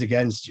it's rigged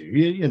against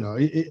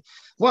you.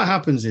 What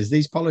happens is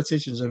these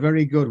politicians are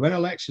very good when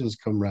elections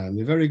come round.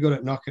 They're very good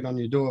at knocking on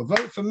your door.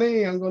 Vote for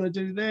me. I'm going to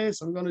do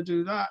this. I'm going to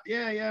do that.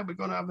 Yeah. We're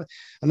going to have it.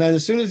 And then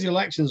as soon as the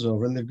election's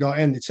over and they've got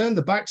in, they turn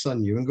their backs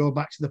on you and go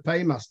back to the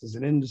paymasters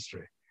in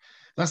industry.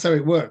 That's how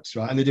it works,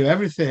 right? And they do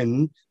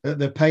everything that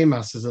the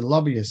paymasters and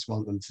lobbyists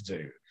want them to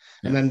do.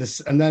 Yeah.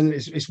 And then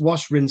it's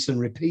wash, rinse, and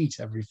repeat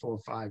every 4 or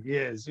 5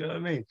 years. You know what I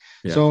mean?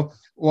 Yeah. So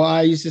what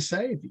I used to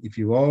say, if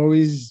you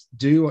always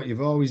do what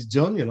you've always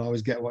done, you'll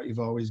always get what you've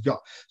always got.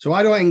 So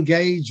I don't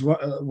engage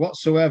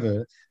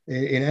whatsoever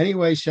in any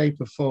way, shape,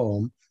 or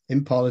form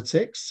in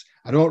politics.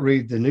 I don't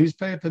read the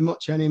newspaper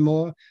much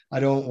anymore. I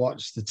don't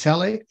watch the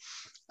telly.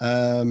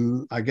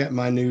 I get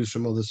my news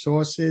from other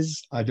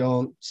sources. I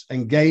don't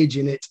engage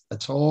in it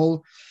at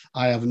all.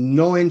 I have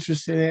no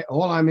interest in it.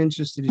 All I'm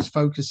interested in is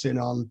focusing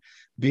on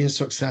being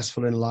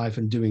successful in life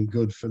and doing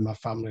good for my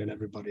family and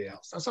everybody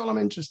else. That's all I'm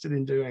interested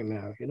in doing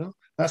now.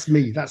 That's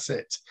me. That's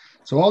it.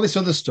 So all this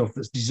other stuff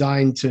that's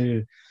designed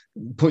to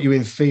put you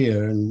in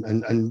fear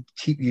and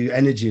keep your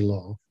energy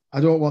low,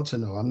 I don't want to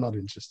know. I'm not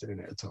interested in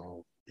it at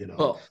all.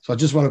 So I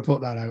just want to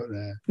put that out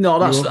there. No,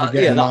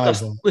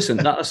 listen,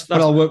 that's but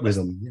I'll work with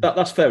them.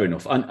 That's fair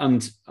enough.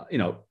 And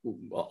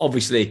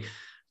obviously,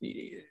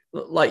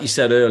 like you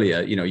said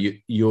earlier,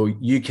 your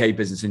UK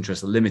business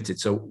interests are limited,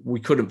 so we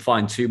couldn't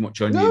find too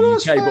much on your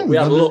UK. But we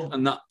had a look,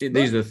 and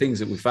these are the things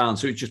that we found.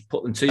 So we just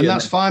put them to you. And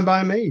that's fine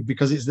by me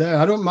because it's there.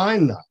 I don't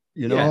mind that.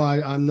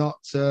 I'm not,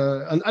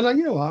 and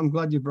I'm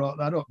glad you brought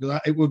that up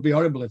because it would be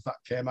horrible if that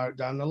came out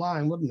down the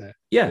line, wouldn't it?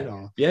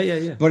 Yeah.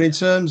 Yeah. But in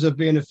terms of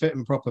being a fit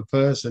and proper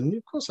person,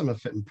 of course I'm a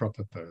fit and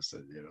proper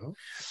person.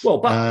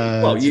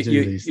 Well,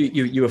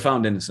 you were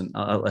found innocent.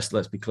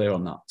 Let's be clear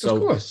on that. So,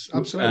 of course,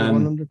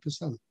 absolutely,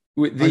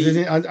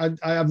 100%.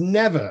 I have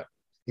never,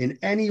 in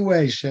any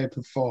way, shape,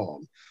 or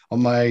form,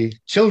 on my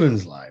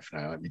children's life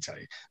now, let me tell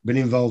you, been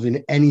involved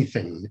in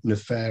anything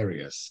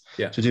nefarious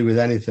to do with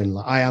anything.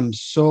 I am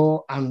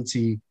so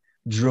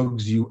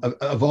anti-drugs,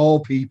 of all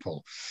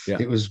people. Yeah.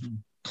 It was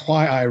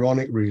quite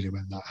ironic, really,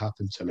 when that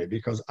happened to me,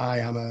 because I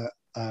am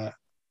a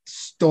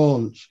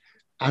staunch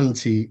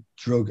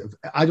anti-drug.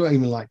 I don't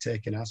even like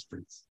taking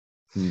aspirins.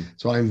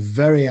 So I'm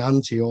very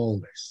anti all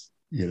this,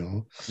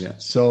 Yeah.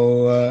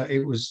 So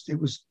it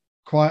was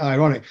quite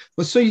ironic.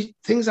 But so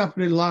things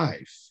happen in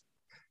life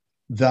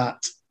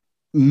that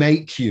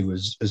make you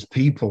as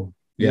people,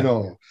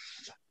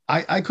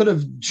 I could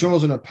have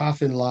chosen a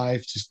path in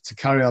life to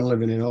carry on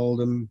living in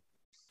Oldham,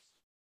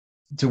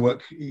 to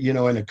work, in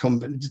a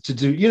company, to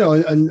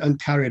do, and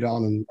carried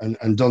on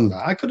and done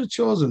that. I could have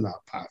chosen that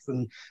path.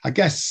 And I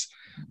guess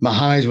my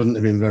highs wouldn't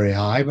have been very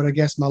high, but I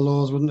guess my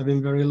lows wouldn't have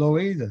been very low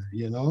either,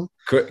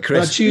 Chris,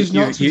 but I choose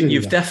not to do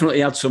you've that.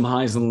 definitely had some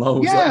highs and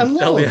lows. Yeah, and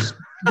lows.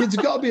 There's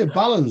got to be a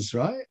balance,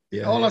 right?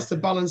 Yeah, it all has to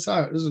balance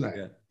out, doesn't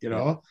it?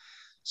 Yeah.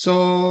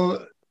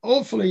 So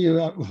hopefully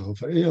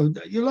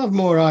you'll have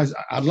more highs.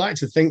 I'd like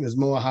to think there's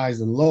more highs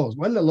than lows.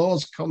 When the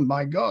lows come,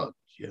 my God,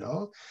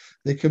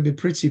 they could be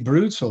pretty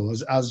brutal,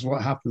 as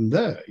what happened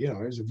there. It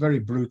was a very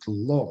brutal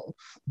low,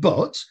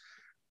 but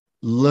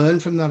learn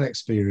from that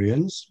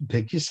experience,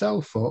 pick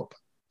yourself up,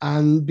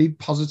 and be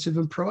positive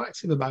and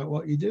proactive about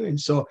what you're doing.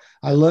 So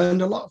I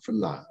learned a lot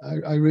from that.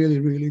 I really,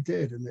 really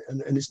did. And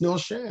it's no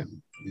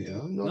shame,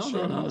 no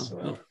shame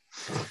whatsoever.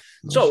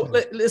 So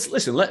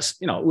let's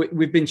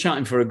we've been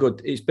chatting for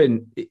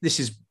this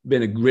has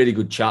been a really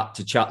good chat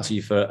to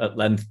you for at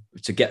length,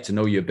 to get to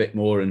know you a bit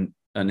more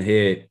and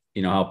hear,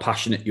 how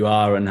passionate you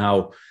are and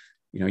how,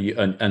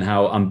 and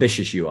how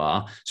ambitious you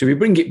are. So we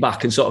bring it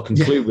back and sort of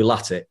conclude with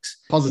Latix.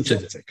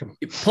 Positivity, come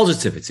on.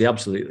 Positivity,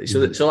 absolutely.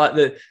 So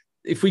like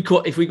if we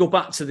go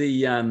back to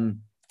the,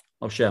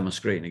 I'll share my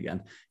screen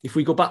again. If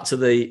we go back to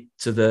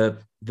the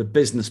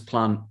business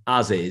plan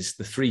as is,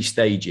 the 3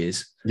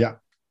 stages. Yeah.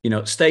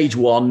 Stage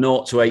 1,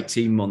 0 to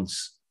 18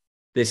 months.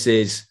 This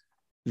is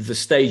the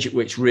stage at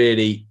which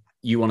really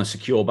you want to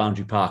secure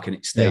Boundary Park and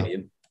its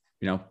stadium.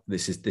 Yeah.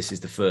 This is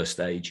the first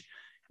stage.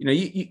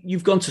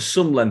 You've gone to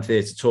some length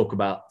here to talk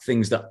about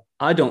things that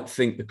I don't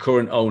think the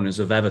current owners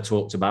have ever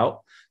talked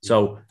about.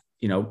 So,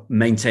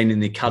 maintaining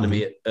the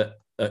academy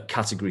at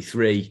category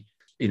 3,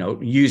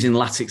 using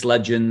Latix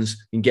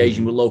legends,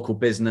 engaging with local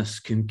business,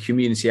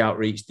 community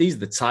outreach. These are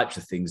the types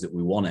of things that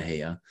we want to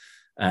hear,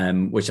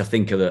 which I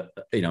think are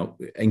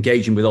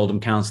engaging with Oldham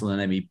Council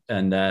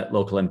and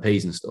local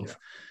MPs and stuff.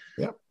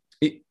 Yeah.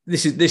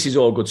 This is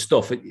all good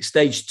stuff.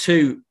 Stage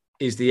 2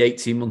 is the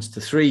 18 months to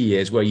 3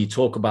 years, where you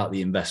talk about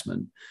the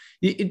investment.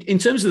 In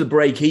terms of the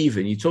break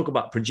even, you talk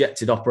about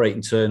projected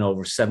operating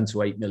turnover of 7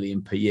 to 8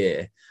 million per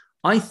year.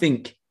 I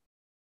think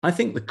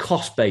the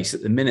cost base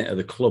at the minute of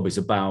the club is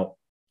about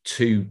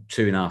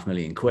 2.5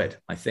 million quid,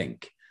 I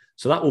think.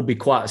 So that will be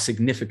quite a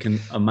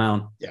significant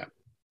amount. Yeah.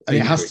 And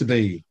it has to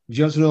be. Do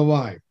you want to know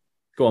why?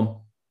 Go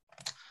on.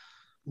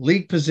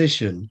 League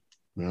position,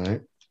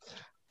 right,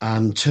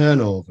 and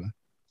turnover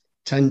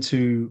tend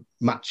to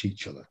match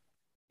each other.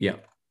 Yeah.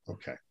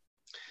 Okay.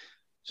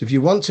 So if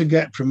you want to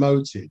get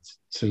promoted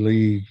to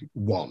League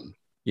One,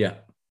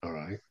 all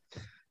right,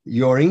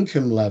 your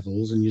income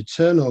levels and your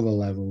turnover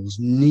levels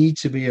need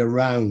to be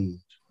around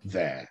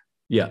there.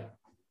 Yeah.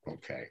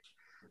 Okay.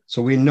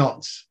 So we're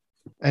not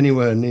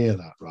anywhere near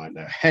that right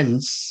now.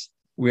 Hence,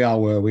 we are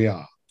where we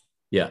are.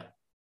 Yeah.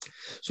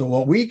 So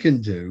what we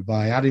can do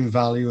by adding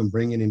value and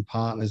bringing in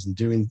partners and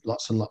doing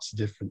lots and lots of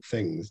different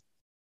things,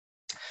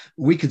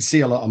 we could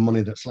see a lot of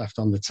money that's left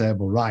on the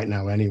table right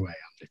now anyway,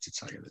 Andy, to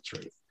tell you the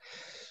truth.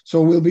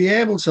 So we'll be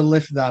able to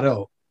lift that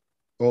up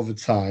over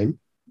time,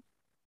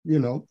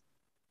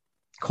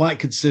 quite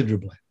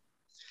considerably.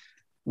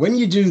 When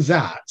you do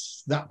that,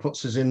 that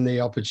puts us in the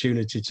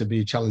opportunity to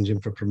be challenging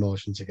for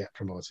promotion, to get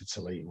promoted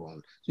to League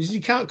One. So you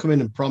can't come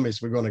in and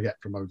promise we're going to get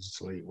promoted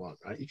to League One,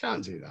 right? You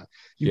can't do that.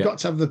 You've got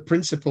to have the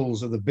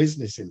principles of the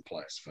business in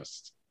place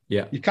first.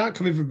 Yeah. You can't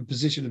come in from a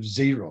position of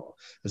zero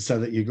and say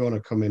that you're going to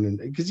come in,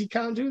 because you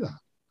can't do that.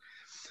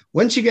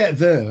 Once you get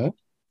there,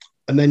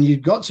 and then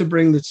you've got to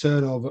bring the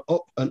turnover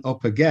up and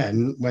up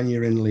again when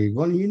you're in League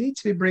One, you need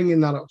to be bringing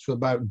that up to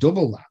about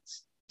double that,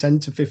 10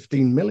 to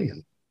 15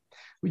 million,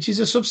 which is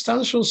a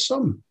substantial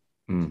sum.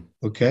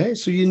 Okay,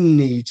 so you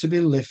need to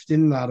be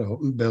lifting that up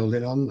and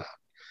building on that.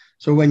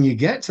 So when you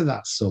get to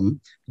that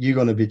sum, you're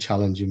going to be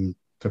challenging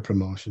for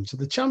promotion to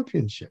the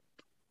Championship.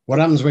 What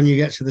happens when you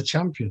get to the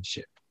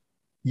Championship?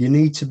 You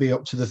need to be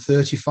up to the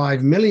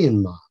 35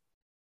 million mark.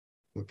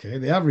 Okay,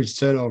 the average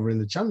turnover in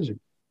the Championship,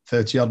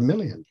 30 odd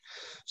million.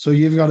 So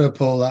you've got to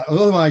pull that,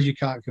 otherwise you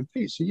can't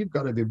compete. So you've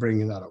got to be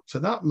bringing that up to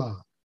that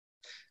mark.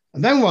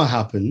 And then what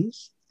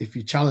happens if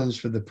you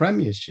challenge for the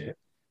Premiership?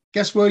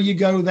 Guess where you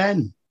go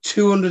then?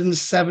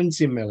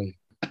 270 million.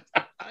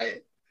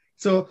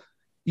 So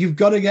you've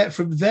got to get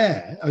from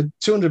there,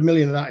 200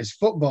 million of that is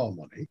football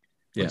money,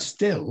 but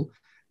still,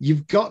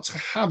 you've got to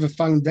have a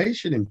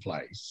foundation in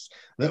place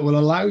that will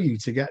allow you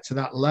to get to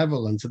that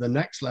level and to the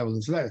next level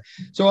and to that.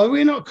 So are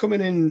we not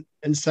coming in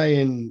and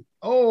saying,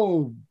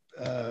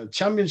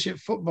 Championship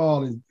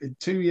football in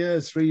 2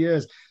 years, 3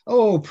 years,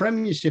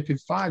 Premiership in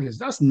 5 years?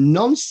 That's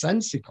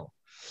nonsensical.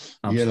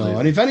 Absolutely.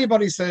 And if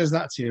anybody says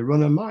that to you,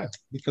 run a mile,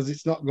 because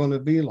it's not going to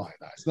be like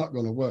that. It's not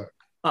going to work.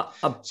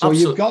 So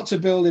you've got to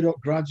build it up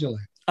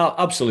gradually.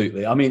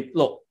 Absolutely. I mean,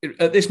 look,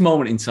 at this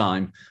moment in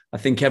time, I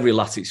think every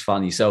Latics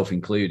fan, yourself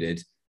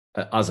included,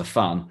 as a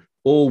fan,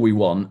 all we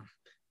want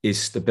is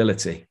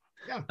stability.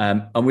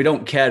 Yeah. And we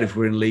don't care if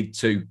we're in League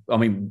Two. I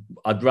mean,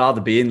 I'd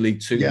rather be in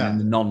League Two than in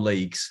the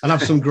non-leagues. And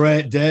have some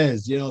great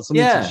days, something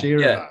to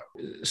cheer about.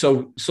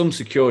 So some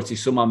security,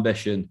 some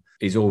ambition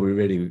is all we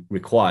really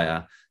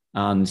require.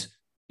 And,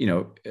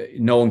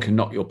 no one can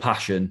knock your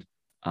passion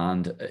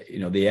and,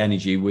 the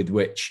energy with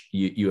which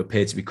you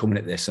appear to be coming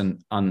at this.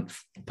 And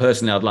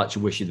personally, I'd like to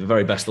wish you the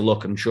very best of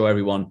luck. I'm sure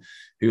everyone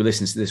who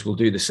listens to this will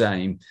do the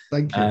same.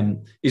 Thank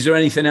you. Is there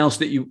anything else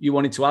that you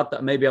wanted to add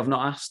that maybe I've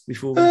not asked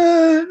before?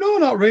 No,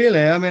 not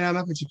really. I mean, I'm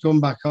happy to come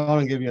back on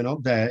and give you an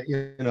update,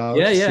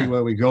 see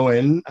where we're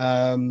going.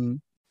 I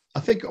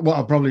think what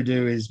I'll probably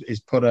do is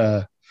put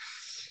an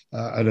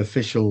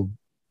official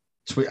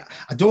tweet.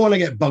 I don't want to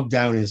get bogged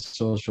down in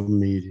social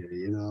media,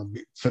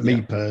 for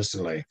me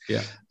personally.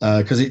 Yeah.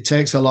 Because it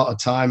takes a lot of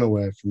time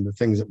away from the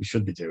things that we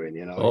should be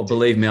doing, Oh,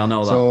 believe me, I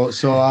know that.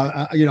 So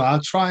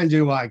I'll try and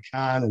do what I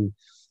can and,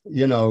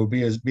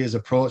 be as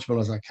approachable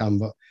as I can.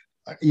 But,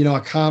 I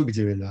can't be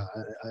doing that.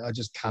 I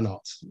just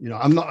cannot.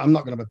 I'm not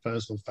going to have a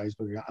personal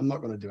Facebook. I'm not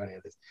going to do any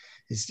of this.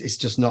 It's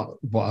just not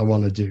what I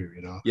want to do,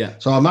 Yeah.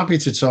 So I'm happy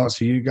to talk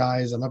to you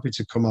guys. I'm happy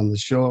to come on the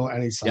show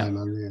anytime,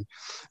 Andy,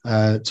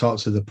 and talk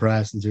to the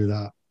press and do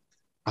that.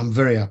 I'm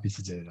very happy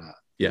to do that.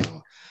 Yeah.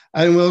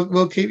 And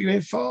we'll keep you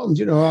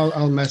informed.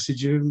 I'll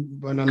message you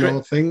when I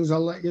know things. I'll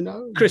let you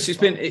know. Chris,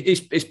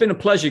 it's been a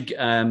pleasure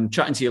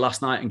chatting to you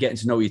last night and getting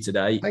to know you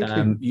today.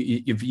 Thank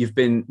you. You've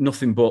been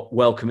nothing but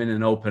welcoming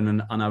and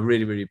open, and I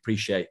really, really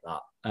appreciate that.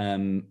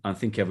 I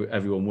think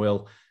everyone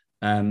will.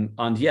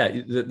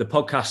 The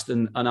podcast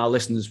and our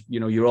listeners,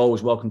 you're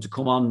always welcome to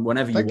come on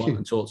whenever you want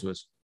and talk to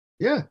us.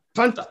 Yeah,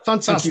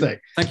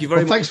 fantastic. Thank you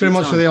very much. Thanks very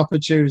much for the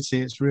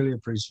opportunity. It's really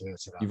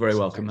appreciated. You're very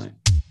welcome, mate.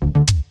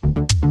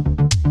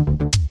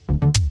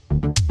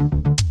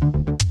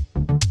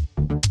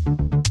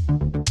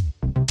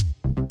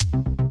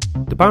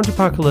 The Boundary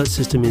Park Alert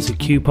System is a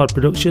QPod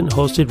production,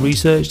 hosted,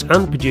 researched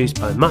and produced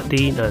by Matt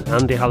Dean and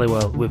Andy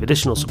Halliwell, with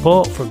additional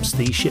support from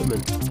Steve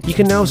Shipman. You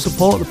can now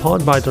support the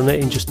pod by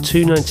donating just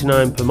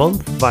 $2.99 per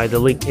month via the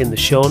link in the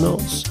show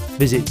notes.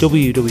 Visit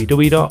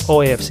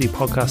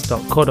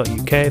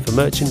www.oafcpodcast.co.uk for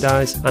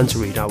merchandise and to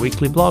read our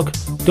weekly blog.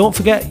 Don't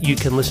forget you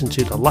can listen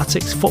to the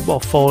Latics Football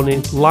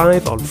Phone-In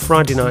live on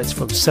Friday nights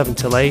from 7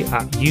 till 8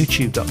 at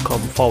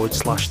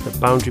youtube.com/the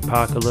Boundary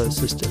Park Alert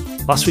System.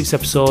 Last week's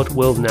episode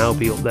will now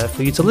be up there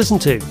for you to listen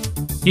to.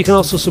 You can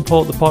also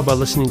support the pod by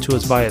listening to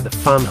us via the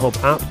Fan Hub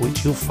app,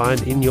 which you'll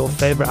find in your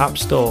favourite app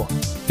store.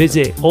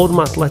 Visit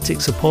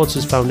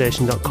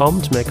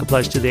OldhamAthleticsSupportersFoundation.com to make a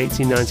pledge to the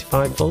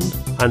 1895 fund,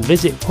 and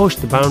visit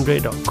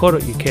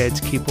pushtheboundary.co.uk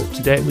to keep up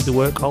to date with the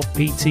work of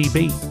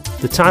PTB.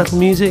 The title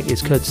music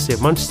is courtesy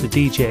of Manchester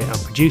DJ and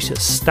producer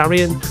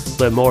Starion.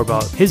 Learn more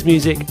about his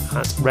music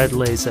at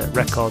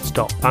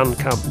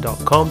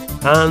redlaserrecords.bandcamp.com.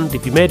 And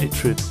if you made it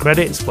through the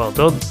credits, well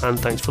done, and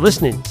thanks for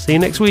listening. See you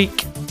next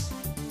week.